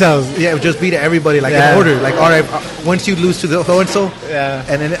Bernie's house. Yeah, it would just beat everybody, like in order. Like, all right, once you lose to the so-and-so. Yeah.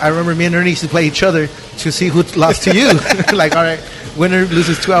 And then I remember me and Ernie used to play each other to see who lost to you. Like, all right, winner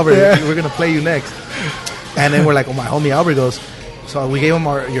loses to Albert. Yeah. We're going to play you next. And then we're like, oh, my homie Albert goes, So we gave him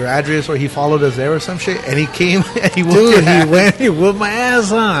your address, or he followed us there or some shit, and he came and he he whooped my ass,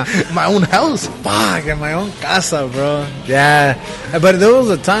 huh? My own house. Fuck, in my own casa, bro. Yeah. But there was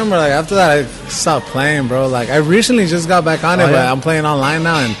a time where, like, after that, I stopped playing, bro. Like, I recently just got back on it, but I'm playing online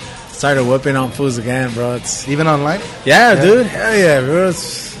now and started whooping on fools again, bro. It's even online? Yeah, dude. Hell yeah, bro.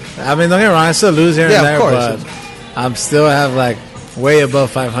 I mean, don't get me wrong, I still lose here and there, but I'm still have, like, way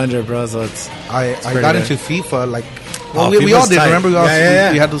above 500, bro. So I got into FIFA, like, well, we all did. Tight. Remember, we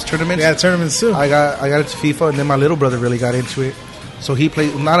had those tournaments. Yeah, tournaments too. I got into FIFA, and then my little brother really got into it. So he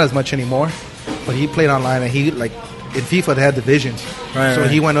played not as much anymore, but he played online, and he, like, in FIFA they had divisions. Right. So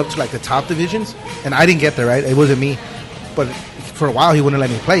he went up to, like, the top divisions, and I didn't get there. Right, it wasn't me. But for a while he wouldn't let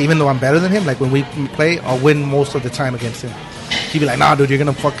me play, even though I'm better than him. Like, when we play, I'll win most of the time against him. He'd be like, "Nah, dude, you're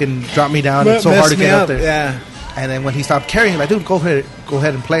gonna fucking drop me down. It's so hard to get up there." Yeah. And then when he stopped carrying, like, "Dude, go ahead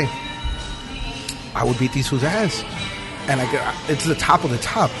and play." I would beat these fools' ass. And it's the top of the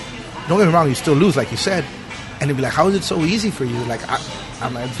top. Don't get me wrong, you still lose, like you said. And they'd be like, "How is it so easy for you?" Like,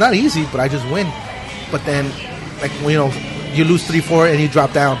 I'm like, it's not easy, but I just win. But then, like, you know, you lose 3-4 and you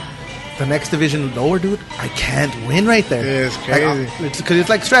drop down. The next division lower, dude, I can't win right there. Yeah, it's crazy. Like, because it's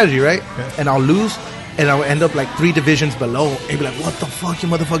like strategy, right? Yeah. And I'll lose, and I'll end up like 3 divisions below. And he'd be like, "What the fuck, you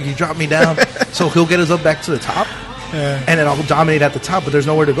motherfucker? You dropped me down." So he'll get us up back to the top, and then I'll dominate at the top, but there's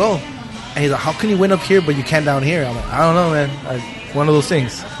nowhere to go. And he's like, "How can you win up here, but you can't down here?" I'm like, "I don't know, man. One of those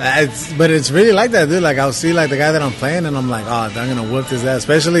things." But it's really like that, dude. Like, I'll see, like, the guy that I'm playing, and I'm like, "Oh, I'm going to whoop his ass."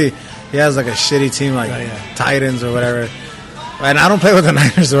 Especially, he has, like, a shitty team, like Titans or whatever. And I don't play with the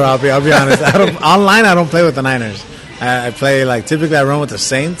Niners, bro. I'll be honest. Online, I don't play with the Niners. I play, like, typically I run with the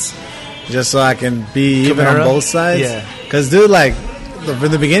Saints, just so I can be even on both sides. Yeah. Because, dude, like, from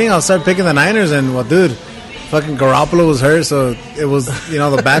the beginning, I'll start picking the Niners, and, well, dude, fucking Garoppolo was hurt, so it was, you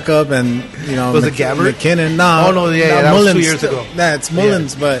know, the backup, and, you know, was it Gabbert? McKinnon. No, oh no, yeah, that Mullins, was 2 years ago. Yeah, it's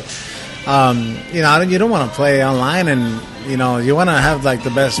Mullins, but you know, you don't want to play online, and, you know, you want to have, like,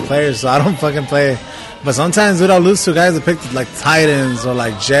 the best players. So I don't fucking play. But sometimes, dude, I'll lose to guys that pick, like, Titans or,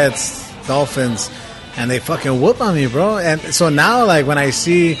 like, Jets, Dolphins, and they fucking whoop on me, bro. And so now, like, when I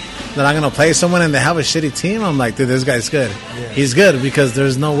see that I'm gonna play someone and they have a shitty team, I'm like, dude, this guy's good. Yeah. He's good, because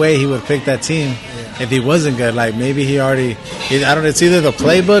there's no way he would pick that team. If he wasn't good. Like, maybe I don't know, it's either the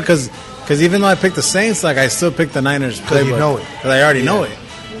playbook, because even though I picked the Saints, like, I still picked the Niners playbook. You know it. Because I already know it.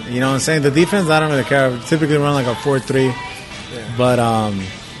 You know what I'm saying? The defense, I don't really care. I typically run like a 4-3. Yeah. But,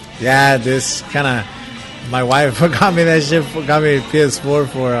 yeah, this kind of, my wife got me that shit, got me a PS4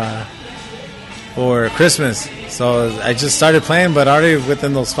 for Christmas. So I just started playing, but already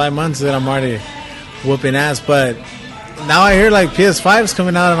within those 5 months, that I'm already whooping ass. But now I hear, like, PS5's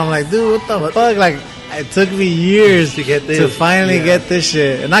coming out, and I'm like, dude, what the fuck? Like, it took me years to get this, to finally get this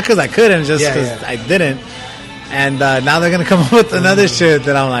shit. And not because I couldn't, just because I didn't. And now they're going to come up with another shit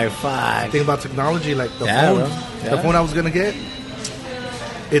that I'm like, fuck. Think about technology, like the phone. The phone I was going to get,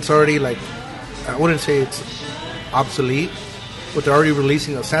 it's already, like, I wouldn't say it's obsolete, but they're already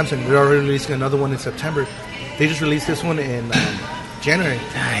releasing a Samsung. They're already releasing another one in September. They just released this one in January.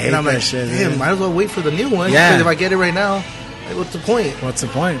 I hate that shit. Damn, might as well wait for the new one. Yeah. Because if I get it right now, like, what's the point? What's the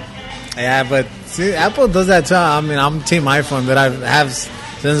point? Yeah, but see, Apple does that too. I mean, I'm Team iPhone, that I have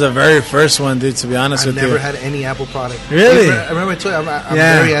since the very first one, dude, to be honest with you. I've never had any Apple product. Really? I remember I told you, I'm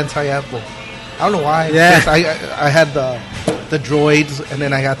very anti-Apple. I don't know why. Yeah. I had the Droids, and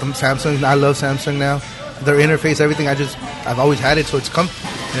then I got the Samsung. I love Samsung now. Their interface, everything, I've always had it, so it's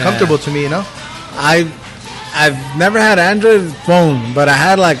comfortable to me, you know? I've never had an Android phone, but I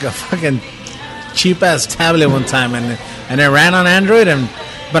had, like, a fucking cheap-ass tablet one time, and it ran on Android,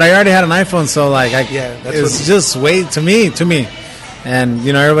 but I already had an iPhone, so, like, it's just way, to me, and,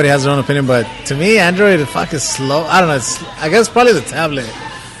 you know, everybody has their own opinion, but to me, Android, the fuck is slow. I don't know, I guess probably the tablet.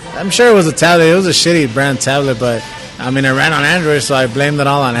 I'm sure it was a tablet. It was a shitty brand tablet, but, I mean, it ran on Android, so I blamed it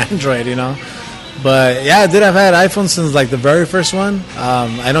all on Android, you know? But, yeah, I've had iPhone since, like, the very first one.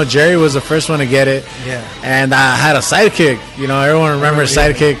 I know Jerry was the first one to get it. Yeah. And I had a Sidekick. You know, everyone remembers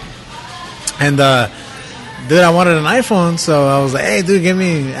Sidekick. And, dude, I wanted an iPhone, so I was like, hey, dude,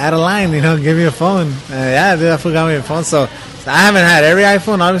 add a line, you know, give me a phone. Yeah, dude, I forgot me a phone. So I haven't had every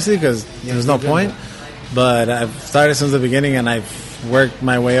iPhone, obviously, because there's no point. But I've started since the beginning, and I've worked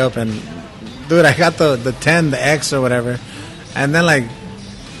my way up. And, dude, I got the 10, the X or whatever. And then, like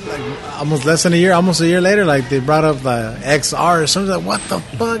almost a year later, like, they brought up the XR or something. Like, what the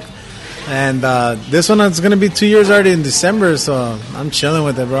fuck? And this one is going to be 2 years already in December, so I'm chilling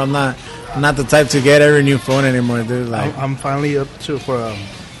with it, bro. I'm not the type to get every new phone anymore, dude. Like, I'm finally up for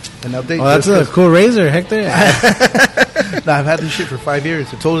an update. Oh, that's a cool razor, Hector. No, I've had this shit for 5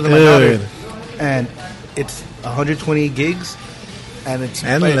 years. I told it to my daughter, and it's 120 gigs, and it's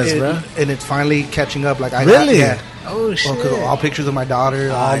endless, bro. And it's finally catching up. Like I really, yeah. Oh shit! Because all pictures of my daughter,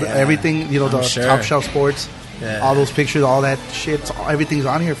 everything, you know, the Top Shelf Sports, all those pictures, all that shit, everything's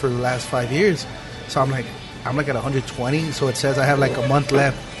on here for the last 5 years. So I'm like at 120. So it says I have like a month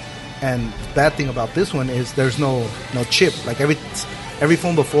left. And the bad thing about this one is there's no chip. Like every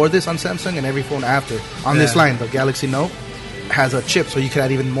phone before this on Samsung and every phone after on this line, the Galaxy Note has a chip, so you could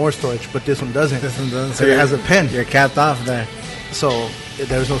add even more storage. But this one doesn't. So it has a pen. You're capped off there. So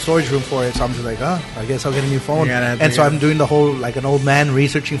there's no storage room for it. So I'm just like, I guess I'll get a new phone. And so I'm doing the whole like an old man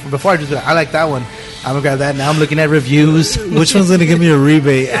researching for. Before I just I like that one. I'm gonna grab that. Now I'm looking at reviews. Which one's gonna give me a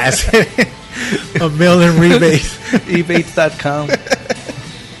rebate? A million rebate. Ebates.com.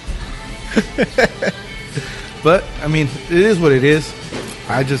 But I mean, it is what it is.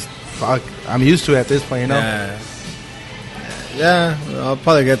 I'm used to it at this point, you know. Yeah, I'll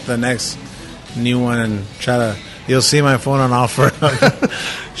probably get the next new one and try to. You'll see my phone on offer.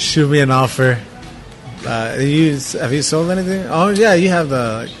 Shoot me an offer. Have you sold anything? Oh yeah, you have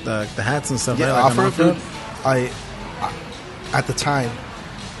the hats and stuff. Yeah, right? offer. I at the time,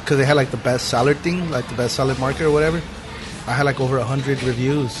 because they had like the best seller thing, like the best seller market or whatever. I had like over 100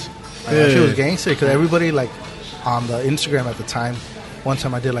 reviews. That shit was gangster because everybody like on the Instagram at the time. One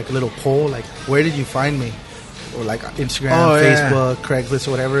time I did like a little poll, like where did you find me, or like Instagram, Facebook, Craigslist,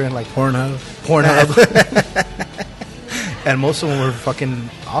 or whatever, and like Pornhub. And most of them were fucking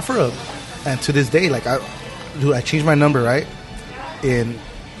OfferUp. And to this day, like I changed my number right in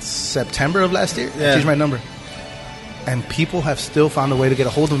September of last year. I changed my number, and people have still found a way to get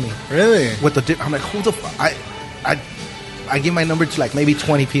a hold of me. Really? I'm like, who the I give my number to like maybe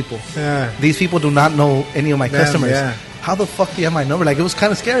 20 people. Yeah. These people do not know any of my customers. Yeah. How the fuck do you have my number? Like, it was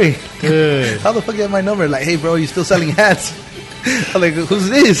kind of scary. How the fuck do you have my number? Like, hey, bro, you still selling hats? I'm like, who's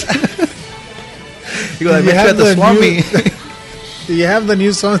this? You go, like, you have to swap me. Do you have the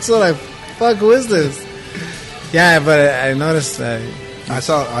new so-and-so? Like, fuck, who is this? Yeah, but I noticed that. I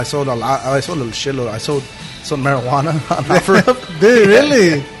sold a lot. I sold a shitload. I sold marijuana on OfferUp. Dude,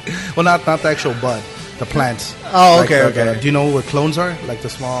 really? Well, not the actual bud. The plants. Oh, like okay. Do you know what clones are? Like the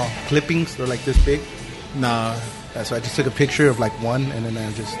small clippings. They're like this big. No. So I just took a picture of like one, and then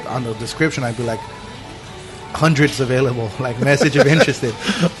I just on the description I'd be like, hundreds available. Like message if interested.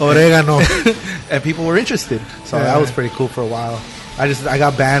 Oregano. And people were interested. So that was pretty cool for a while. I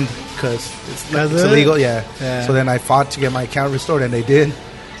got banned because it's illegal. Yeah. So then I fought to get my account restored, and they did.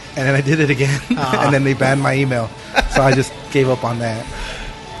 And then I did it again, and then they banned my email. So I just gave up on that.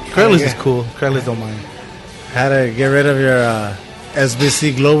 Craigslist is cool. Craigslist don't mind. Had to get rid of your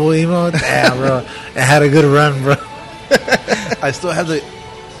SBC Global email. Damn, bro. It had a good run, bro. I still have the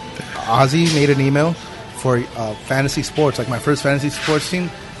Ozzy made an email for fantasy sports. Like my first fantasy sports team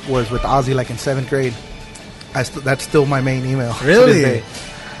was with Ozzy, like in 7th grade. That's still my main email. Really?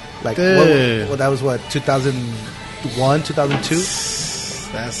 Like that was what 2001, 2002.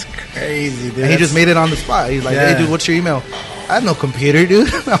 That's crazy, dude. And he just made it on the spot. He's like, "Hey, dude, what's your email?" I have no computer, dude.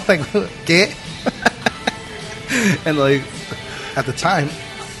 I'm like, "Get." And like at the time,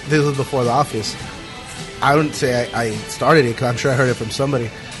 this was before The Office. I wouldn't say I started it because I'm sure I heard it from somebody,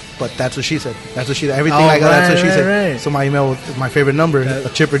 but that's what she said. That's what she said. Everything I got, that's what she said. Right. So my email with my favorite number,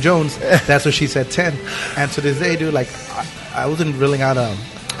 Chipper Jones, that's what she said, 10. And to this day, dude, like I wasn't filling out an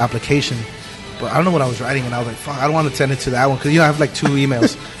application, but I don't know what I was writing, and I was like, fuck, I don't want to send it to that one because I have like 2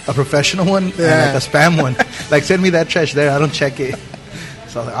 emails, a professional one and like a spam one. Like send me that trash there. I don't check it.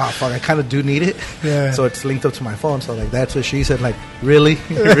 So I was like, oh, fuck, I kind of do need it. Yeah. So it's linked up to my phone. So like, that's what she said. Like, really?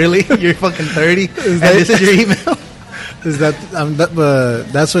 Really? You're fucking 30? And this is your email? Is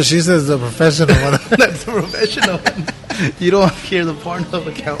that's what she says, the professional one. That's the professional one. You don't want to hear the Pornhub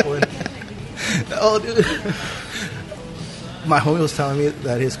account one. Oh, dude. My homie was telling me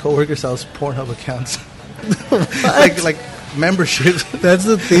that his coworker sells Pornhub accounts. like memberships. That's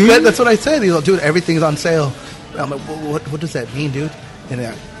the thing? That's what I said. He's like, dude, everything's on sale. I'm like, what does that mean, dude?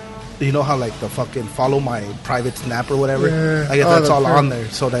 And you know how like the fucking follow my private snap or whatever? Yeah. I guess that's all on there.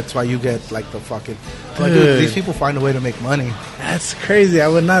 So that's why you get like the fucking... Like, dude, these people find a way to make money. That's crazy. I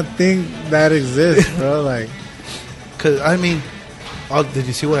would not think that exists, bro. Like, because, I mean... did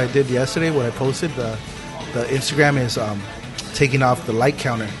you see what I did yesterday? What I posted? The Instagram is taking off the light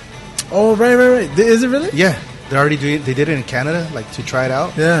counter. Oh, right. Is it really? Yeah. They're already doing it. They did it in Canada, like, to try it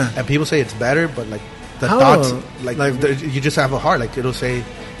out. Yeah. And people say it's better, but, like... The dots, like you just have a heart. Like it'll say,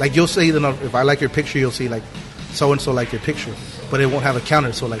 like you'll say, if I like your picture, you'll see like so and so like your picture, but it won't have a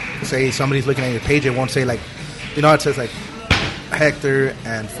counter. So like, say somebody's looking at your page, it won't say like, you know, how it says like Hector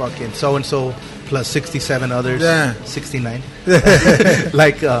and fucking so and so plus 67 others, 69,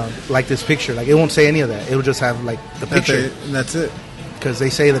 like this picture. Like it won't say any of that. It'll just have like the picture. That's it. because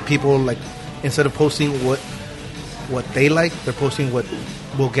they say that people like instead of posting what they like, they're posting what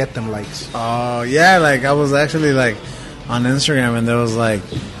will get them likes. Oh yeah, like I was actually like on Instagram and there was like,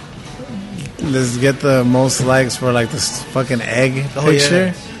 let's get the most likes for like this fucking egg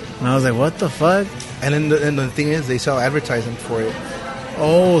picture, and I was like, what the fuck? And then the thing is, they sell advertising for it.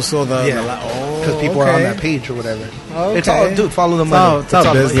 Oh, so because people are on that page or whatever. Okay. It's all, dude, follow the money. It's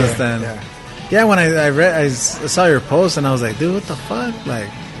all business yeah, then. Yeah. Yeah, when I saw your post and I was like, dude, what the fuck? Like,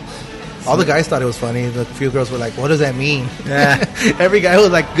 all the guys thought it was funny. The few girls were like, what does that mean? Yeah. Every guy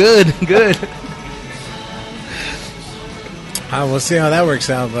was like, good. We'll see how that works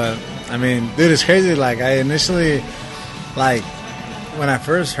out. But I mean, dude, it's crazy. Like, I initially, like, when I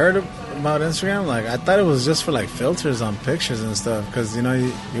first heard about Instagram, like, I thought it was just for like filters on pictures and stuff, because you know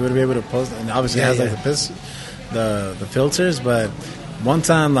you would be able to post, and obviously it has like the filters. But one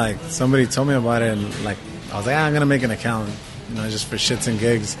time, like, somebody told me about it, and like I was like, I'm gonna make an account, you know, just for shits and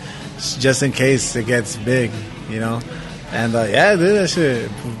gigs, just in case it gets big, you know. And yeah, dude, that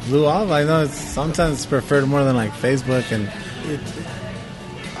shit blew off. I know it's sometimes preferred more than like Facebook, and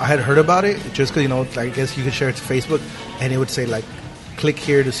I had heard about it just because, you know, I guess you could share it to Facebook, and it would say like, click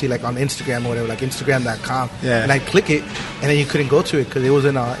here to see like on Instagram or whatever, like Instagram.com. Yeah. And I click it, and then you couldn't go to it because it was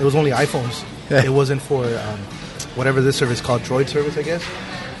only iPhones. Yeah. It wasn't for whatever this service called, Droid service, I guess.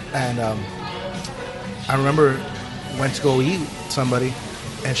 And I remember went to go eat with somebody,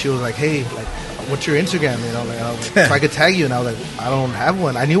 and she was like, "Hey, like, what's your Instagram?" You know, like, I was like, so I could tag you, and I was like, "I don't have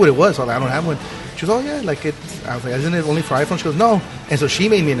one." I knew what it was, so I was like, "I don't have one." She was, "Oh yeah, like it's." I was like, "Isn't it only for iPhone?" She goes, "No." And so she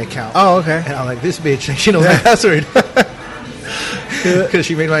made me an account. Oh, okay. And I'm like, "This bitch, she knows my password." Because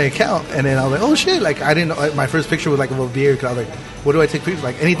she made my account, and then I was like, "Oh shit!" Like, I didn't know. Like, my first picture was like a little beer. Because I was like, "What do I take pictures?"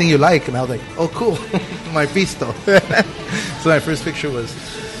 Like, anything you like. And I was like, "Oh, cool, my pisto." So my first picture was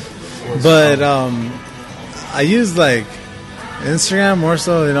but I use like Instagram more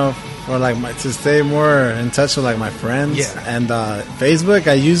so, you know, for like to stay more in touch with like my friends. Yeah. And Facebook,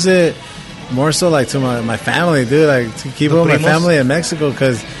 I use it more so like to my family, dude, like to keep up with my family in Mexico,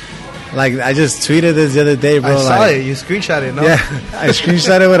 because like I just tweeted this the other day, bro. I saw like, it. You screenshot it, no? Yeah, I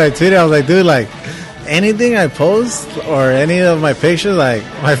screenshotted what I tweeted. I was like, dude, like anything I post or any of my pictures, like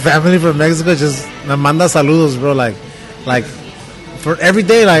my family from Mexico just me manda saludos, bro. Like for every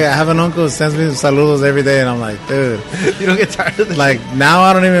day, like I have an uncle who sends me saludos every day, and I'm like, dude, You don't get tired of this. like now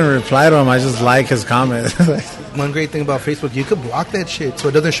I don't even reply to him. I just like his comment. One great thing about Facebook, you could block that shit so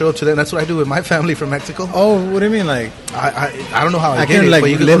it doesn't show up to them. That's what I do with my family from Mexico. Oh, what do you mean? Like I don't know how I did can it, like but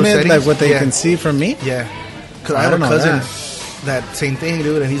you can go to limit settings. like what they can see from me. Yeah, because I I have a don't know cousin that same thing,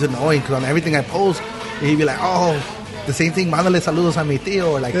 dude, and he's annoying because on everything I post, he'd be like, "Oh, the same thing, mándale saludos a mi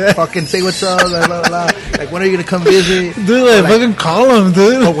tío," or like, "Fucking say what's up," blah, blah, blah. Like, when are you gonna come visit? Dude, like fucking call him,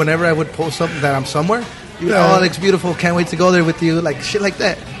 dude. But whenever I would post something that I'm somewhere, you'd be like, "Oh, it looks beautiful, can't wait to go there with you," like shit like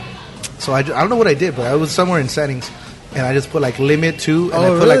that. So I don't know what I did, but I was somewhere in settings, and I just put like limit to, and I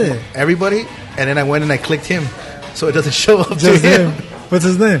put really? like everybody, and then I went and I clicked him, so it doesn't show up Just to him. What's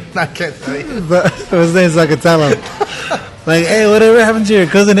his name? I can't tell you. What's his name so I can tell him? Like, hey, whatever happened to your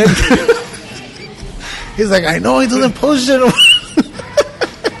cousin? He's like, I know he doesn't post shit.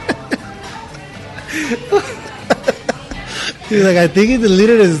 He's like, I think he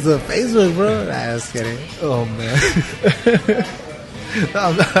deleted his Facebook, bro. Nah, just kidding. Oh man.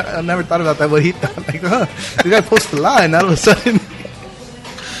 I never thought about that, but he thought like, this guy posted a lot, and all of a sudden,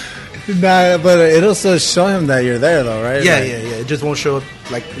 Nah, but it'll still show him that you're there, though, right? yeah, Like, it just won't show up,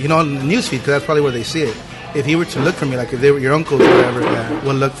 like, you know, on the newsfeed, because that's probably where they see it. If he were to look for me, like if they were your uncles or whatever,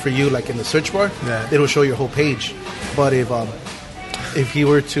 will look for you, like in the search bar, it'll show your whole page. But if he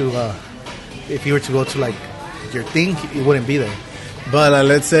were to go to like your thing, it wouldn't be there. But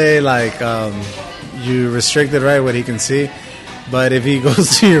let's say like you restricted right what he can see, but if he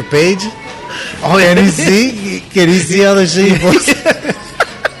goes to your page, can he see all the shit you post?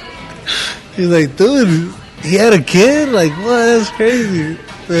 He's like, dude, he had a kid. Like, what? That's crazy.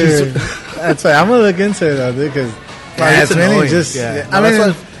 Dude, that's why I'm gonna look into it though, dude. Because it's really just. Yeah. I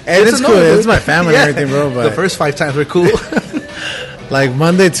mean, it's cool. It's my family and everything, bro. But the first 5 times were cool. like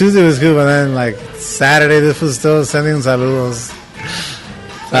Monday, Tuesday was cool, but then like Saturday, this was still sending saludos.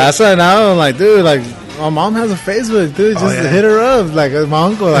 That's why now I'm like, dude, like my mom has a Facebook, dude. Just hit her up. Like my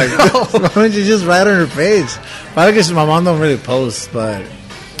uncle, like, why don't you just write on her page? Probably because my mom don't really post, but.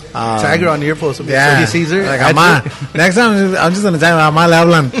 Tag her on your post so he sees her. Like, next time I'm just gonna tag her, Ama le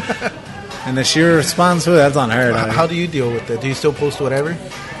hablan. And if she responds to it, that's on her. How do you deal with that? Do you still post whatever?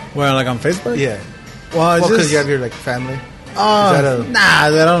 Where, like on Facebook? Yeah. Well, because you have your like family. Nah,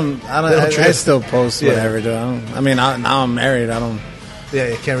 they don't. I still post whatever. Dude. Now I'm married. Yeah,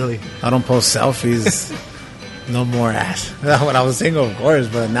 you can't really. I don't post selfies. no more ass. When I was single, of course,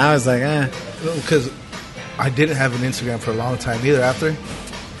 but now it's like, Because I didn't have an Instagram for a long time either after.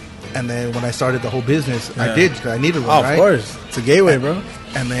 And then when I started the whole business, I did. 'Cause I needed one, right? Of course. It's a gateway, bro.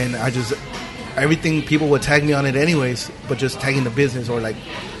 And then everything, people would tag me on it anyways, but just tagging the business or like,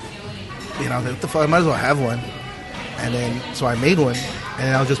 what the fuck, I might as well have one. And then, so I made one, and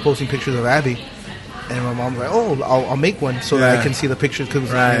then I was just posting pictures of Abby. And my mom was like, oh, I'll make one so that I can see the pictures.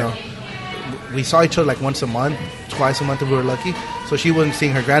 Because, we saw each other like once a month, twice a month if we were lucky. So she wasn't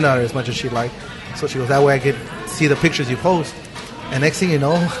seeing her granddaughter as much as she'd like. So she goes, that way I could see the pictures you post. And next thing you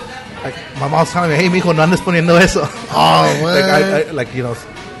know, like, my mom's telling me, hey, mijo, no andes poniendo eso. Oh, what?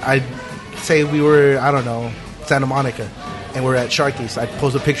 I'd say we were, I don't know, Santa Monica, and we're at Sharky's. I'd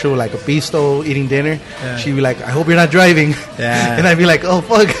post a picture with like a bistro eating dinner. Yeah. She'd be like, I hope you're not driving. Yeah. And I'd be like, oh,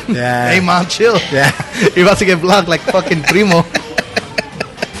 fuck. Yeah. Hey, mom, chill. Yeah. You're about to get blocked like fucking Primo.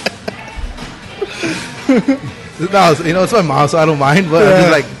 No, it's my mom, so I don't mind. But I'm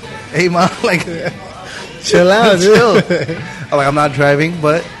just like, hey, mom, like, chill out, chill. I'm not driving,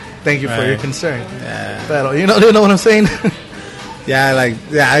 but thank you for your concern. Yeah. But, you know what I'm saying?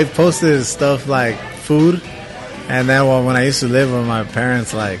 I posted stuff like food, and then when I used to live with my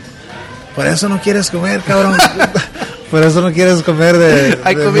parents, like, por eso no quieres comer, cabrón. Por eso no quieres comer de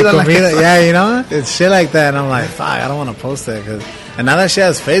comida. Yeah, it's shit like that, and I'm like, fuck, I don't want to post that. And now that she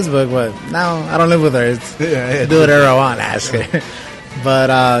has Facebook, but now I don't live with her. It's do whatever I want, ask her. But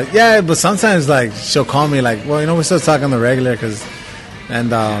but sometimes like she'll call me like, well, we still talk on the regular, and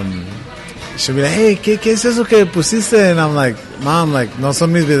she'll be like, hey, ¿qué es eso que pusiste? And I'm like, mom, like, no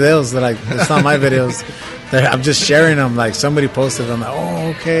son mis videos. They're like, it's not my videos. I'm just sharing them. Like, somebody posted them. I'm like,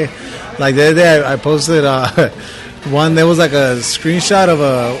 oh, okay. Like, the other day I posted one. There was like a screenshot of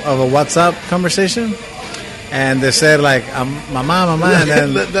a WhatsApp conversation, and they said like, mamá, and then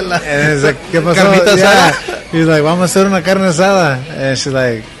and it's like, ¿qué pasó? Yeah. He's like, vamos a hacer una carne asada, and she's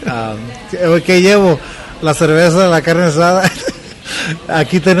like, ¿qué llevo? La cerveza, la carne asada.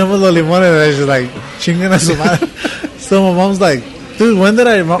 Aquí tenemos los limones. And she's like, chinguen a su madre. So my mom's like, dude, when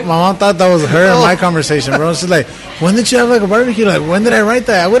did my mom thought that was her and my conversation, bro. She's like, when did you have like a barbecue? Like, when did I write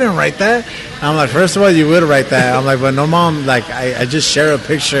that? I wouldn't write that. And I'm like, first of all, you would write that. I'm like, but no, mom, like, I just share a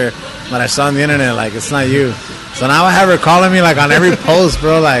picture that I saw on the internet. Like, it's not you. So now I have her calling me like on every post,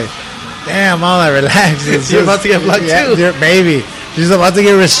 bro. Like, damn, mom, like, relax. You're about to get blocked too. Maybe. She's about to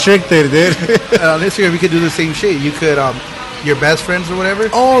get restricted, dude. On Instagram, we could do the same shit. You could, your best friends or whatever.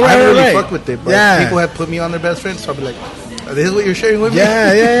 Oh, right, I haven't really right. fucked with it, but people have put me on their best friends, so I'll be like, this is what you're sharing with me?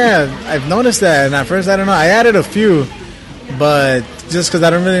 Yeah. I've noticed that, and at first, I don't know. I added a few, but just because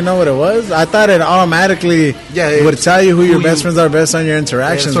I don't really know what it was, I thought it automatically would tell you who your best friends are based on your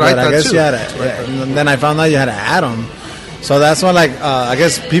interactions, but I guess you had to, and then I found out you had to add them. So that's why, like, I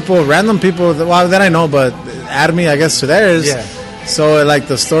guess random people, that I know, but add me, I guess, to theirs. Yeah. So, like,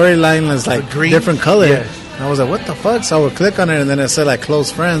 the storyline is, like, different color. Yeah. And I was like, what the fuck? So I would click on it, and then it said, like,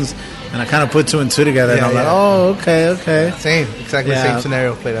 close friends. And I kind of put two and two together. And I'm like, oh, okay. Same. Exactly the same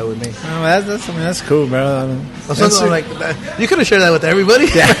scenario played out with me. Oh, that's cool, bro. Like, you could have shared that with everybody.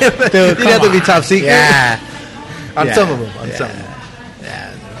 Yeah. Dude, you have to be top secret. Yeah. On some of them. Some.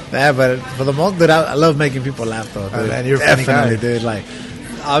 Yeah, but for the most, dude, I love making people laugh, though. Dude. Oh, man, you're definitely, funny guy. Dude. Like,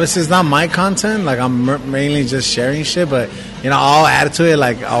 obviously, it's not my content. Like, I'm mainly just sharing shit, but I'll add to it.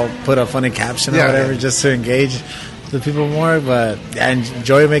 Like, I'll put a funny caption or whatever just to engage the people more. But I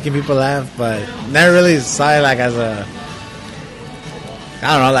enjoy making people laugh, but never really saw it like as a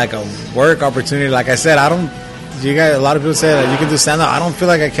work opportunity. Like I said, a lot of people say that you can do stand up. I don't feel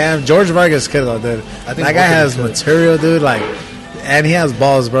like I can. George Vargas kid though, dude. That guy has material, dude. Like. And he has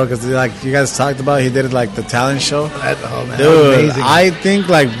balls, bro, because like you guys talked about, he did like the talent show. Man, dude, I think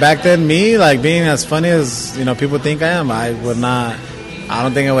like back then, me like being as funny as people think I am, I would not. I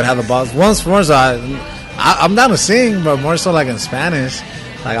don't think I would have the balls. Once more, so I'm down to sing, but more so like in Spanish.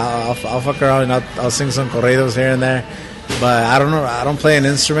 Like I'll fuck around and I'll sing some corridos here and there, but I don't know. I don't play an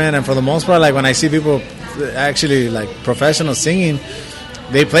instrument, and for the most part, like when I see people actually like professional singing.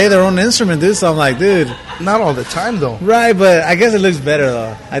 They play their own instrument, dude. So I'm like, dude. Not all the time, though. Right, but I guess it looks better,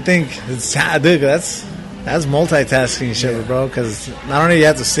 though. I think it's, dude, that's multitasking shit, bro. Because not only you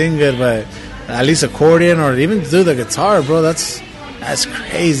have to sing good, but at least accordion or even do the guitar, bro. That's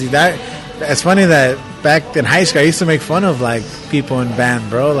crazy. It's funny that back in high school, I used to make fun of like people in band,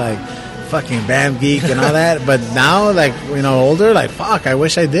 bro. Like fucking band geek and all that. But now, like older, like fuck, I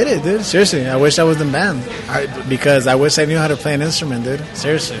wish I did it, dude. Seriously, I wish I was in band because I wish I knew how to play an instrument, dude.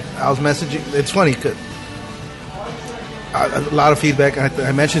 Seriously, I was messaging. It's funny because a lot of feedback.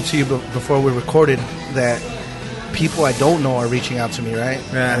 I mentioned to you before we recorded that people I don't know are reaching out to me, right?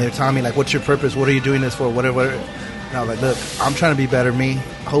 Yeah. And they're telling me, like, what's your purpose? What are you doing this for? Whatever. And I was like, look, I'm trying to be better me.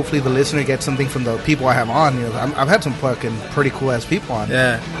 Hopefully the listener gets something from the people I have on. You know, I've had some fucking pretty cool-ass people on.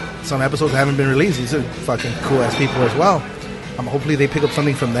 Yeah. Some episodes haven't been released. These are fucking cool-ass people as well. Hopefully they pick up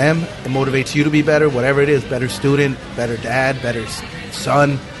something from them. It motivates you to be better, whatever it is. Better student, better dad, better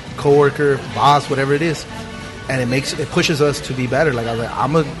son, coworker, boss, whatever it is. And it pushes us to be better. Like, I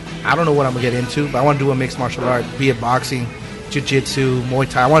was like, I don't know what I'm going to get into, but I want to do a mixed martial art, be it boxing, jiu-jitsu, Muay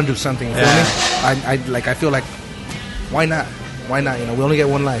Thai. I want to do something. You feel me? I feel like, why not? Why not? You know, we only get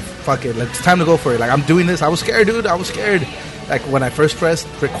one life. Fuck it. Like, it's time to go for it. Like, I'm doing this. I was scared, dude. I was scared. Like, when I first pressed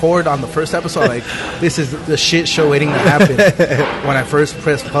record on the first episode, like, this is the shit show waiting to happen. When I first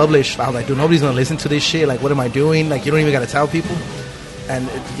pressed publish, I was like, dude, nobody's going to listen to this shit. Like, what am I doing? Like, you don't even got to tell people. And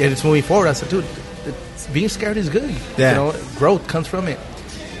it's moving forward. I said, dude, being scared is good. Yeah. You know, growth comes from it.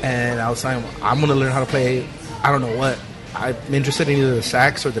 And I was saying, I'm going to learn how to play, I don't know what. I'm interested in either the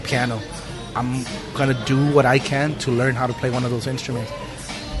sax or the piano. I'm going to do what I can to learn how to play one of those instruments.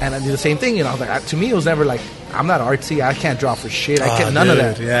 And I did the same thing, you know. Like, to me, it was never like, I'm not artsy. I can't draw for shit. I can't, none of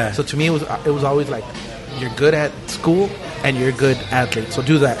that. Yeah. So to me, it was always like, you're good at school and you're a good athlete. So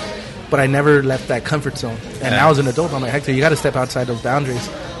do that. But I never left that comfort zone. And now as an adult, I'm like, Hector, you got to step outside those boundaries.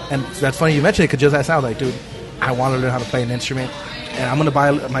 And that's funny you mentioned it, because just as I was like, dude, I want to learn how to play an instrument. And I'm going to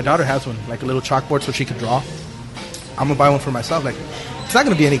buy, my daughter has one, like a little chalkboard so she can draw. I'm going to buy one for myself. Like, it's not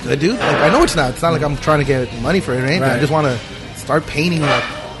going to be any good, dude. Like, I know it's not. It's not like I'm trying to get money for it or anything. Right. I just want to start painting, like,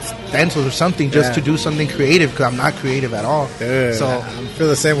 stencils or something just to do something creative, because I'm not creative at all. Dude, so I feel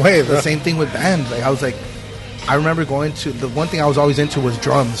the same way, bro. The same thing with bands. Like, I was like, I remember going to, the one thing I was always into was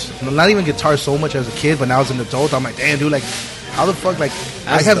drums. Not even guitar so much as a kid, but now as an adult, I'm like, damn, dude, like, how the fuck, like,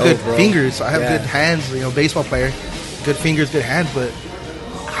 I have good fingers, I have good hands, you know, baseball player, good fingers, good hands, but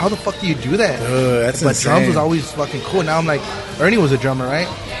how the fuck do you do that? That's but insane. drums was always fucking cool. Now I'm like, Ernie was a drummer, right?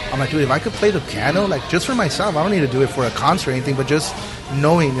 I'm like, dude, if I could play the piano, like, just for myself, I don't need to do it for a concert or anything, but just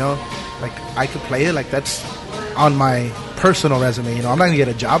knowing, you know, like, I could play it, like, that's on my personal resume, you know. I'm not gonna get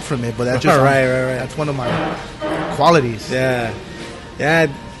a job from it, but that's just right. That's one of my qualities. Yeah, that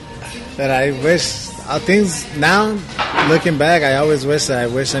I wish things now, looking back, I always wish I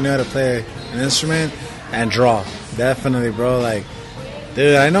knew how to play an instrument and draw. Definitely, bro. Like,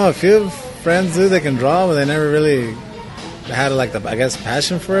 dude, I know a few friends, dude, that can draw, but they never really had, like, the, I guess,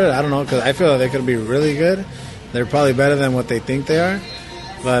 passion for it. I don't know, because I feel like they could be really good. They're probably better than what they think they are.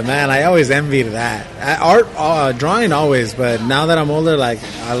 But, man, I always envied that. Drawing always, but now that I'm older, like,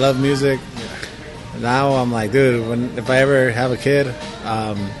 I love music. Now I'm like, dude, if I ever have a kid,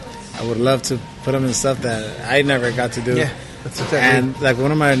 I would love to put him in stuff that I never got to do. Yeah, that's exactly. And, like,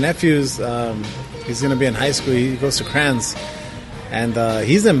 one of my nephews, he's going to be in high school. He goes to Kranz. And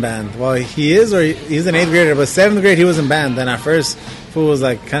he's in band. Well, he is, or he's an 8th grader, but 7th grade he was in band. Then at first, fool was,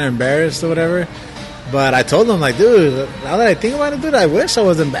 like, kind of embarrassed or whatever. But I told him, like, dude, now that I think about it, dude, I wish I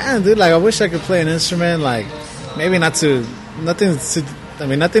was in band, dude. Like, I wish I could play an instrument. Like, maybe nothing is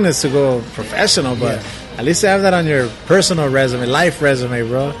to go professional, but at least have that on your personal resume, life resume,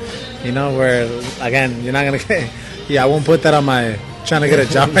 bro. You know, where, again, you're not going to get, I won't put that on my trying to get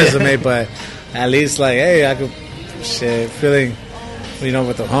a job resume, but at least, like, hey, I could, feeling, you know,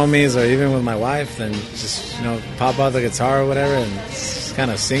 with the homies or even with my wife, and just, you know, pop out the guitar or whatever and just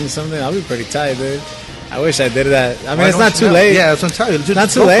kind of sing something. I'll be pretty tight, dude. I wish I did that. I mean, it's not too late. Yeah, that's what I'm telling you. Just not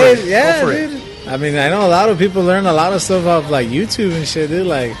too late. Yeah, go for dude. it. I mean, I know a lot of people learn a lot of stuff off, like, YouTube and shit, dude.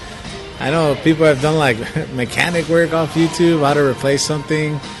 Like, I know people have done, like, mechanic work off YouTube, how to replace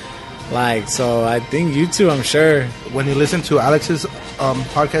something. Like, so I think YouTube, I'm sure. When you listen to Alex's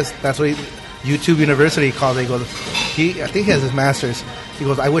podcast, that's what YouTube University calls it. He goes, I think he has his master's. He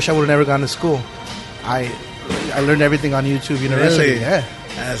goes, I wish I would have never gone to school. I learned everything on YouTube University. Really? Yeah.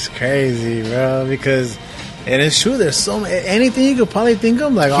 That's crazy, bro. Because, and it's true, there's so many, anything you could probably think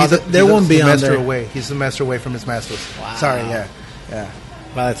of, like, there won't be on there. He's a semester away from his master's. Wow. Sorry, yeah.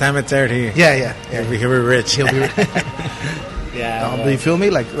 By the time it's aired, he'll be rich. He'll be rich. Yeah. Do you feel me?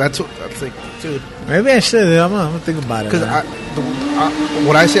 Like, that's like, dude. Maybe I should. I'm gonna think about it. Because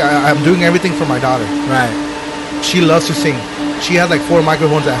what I say, I'm doing everything for my daughter. Right. She loves to sing. She has, like, 4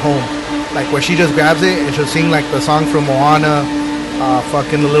 microphones at home, like, where she just grabs it and she'll sing, like, the song from Moana,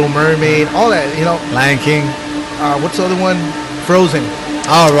 fucking The Little Mermaid, all that, you know. Lion King. What's the other one? Frozen.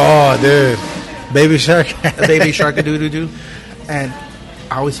 Oh, dude. Baby Shark. Baby Shark-a-doo-doo-doo. And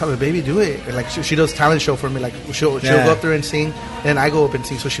I always tell her, baby, do it. And like she does talent show for me. Like she'll go up there and sing, and I go up and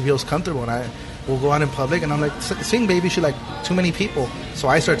sing, so she feels comfortable. And we'll go out in public, and I'm like, sing, baby. She's like, too many people. So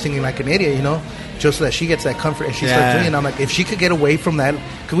I start singing like an idiot, you know, just so that she gets that comfort, and she starts doing it. And I'm like, if she could get away from that,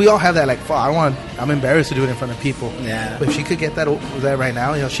 because we all have that, like, I'm embarrassed to do it in front of people. Yeah. But if she could get that right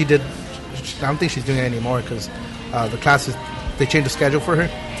now, you know, she did. I don't think she's doing it anymore because the classes, they changed the schedule for her,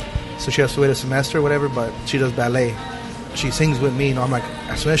 so she has to wait a semester or whatever. But she does ballet. She sings with me, you know. I'm like,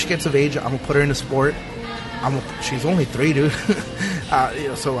 as soon as she gets of age, I'm gonna put her in a sport. She's only 3, dude. You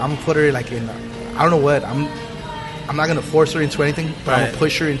know, so I'm gonna put her like in. I don't know what. I'm not gonna force her into anything, but I'm gonna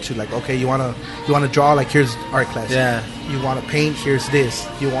push her into like, okay, you wanna draw, like, here's art class. Yeah. You wanna paint, here's this.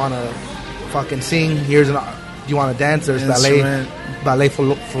 You wanna fucking sing, here's an. You wanna dance, there's ballet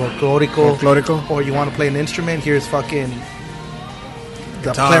folklorico. Or you wanna play an instrument, here's fucking the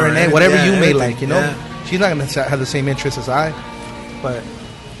guitar, clarinet, whatever you may like, you know. Yeah. She's not going to have the same interests as I, but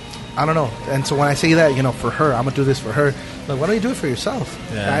I don't know. And so when I say that, you know, for her, I'm going to do this for her. Like, why don't you do it for yourself?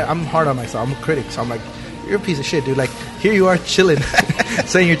 Yeah. I'm hard on myself. I'm a critic. So I'm like, you're a piece of shit, dude. Like, here you are chilling,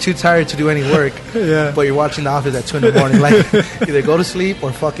 saying you're too tired to do any work, but you're watching The Office at 2 in the morning. Like, either go to sleep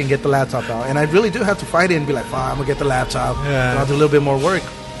or fucking get the laptop out. And I really do have to fight it and be like, I'm going to get the laptop. And I'll do a little bit more work.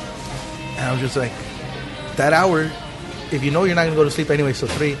 And I'm just like, that hour, if you know you're not going to go to sleep anyway, so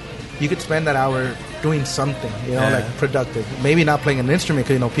 3, you could spend that hour doing something, you know, like productive. Maybe not playing an instrument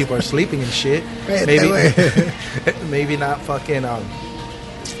because, you know, people are sleeping and shit. Maybe not fucking. I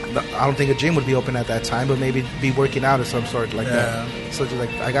don't think a gym would be open at that time, but maybe be working out of some sort like that. So just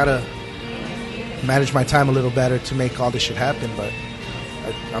like, I gotta manage my time a little better to make all this shit happen. But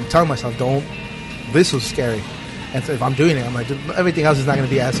I'm telling myself, don't. This was scary, and so if I'm doing it, I'm like, everything else is not gonna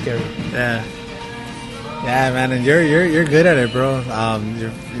be as scary. Yeah, man, and you're good at it, bro.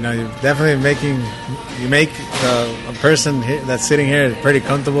 You're definitely make a person that's sitting here pretty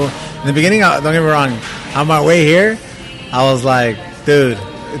comfortable. In the beginning, don't get me wrong, on my way here, I was like, dude,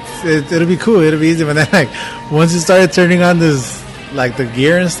 it'll be cool, it'll be easy. But then, like, once you started turning on this, like, the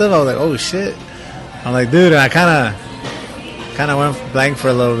gear and stuff, I was like, oh shit. I'm like, dude, I kind of went blank for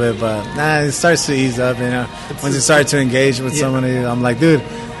a little bit, but it starts to ease up, you know. Once you start to engage with somebody, I'm like, dude.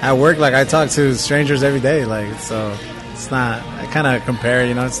 At work, like, I talk to strangers every day, like, so it's not. I kind of compare,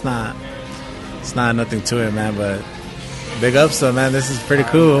 you know. It's not nothing to it, man. But big ups, though, man. This is pretty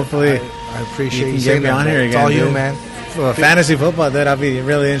cool. Hopefully, I appreciate you get me on here again. It's all dude. you, man. Well, fantasy football, dude. I'll be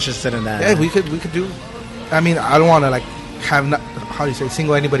really interested in that. Yeah, we could do. I mean, I don't want to like have not, how do you say,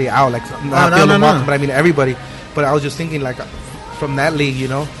 single anybody out, like not feel welcome, but I mean everybody. But I was just thinking, like, from that league, you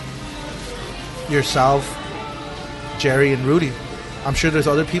know, yourself, Jerry, and Rudy. I'm sure there's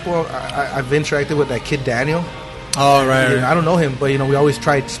other people. I've interacted with that kid Daniel. Oh, right. I don't know him, but, you know, we always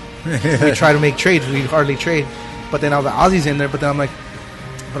tried. We try to make trades. We hardly trade. But then now the Ozzy's in there. But then I'm like,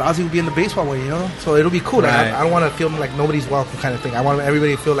 but Ozzy will be in the baseball way, you know. So it'll be cool. Right. I don't want to feel like nobody's welcome kind of thing. I want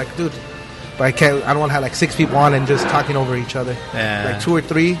everybody to feel like, dude. But I can't. I don't want to have like 6 people on and just talking over each other. Yeah. Like 2 or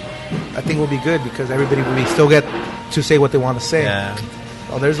 3, I think will be good because everybody will still get to say what they want to say. Yeah.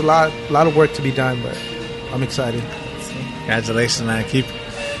 Well, there's a lot of work to be done, but I'm excited. Congratulations, man.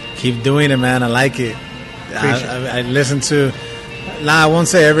 Keep doing it, man. I like it. I listen to, I won't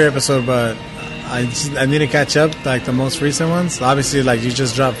say every episode, but I need to catch up, like the most recent ones. Obviously, like, you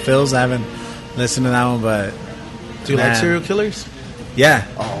just dropped Phil's. I haven't listened to that one, but do you like serial killers? Yeah.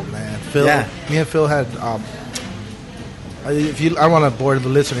 Oh man, Phil. Yeah. Me and Phil had. I want to bore the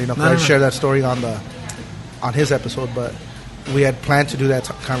listener, you know, I share that story on his episode, but we had planned to do that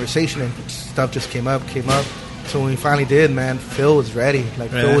conversation, and stuff just came up. So when we finally did, man, Phil was ready.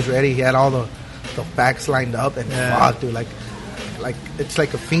 Like, Phil was ready. He had all the facts lined up, and fuck, dude, like it's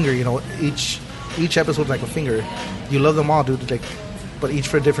like a finger, you know. Each episode's like a finger. You love them all, dude. Like, but each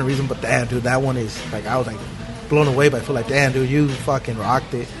for a different reason. But damn, dude, that one is like, I was like blown away by Phil. Like, damn, dude, you fucking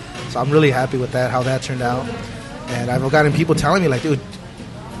rocked it. So I'm really happy with that, how that turned out. And I've gotten people telling me, like, dude,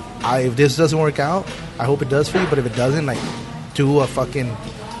 if this doesn't work out, I hope it does for you. But if it doesn't, like, do a fucking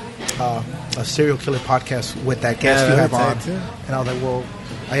a serial killer podcast with that guest you have on. And I was like, well,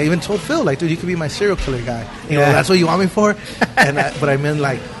 I even told Phil, like, dude, you could be my serial killer guy. You know, that's what you want me for? But I meant,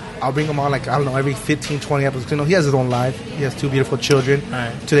 like, I'll bring him on, like, I don't know, every 15, 20 episodes. You know, he has his own life. He has 2 beautiful children.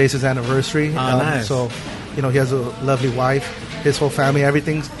 Right. Today's his anniversary. Nice. So, you know, he has a lovely wife, his whole family,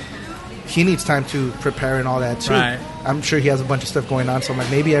 everything. He needs time to prepare and all that, too. Right. I'm sure he has a bunch of stuff going on. So I'm like,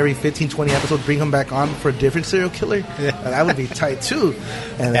 maybe every 15, 20 episodes, bring him back on for a different serial killer. Yeah. That would be tight, too.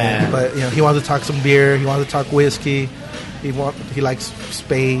 And but, you know, he wants to talk some beer. He wants to talk whiskey. He likes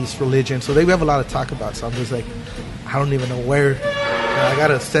space, religion. So we have a lot to talk about. So I'm just like, I don't even know where. I got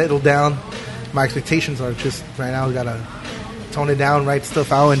to settle down. My expectations are just, right now, I got to tone it down, write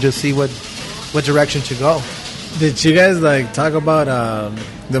stuff out, and just see what direction to go. Did you guys like talk about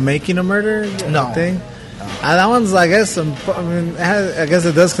the Making a Murder No. thing? That one's, I guess, I guess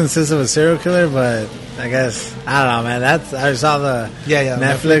it does consist of a serial killer, but I guess I don't know, man. I saw the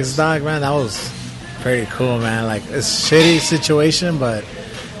Netflix doc, man. That was pretty cool, man. Like, it's a shitty situation, but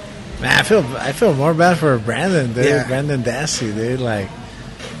man, I feel more bad for Brandon, dude. Yeah. Brandon Dassey, dude. Like,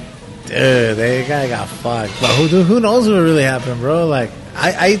 dude, they guy got fucked. But who knows what really happened, bro? Like,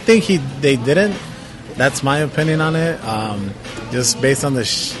 I think they didn't. That's my opinion on it. Just based on the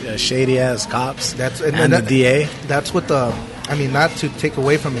shady ass cops and the DA. That's what not to take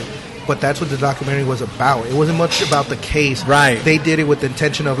away from it, but that's what the documentary was about. It wasn't much about the case. Right. They did it with the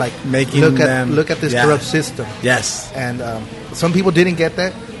intention of like look at this corrupt system. Yes. And some people didn't get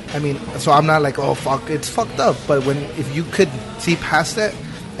that. I mean, so I'm not like, oh fuck, it's fucked up. But if you could see past that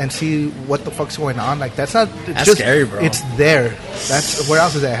and see what the fuck's going on, like that's just scary, bro. It's there. That's where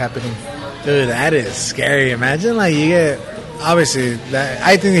else is that happening? Dude, that is scary. Imagine like you get obviously that.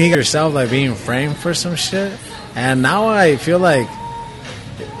 I think you get yourself like being framed for some shit, and now I feel like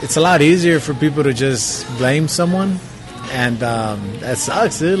it's a lot easier for people to just blame someone, and that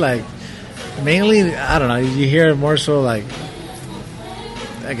sucks, dude. Like mainly, I don't know. You hear more so like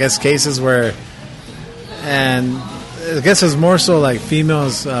I guess cases where, and I guess it's more so like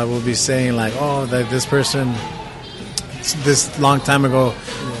females will be saying like, oh, that this person this long time ago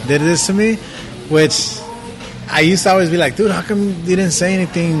did this to me, which I used to always be like, dude, how come you didn't say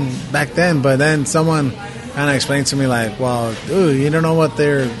anything back then? But then someone kind of explained to me like, well, dude, you don't know what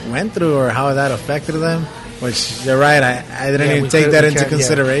they went through or how that affected them, which you're right, I didn't even take that into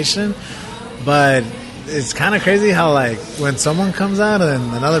consideration. But it's kind of crazy how like when someone comes out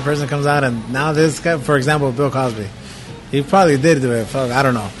and another person comes out, and now this guy, for example, Bill Cosby, he probably did do it, fuck, I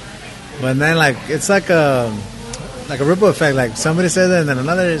don't know, but then like it's like a ripple effect. Like somebody says that, and then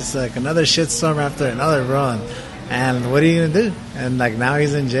another shitstorm after another, bro. And what are you gonna do? And like now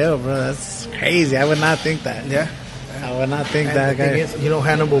he's in jail, bro. That's crazy. I would not think that. Yeah, I would not think and that the guy. thing is, you know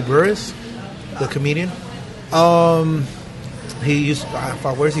Hannibal Buress, the comedian. He used.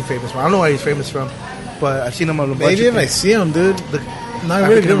 Where's he famous from? I don't know where he's famous from, but I've seen him on a bunch. Maybe of if I see him, dude. Not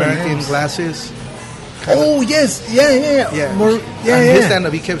really African American glasses. Oh yes, yeah. More, His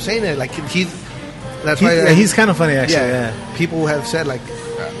stand-up, he kept saying it. Like he's. That's why he's kind of funny, actually. Yeah. People have said like,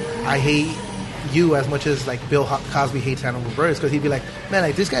 I hate you as much as like Bill Cosby hates Hannibal Buress, because he'd be like, man,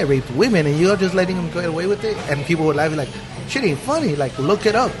 like this guy raped women and you're just letting him get away with it, and people would laugh like, shit ain't funny. Like look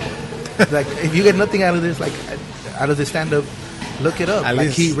it up. Like if you get nothing out of this, like out of this stand-up, look it up. At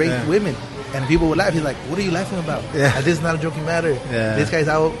least, he raped women, and people would laugh. He's like, what are you laughing about? Yeah. Like, this is not a joking matter. Yeah. This guy's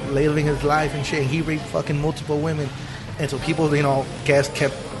out living his life and shit. He raped fucking multiple women, and so people,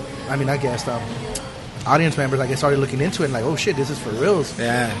 audience members, like, I started looking into it and like, oh shit, this is for reals.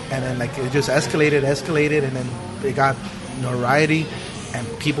 Yeah. And then like it just escalated, and then it got notoriety,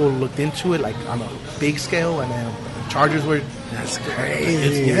 and people looked into it like on a big scale, and then charges were. That's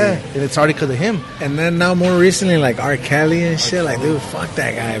crazy. And it started because of him. And then now more recently, like R. Kelly and shit, like dude, fuck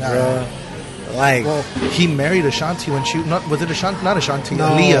that guy, bro. Like, well, he married Ashanti when she not Ashanti, no,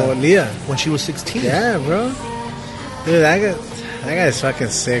 Aaliyah when she was 16. Yeah, bro. Dude, that guy's fucking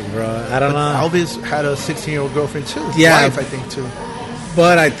sick, bro. I don't know. Elvis had a 16-year-old girlfriend too. Yeah, wife, I think too.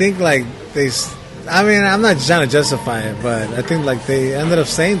 But I think like I'm not trying to justify it, but I think like they ended up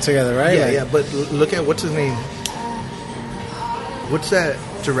staying together, right? Yeah. But look at what's his name. What's that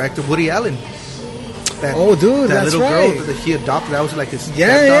director? Woody Allen. That that's little right. girl that he adopted. That was like his stepdaughter.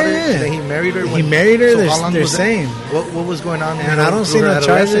 Yeah. And then he married her. They're saying. What was going on? And I don't see no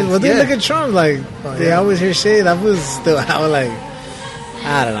charges. Well, they look at Trump. Like they always hear shade. I was like,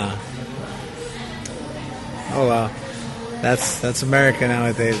 I don't know. Oh well, that's America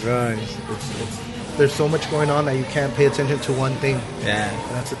nowadays, bro. There's so much going on that you can't pay attention to one thing. Yeah,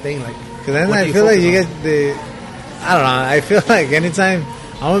 and that's the thing. Like, because then I feel like you get the. I don't know. I feel like anytime.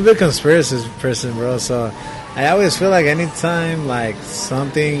 I'm a big conspiracy person, bro, so I always feel like anytime like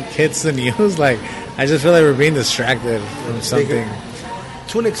something hits the news, like I just feel like we're being distracted from something.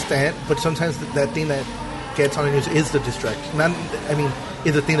 To an extent, but sometimes that thing that gets on the news is the distraction.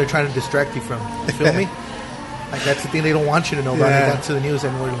 Is the thing they're trying to distract you from. You feel me? Like that's the thing they don't want you to know about. They got to the news,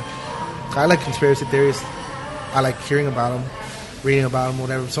 and I like conspiracy theories. I like hearing about them, reading about them,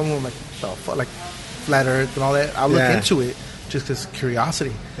 whatever. Some of them like flat Earth and all that. I look into it. Just because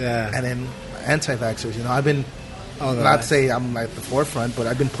curiosity, and then anti-vaxxers. I've been not say I'm at the forefront, but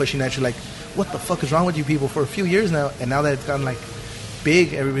I've been pushing that shit. Like, what the fuck is wrong with you people for a few years now? And now that it's gotten like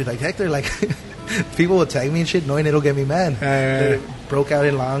big, everybody's like, Hector, like people will tag me and shit, knowing it'll get me mad. It broke out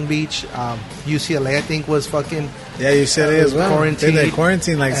in Long Beach, UCLA, I think was fucking Yeah, UCLA as well. Quarantine. They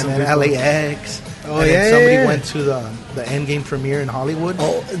quarantine like and some then people. LAX. Oh, and yeah, then somebody yeah. went to the Endgame premiere in Hollywood.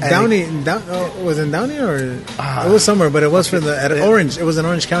 Oh, And Downey. Was it Downey or it was somewhere? But it was for at Orange. It was in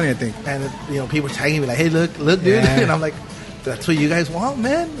Orange County, I think. And people were tagging me like, "Hey, look, dude!" Yeah. And I'm like, "That's what you guys want,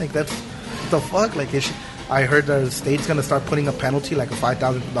 man? Like, that's the fuck." Like, I heard the state's gonna start putting a penalty, like a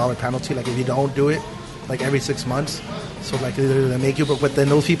 $5,000 penalty, like if you don't do it, like every 6 months. So like they make you, but then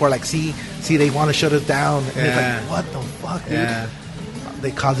those people are like, see, they want to shut us down. And it's like, what the fuck, dude? Yeah.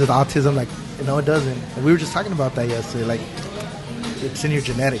 They causes autism, like, no, it doesn't. And we were just talking about that yesterday. Like, it's in your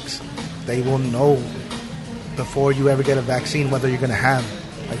genetics. They will know before you ever get a vaccine whether you're gonna have.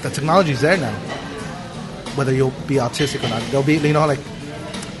 Like, the technology's there now. Whether you'll be autistic or not, they'll be. Like,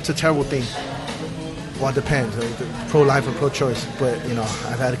 it's a terrible thing. Well, it depends. Pro-life or pro-choice. But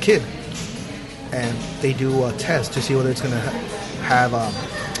I've had a kid, and they do a test to see whether it's gonna have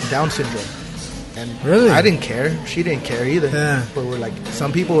Down syndrome. And really, I didn't care. She didn't care either. Yeah. But we're like,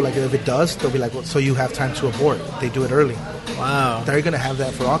 some people, like, if it does, they'll be like, well, so you have time to abort. They do it early. Wow. They're gonna have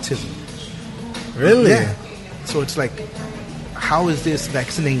that for autism. Really? Yeah. So it's like, how is this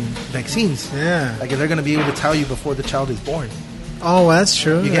vaccines? Yeah. Like, if they're gonna be able to tell you before the child is born. Oh, that's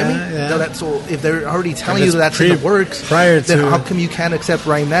true. You get me? Yeah. So if they're already telling you that's in the works, prior then to, how come you can't accept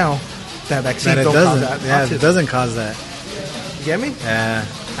right now that vaccine that it don't doesn't? cause that Yeah, autism? it doesn't cause that. You get me? Yeah.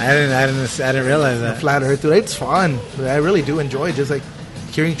 I didn't realize that. Flat Earth, dude, it's fun. I really do enjoy it. Just like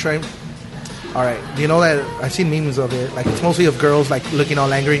hearing Trent. All right, you know that I've seen memes of it. Like, it's mostly of girls like looking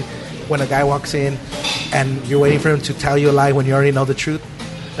all angry when a guy walks in, and you're waiting for him to tell you a lie when you already know the truth.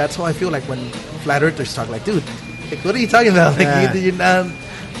 That's how I feel like when Flat Earthers talk. Like, dude, like, what are you talking about? Like, Yeah. you're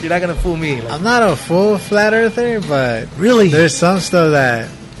not gonna fool me. Like, I'm not a full flat earther, but really, there's some stuff that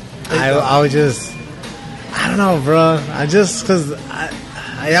I would just, I don't know, bro. Because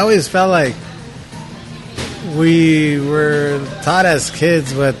I always felt like we were taught as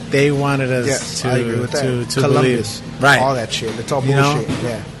kids what they wanted us I agree with that. to Columbus, believe. Right. all that shit. It's all You know? bullshit.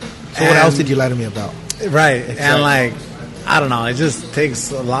 Yeah. So what else did you lie to me about? Right. Exactly. And like, I don't know. It just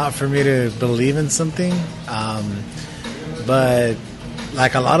takes a lot for me to believe in something. But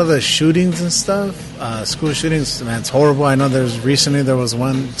like a lot of the shootings and stuff, school shootings, man, it's horrible. I know there was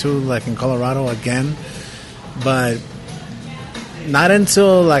one too, like in Colorado again, but not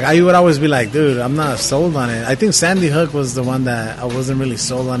until like I would always be like, dude, I'm not sold on it. I think Sandy Hook was the one that I wasn't really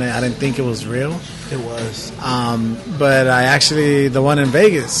sold on it. I didn't think it was real. It was. But I actually, the one in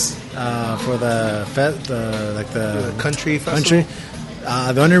Vegas for the country festival.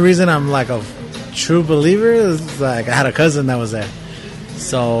 The only reason I'm like a true believer is like I had a cousin that was there,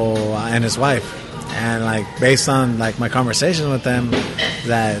 so and his wife, and like based on like my conversation with them,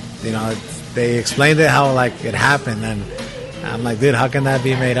 that they explained it how like it happened, and I'm like, dude, how can that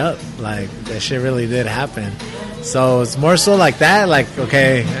be made up? Like, that shit really did happen. So it's more so like that. Like,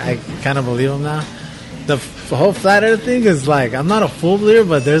 okay, I kind of believe him now. The whole flat earth thing is like, I'm not a full believer,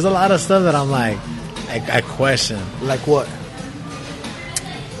 but there's a lot of stuff that I'm like, I question. Like what?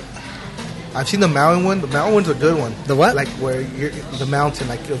 I've seen the mountain one. The mountain one's a good one. The what? Like where you're the mountain.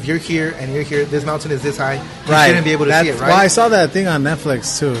 Like if you're here and you're here, this mountain is this high. You Right. shouldn't be able to see it, right? Well, I saw that thing on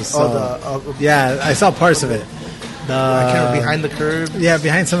Netflix too. So yeah, I saw parts of it. I can't behind the curve. Yeah,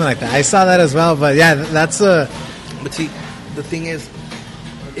 behind something like that. I saw that as well. But yeah, that's a. But see, the thing is,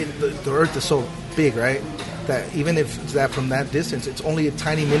 the Earth is so big, right? That even if it's that from that distance, it's only a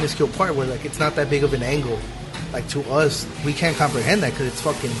tiny minuscule part where like it's not that big of an angle. Like to us, we can't comprehend that because it's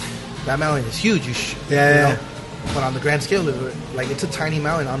fucking. That mountain is huge. Yeah. But on the grand scale, like it's a tiny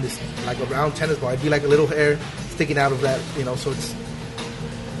mountain on this like a round tennis ball. It'd be like a little hair sticking out of that, so it's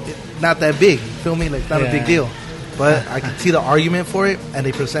not that big. You feel me? Like not a big deal. But I can see the argument for it, and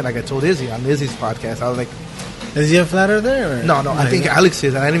they present. Like I told Izzy on Izzy's podcast, I was like, "Is he a flat earther?" No. I think Alex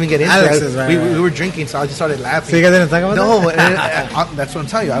is, and I didn't even get into Alex it. Is, right, we were drinking, so I just started laughing. So you guys didn't talk about that? No, that's what I'm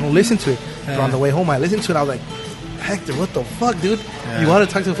telling you. I don't listen to it. But on the way home, I listened to it. I was like, Hector, what the fuck, dude? You want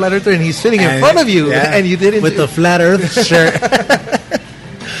to talk to a flat earther, and he's sitting in front of you, and you didn't with the flat Earth shirt,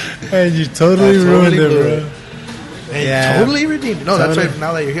 and you totally ruined it, bro. And totally redeemed. No, that's right.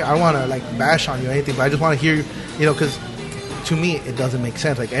 Now that you're here, I don't want to like bash on you or anything, but I just want to hear, because to me it doesn't make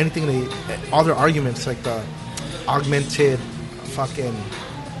sense. Like anything, all their arguments, like the augmented fucking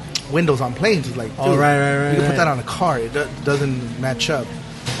windows on planes, is like, dude, right. You can put that on a car. It doesn't match up.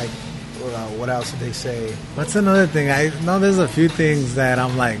 Like, what else did they say? What's another thing? I know there's a few things that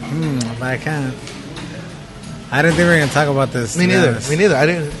I'm like, but I can't. I didn't think we were gonna talk about this. Me neither. I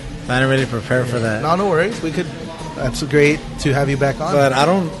didn't really prepare for that. No worries. We could. That's great to have you back on. But I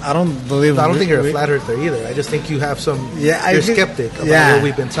don't believe. I don't think you're a flat earther either. I just think you have some. Yeah, you're skeptic about what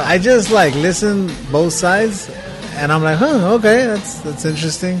we've been talking. I just like listen both sides, and I'm like, huh, okay, that's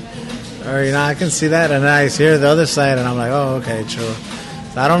interesting. Or, you know, I can see that. And then I hear the other side, and I'm like, oh, okay, true.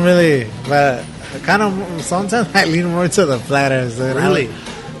 So I don't really, but kind of, sometimes I lean more to the flat earth. Really?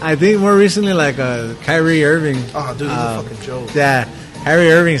 I think more recently, like Kyrie Irving. Oh, dude, he's a fucking joke. Yeah,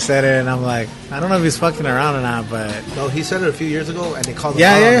 Kyrie Irving said it, and I'm like, I don't know if he's fucking around or not, but... No, he said it a few years ago, and they called him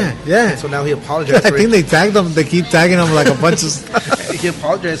Yeah. And so now he apologized I for think it. they tagged him, they keep tagging him like a bunch of... He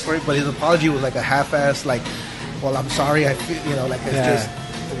apologized for it, but his apology was like a half-ass, like, well, I'm sorry, I feel, you know, like, it's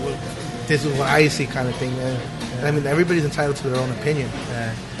just, this is what I see kind of thing, man. And I mean, everybody's entitled to their own opinion.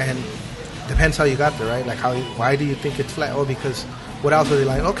 Yeah. And depends how you got there, right? Like, why do you think it's flat? Oh, because what else are they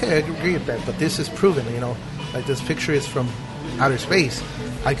like? Okay, I agree with that, but this is proven, you know. Like, this picture is from outer space.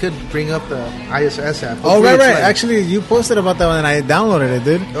 I could bring up the ISS app. Oh, right. Like, actually, you posted about that one, and I downloaded it,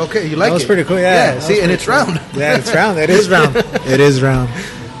 dude. Okay, you like it? That was pretty cool, yeah. See, and it's round. Yeah, it's round. It is round. It is round.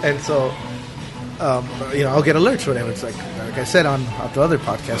 And so, you know, I'll get alerts or whatever. It's like I said on the other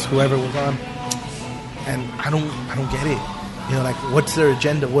podcast, whoever was on, and I don't get it. You know, like, what's their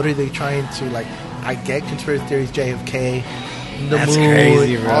agenda? What are they trying to, like? I get conspiracy theories, JFK, the That's moon,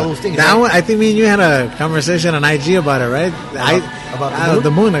 crazy, bro. all those things. That one, I think me and you had a conversation on IG about it, right? About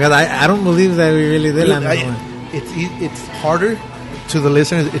the moon. Because I don't believe that we really did land on the moon. It's harder to the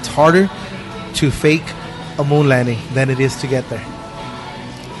listeners. It's harder to fake a moon landing than it is to get there.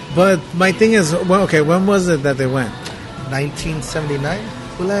 But my thing is, well, okay, when was it that they went? 1979.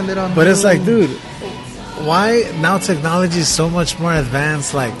 We landed on. But it's like, dude, why now technology is so much more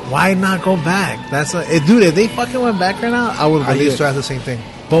advanced? Like, why not go back? That's dude. If they fucking went back right now, I would believe I used it. to have the same thing.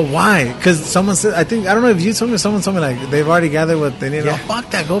 But why? Because someone said, I don't know if you told me, someone told me, like, they've already gathered what they need. Yeah. Oh,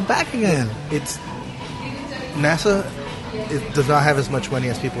 fuck that, go back again. It's NASA. It does not have as much money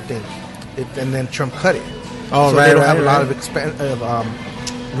as people think, and then Trump cut it. Oh, so right, they don't right, have a lot right.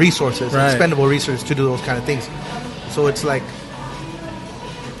 of resources, Right. expendable resources to do those kind of things. So it's like,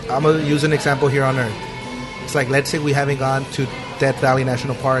 I'm gonna use an example here on Earth. It's like, let's say we haven't gone to Death Valley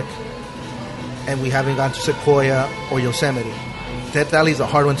National Park, and we haven't gone to Sequoia or Yosemite. Death Valley is a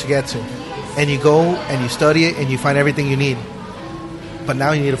hard one to get to, and you go and you study it and you find everything you need. But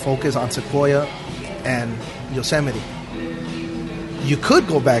now you need to focus on Sequoia and Yosemite. You could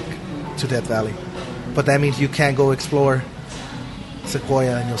go back to Death Valley, but that means you can't go explore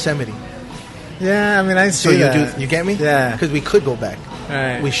Sequoia and Yosemite. Yeah, I mean, I see So that. you get me? Yeah. Because we could go back.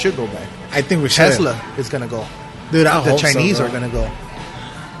 Right. We should go back. I think we should. Tesla is going to go. Dude, I The hope so, Chinese bro. are going to go.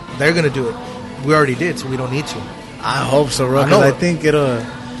 They're going to do it. We already did, so we don't need to. I hope so, bro. I know. Because I think it'll.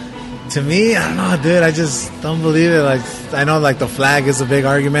 To me, I don't know, dude. I just don't believe it. Like, I know, like, the flag is a big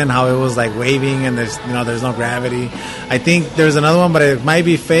argument. How it was like waving, and there's no gravity. I think there's another one, but it might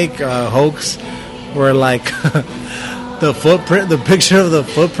be fake hoax, where like the footprint, the picture of the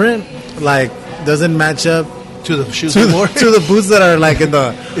footprint, like doesn't match up To the shoes to before. the boots that are like in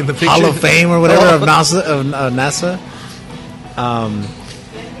the picture. Hall of Fame or whatever Oh. of NASA.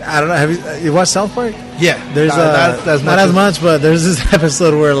 I don't know. Have you watched South Park? Yeah. There's that's not as much, but there's this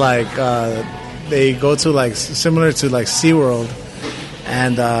episode where like they go to like similar to like SeaWorld,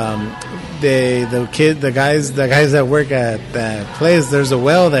 and the guys that work at that place, there's a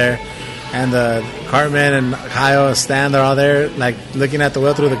whale there, and Cartman and Kyle Stan, they're all there like looking at the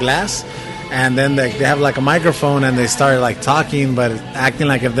whale through the glass, and then they have like a microphone and they start like talking but acting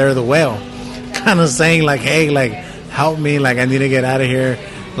like if they're the whale, kind of saying like, hey, like help me, like I need to get out of here,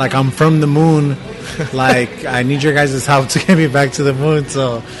 like I'm from the moon, like I need your guys' help to get me back to the moon.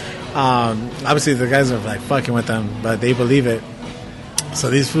 So obviously the guys are like fucking with them, but they believe it. So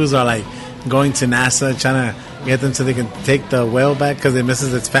these fools are like going to NASA trying to get them so they can take the whale back because it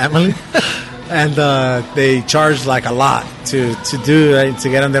misses its family. And they charge like a lot to do, right? To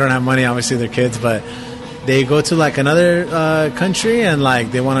get them. They don't have money, obviously they're kids, but they go to like another country and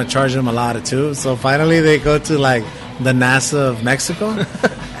like they want to charge them a lot too. So finally they go to like the NASA of Mexico,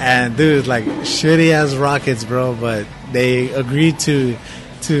 and dude, like shitty ass rockets, bro. But they agreed to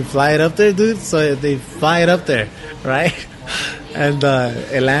fly it up there, dude. So they fly it up there, right? And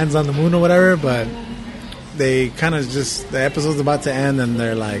it lands on the moon or whatever, but they kind of just, the episode's about to end and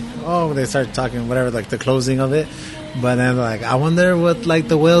they're like, oh, they start talking whatever, like the closing of it, but then they're like, I wonder what like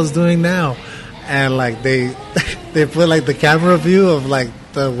the whale's doing now, and like they put like the camera view of like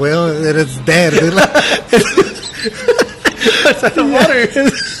the whale and it's dead, dude. Like, It's out of water.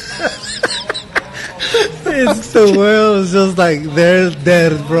 it's the whale is just like they're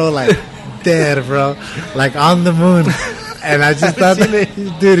dead, bro, like dead, bro, like on the moon. And I just thought,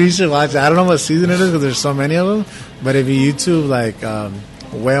 dude, you should watch it. I don't know what season it is because there's so many of them. But if you YouTube like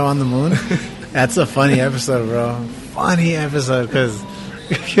Whale on the Moon, that's a funny episode, bro. Funny episode because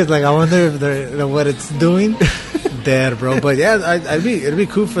like I wonder if they're, what it's doing. dead, bro. But yeah, it'd be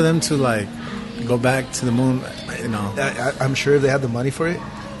cool for them to like go back to the moon. You know, I'm sure if they had the money for it,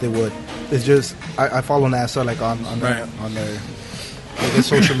 they would. It's just I follow NASA like on Right. their I guess,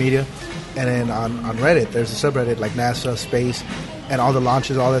 social media, and then on Reddit there's a subreddit like NASA space and all the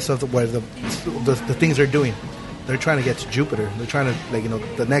launches, all that stuff where the things they're doing. They're trying to get to Jupiter. They're trying to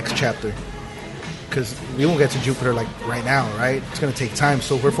like the next chapter, because we won't get to Jupiter like right now, right? It's going to take time.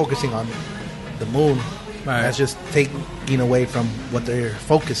 So we're focusing on the moon. Right. That's just taking away from what they're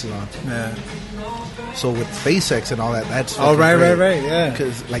focusing on. yeah. So with SpaceX and all that, that's Oh, fucking right, great. right, yeah.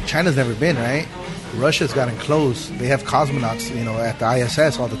 Because like China's never been, right? Russia's gotten close. They have cosmonauts, at the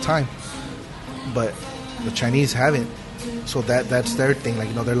ISS all the time, but the Chinese haven't. So that's their thing.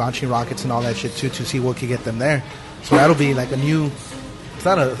 Like they're launching rockets and all that shit too to see what could get them there. So that'll be like a new. It's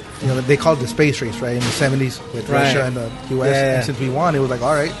not a they called it the space race, right? In the 70s with Right. Russia and the US. Yeah. And since we won, it was like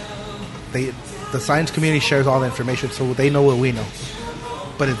all right. The science community shares all the information, so they know what we know.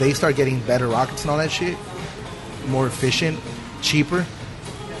 But if they start getting better rockets and all that shit, more efficient, cheaper,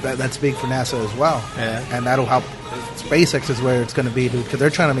 that's big for NASA as well. Yeah. And that'll help. SpaceX is where it's going to be, dude, because they're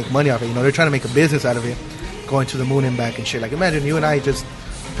trying to make money off it. They're trying to make a business out of it, going to the moon and back and shit. Like, imagine you and I just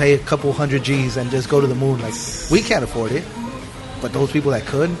pay a couple hundred G's and just go to the moon. Like, we can't afford it, but those people that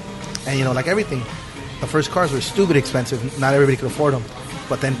could, and like everything, the first cars were stupid expensive. Not everybody could afford them.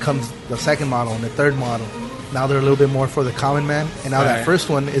 But then comes the second model and the third model. Now they're a little bit more for the common man. And now Right. that first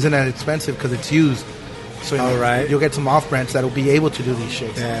one isn't as expensive because it's used. So Right. you'll get some off-brands that will be able to do these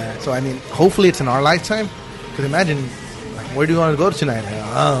shits. Yeah. So, I mean, hopefully it's in our lifetime. Because imagine, like, where do you want to go tonight? Like,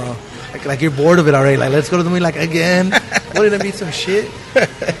 oh, like you're bored of it already. Like, let's go to the moon, like, again. Wouldn't it be some shit?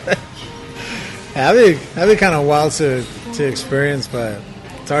 That'd be kind of wild to experience, but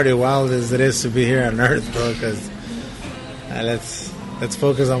it's already wild as it is to be here on Earth, bro. Because let's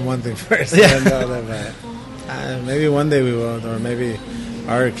focus on one thing first. Yeah. And the other, but, maybe one day we will, or maybe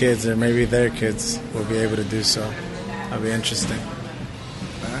our kids, or maybe their kids will be able to do so. That'll be interesting.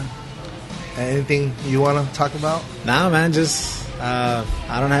 Anything you want to talk about? Nah, man, just I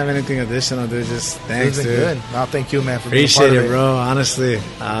don't have anything additional, dude. Just thanks, It's been dude. good. No, thank you, man, for Appreciate being a part it, of bro. Honestly,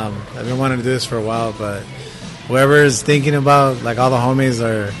 I've been wanting to do this for a while, but whoever's thinking about, like all the homies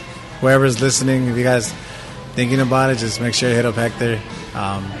or whoever's listening, if you guys thinking about it, just make sure you hit up Hector.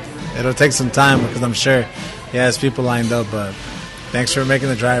 It'll take some time because I'm sure he has people lined up, but thanks for making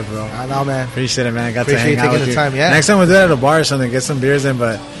the drive, bro. I know, man. Appreciate it, man. I got to Appreciate hang out taking with the you. time, yeah. Next time we'll do it at a bar or something, get some beers in,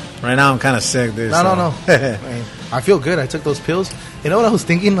 but right now I'm kind of sick, dude. No. Man, I feel good. I took those pills. You know what I was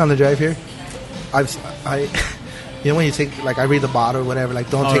thinking on the drive here? I when you take, like, I read the bottle or whatever, like,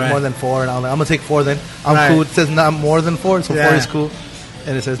 don't Oh, take right. more than 4, and I'm going to take 4 then. I'm Right. cool. It says not more than 4, so 4 Yeah. is cool.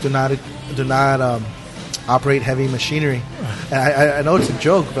 And it says do not operate heavy machinery. And I know it's a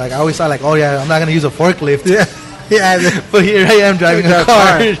joke, but like, I always thought, like, oh, yeah, I'm not going to use a forklift. Yeah. Yeah. But here I am driving a That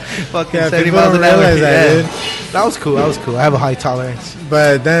car, car. fucking Yeah, 70 people miles don't an hour. realize that, Yeah. dude. That was cool. I have a high tolerance.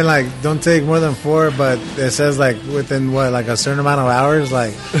 But then, like, don't take more than 4, but it says, like, within, like, a certain amount of hours,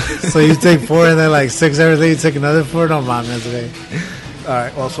 like, so you take 4 and then, like, 6 hours later you take another 4? No, man, today. All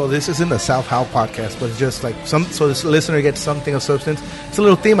right. Well, so this isn't a South How podcast, but it's just like so this listener gets something of substance. It's a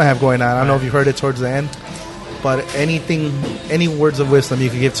little theme I have going on. I don't know if you heard it towards the end, but any words of wisdom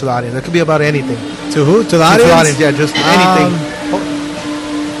you can give to the audience. It could be about anything. To who? To the To audience? the audience, yeah, just anything.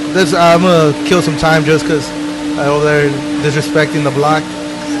 I'm gonna kill some time just because over there disrespecting the block,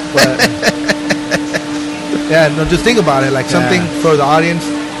 but yeah, no, just think about it, like something for the audience,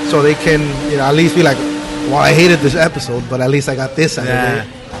 so they can at least be like, well, I hated this episode, but at least I got this out of Yeah. it.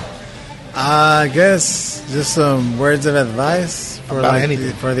 I guess just some words of advice for About like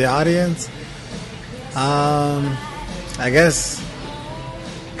anything. for the audience. I guess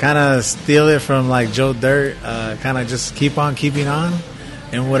kind of steal it from like Joe Dirt. Kind of just keep on keeping on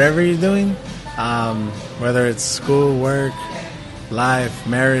in whatever you're doing, whether it's school, work, life,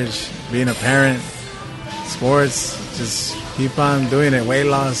 marriage, being a parent, sports. Just keep on doing it. Weight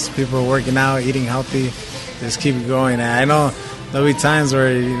loss, people working out, eating healthy. Just keep going. And I know there'll be times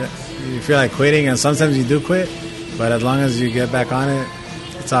where you feel like quitting, and sometimes you do quit. But as long as you get back on it,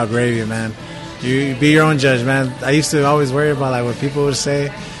 it's all gravy, man. You be your own judge, man. I used to always worry about like what people would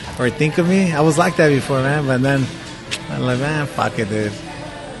say or think of me. I was like that before, man. But then I'm like, man, fuck it, dude.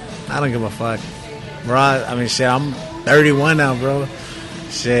 I don't give a fuck, bro. I mean, shit. I'm 31 now, bro.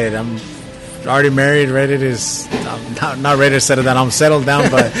 Shit, I'm already married, ready to. I'm not ready to settle down. I'm settled down,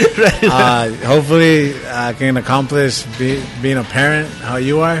 but hopefully I can accomplish being a parent how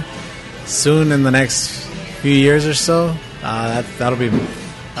you are soon in the next few years or so. That'll be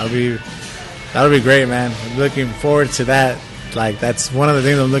great, man. I'm looking forward to that. Like, that's one of the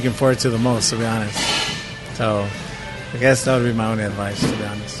things I'm looking forward to the most, to be honest. So I guess that would be my only advice, to be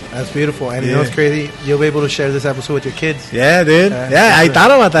honest. That's beautiful. And you know what's crazy? You'll be able to share this episode with your kids. Yeah, dude. I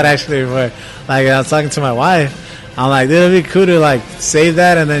thought about that actually before. Like, I was talking to my wife. I'm like, dude, it'd be cool to, like, save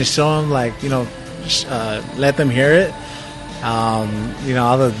that and then show them, like, you know, let them hear it. You know,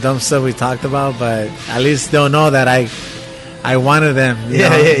 all the dumb stuff we talked about, but at least they'll know that I wanted them. You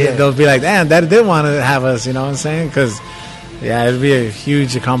know? They'll be like, damn, Dad did want to have us, you know what I'm saying? Because, yeah, it'd be a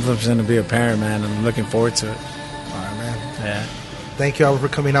huge accomplishment to be a parent, man. I'm looking forward to it. All right, man. Yeah. Thank you, Albert,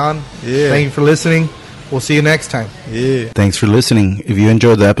 for coming on. Yeah. Thank you for listening. We'll see you next time. Yeah. Thanks for listening. If you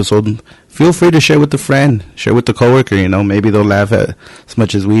enjoyed the episode, feel free to share with a friend, share with a coworker. You know, maybe they'll laugh at as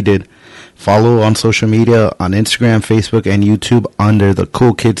much as we did. Follow on social media on Instagram, Facebook, and YouTube under the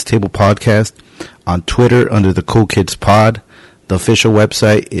Cool Kids Table Podcast. On Twitter under the Cool Kids Pod. The official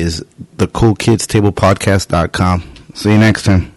website is thecoolkidstablepodcast.com. See you next time.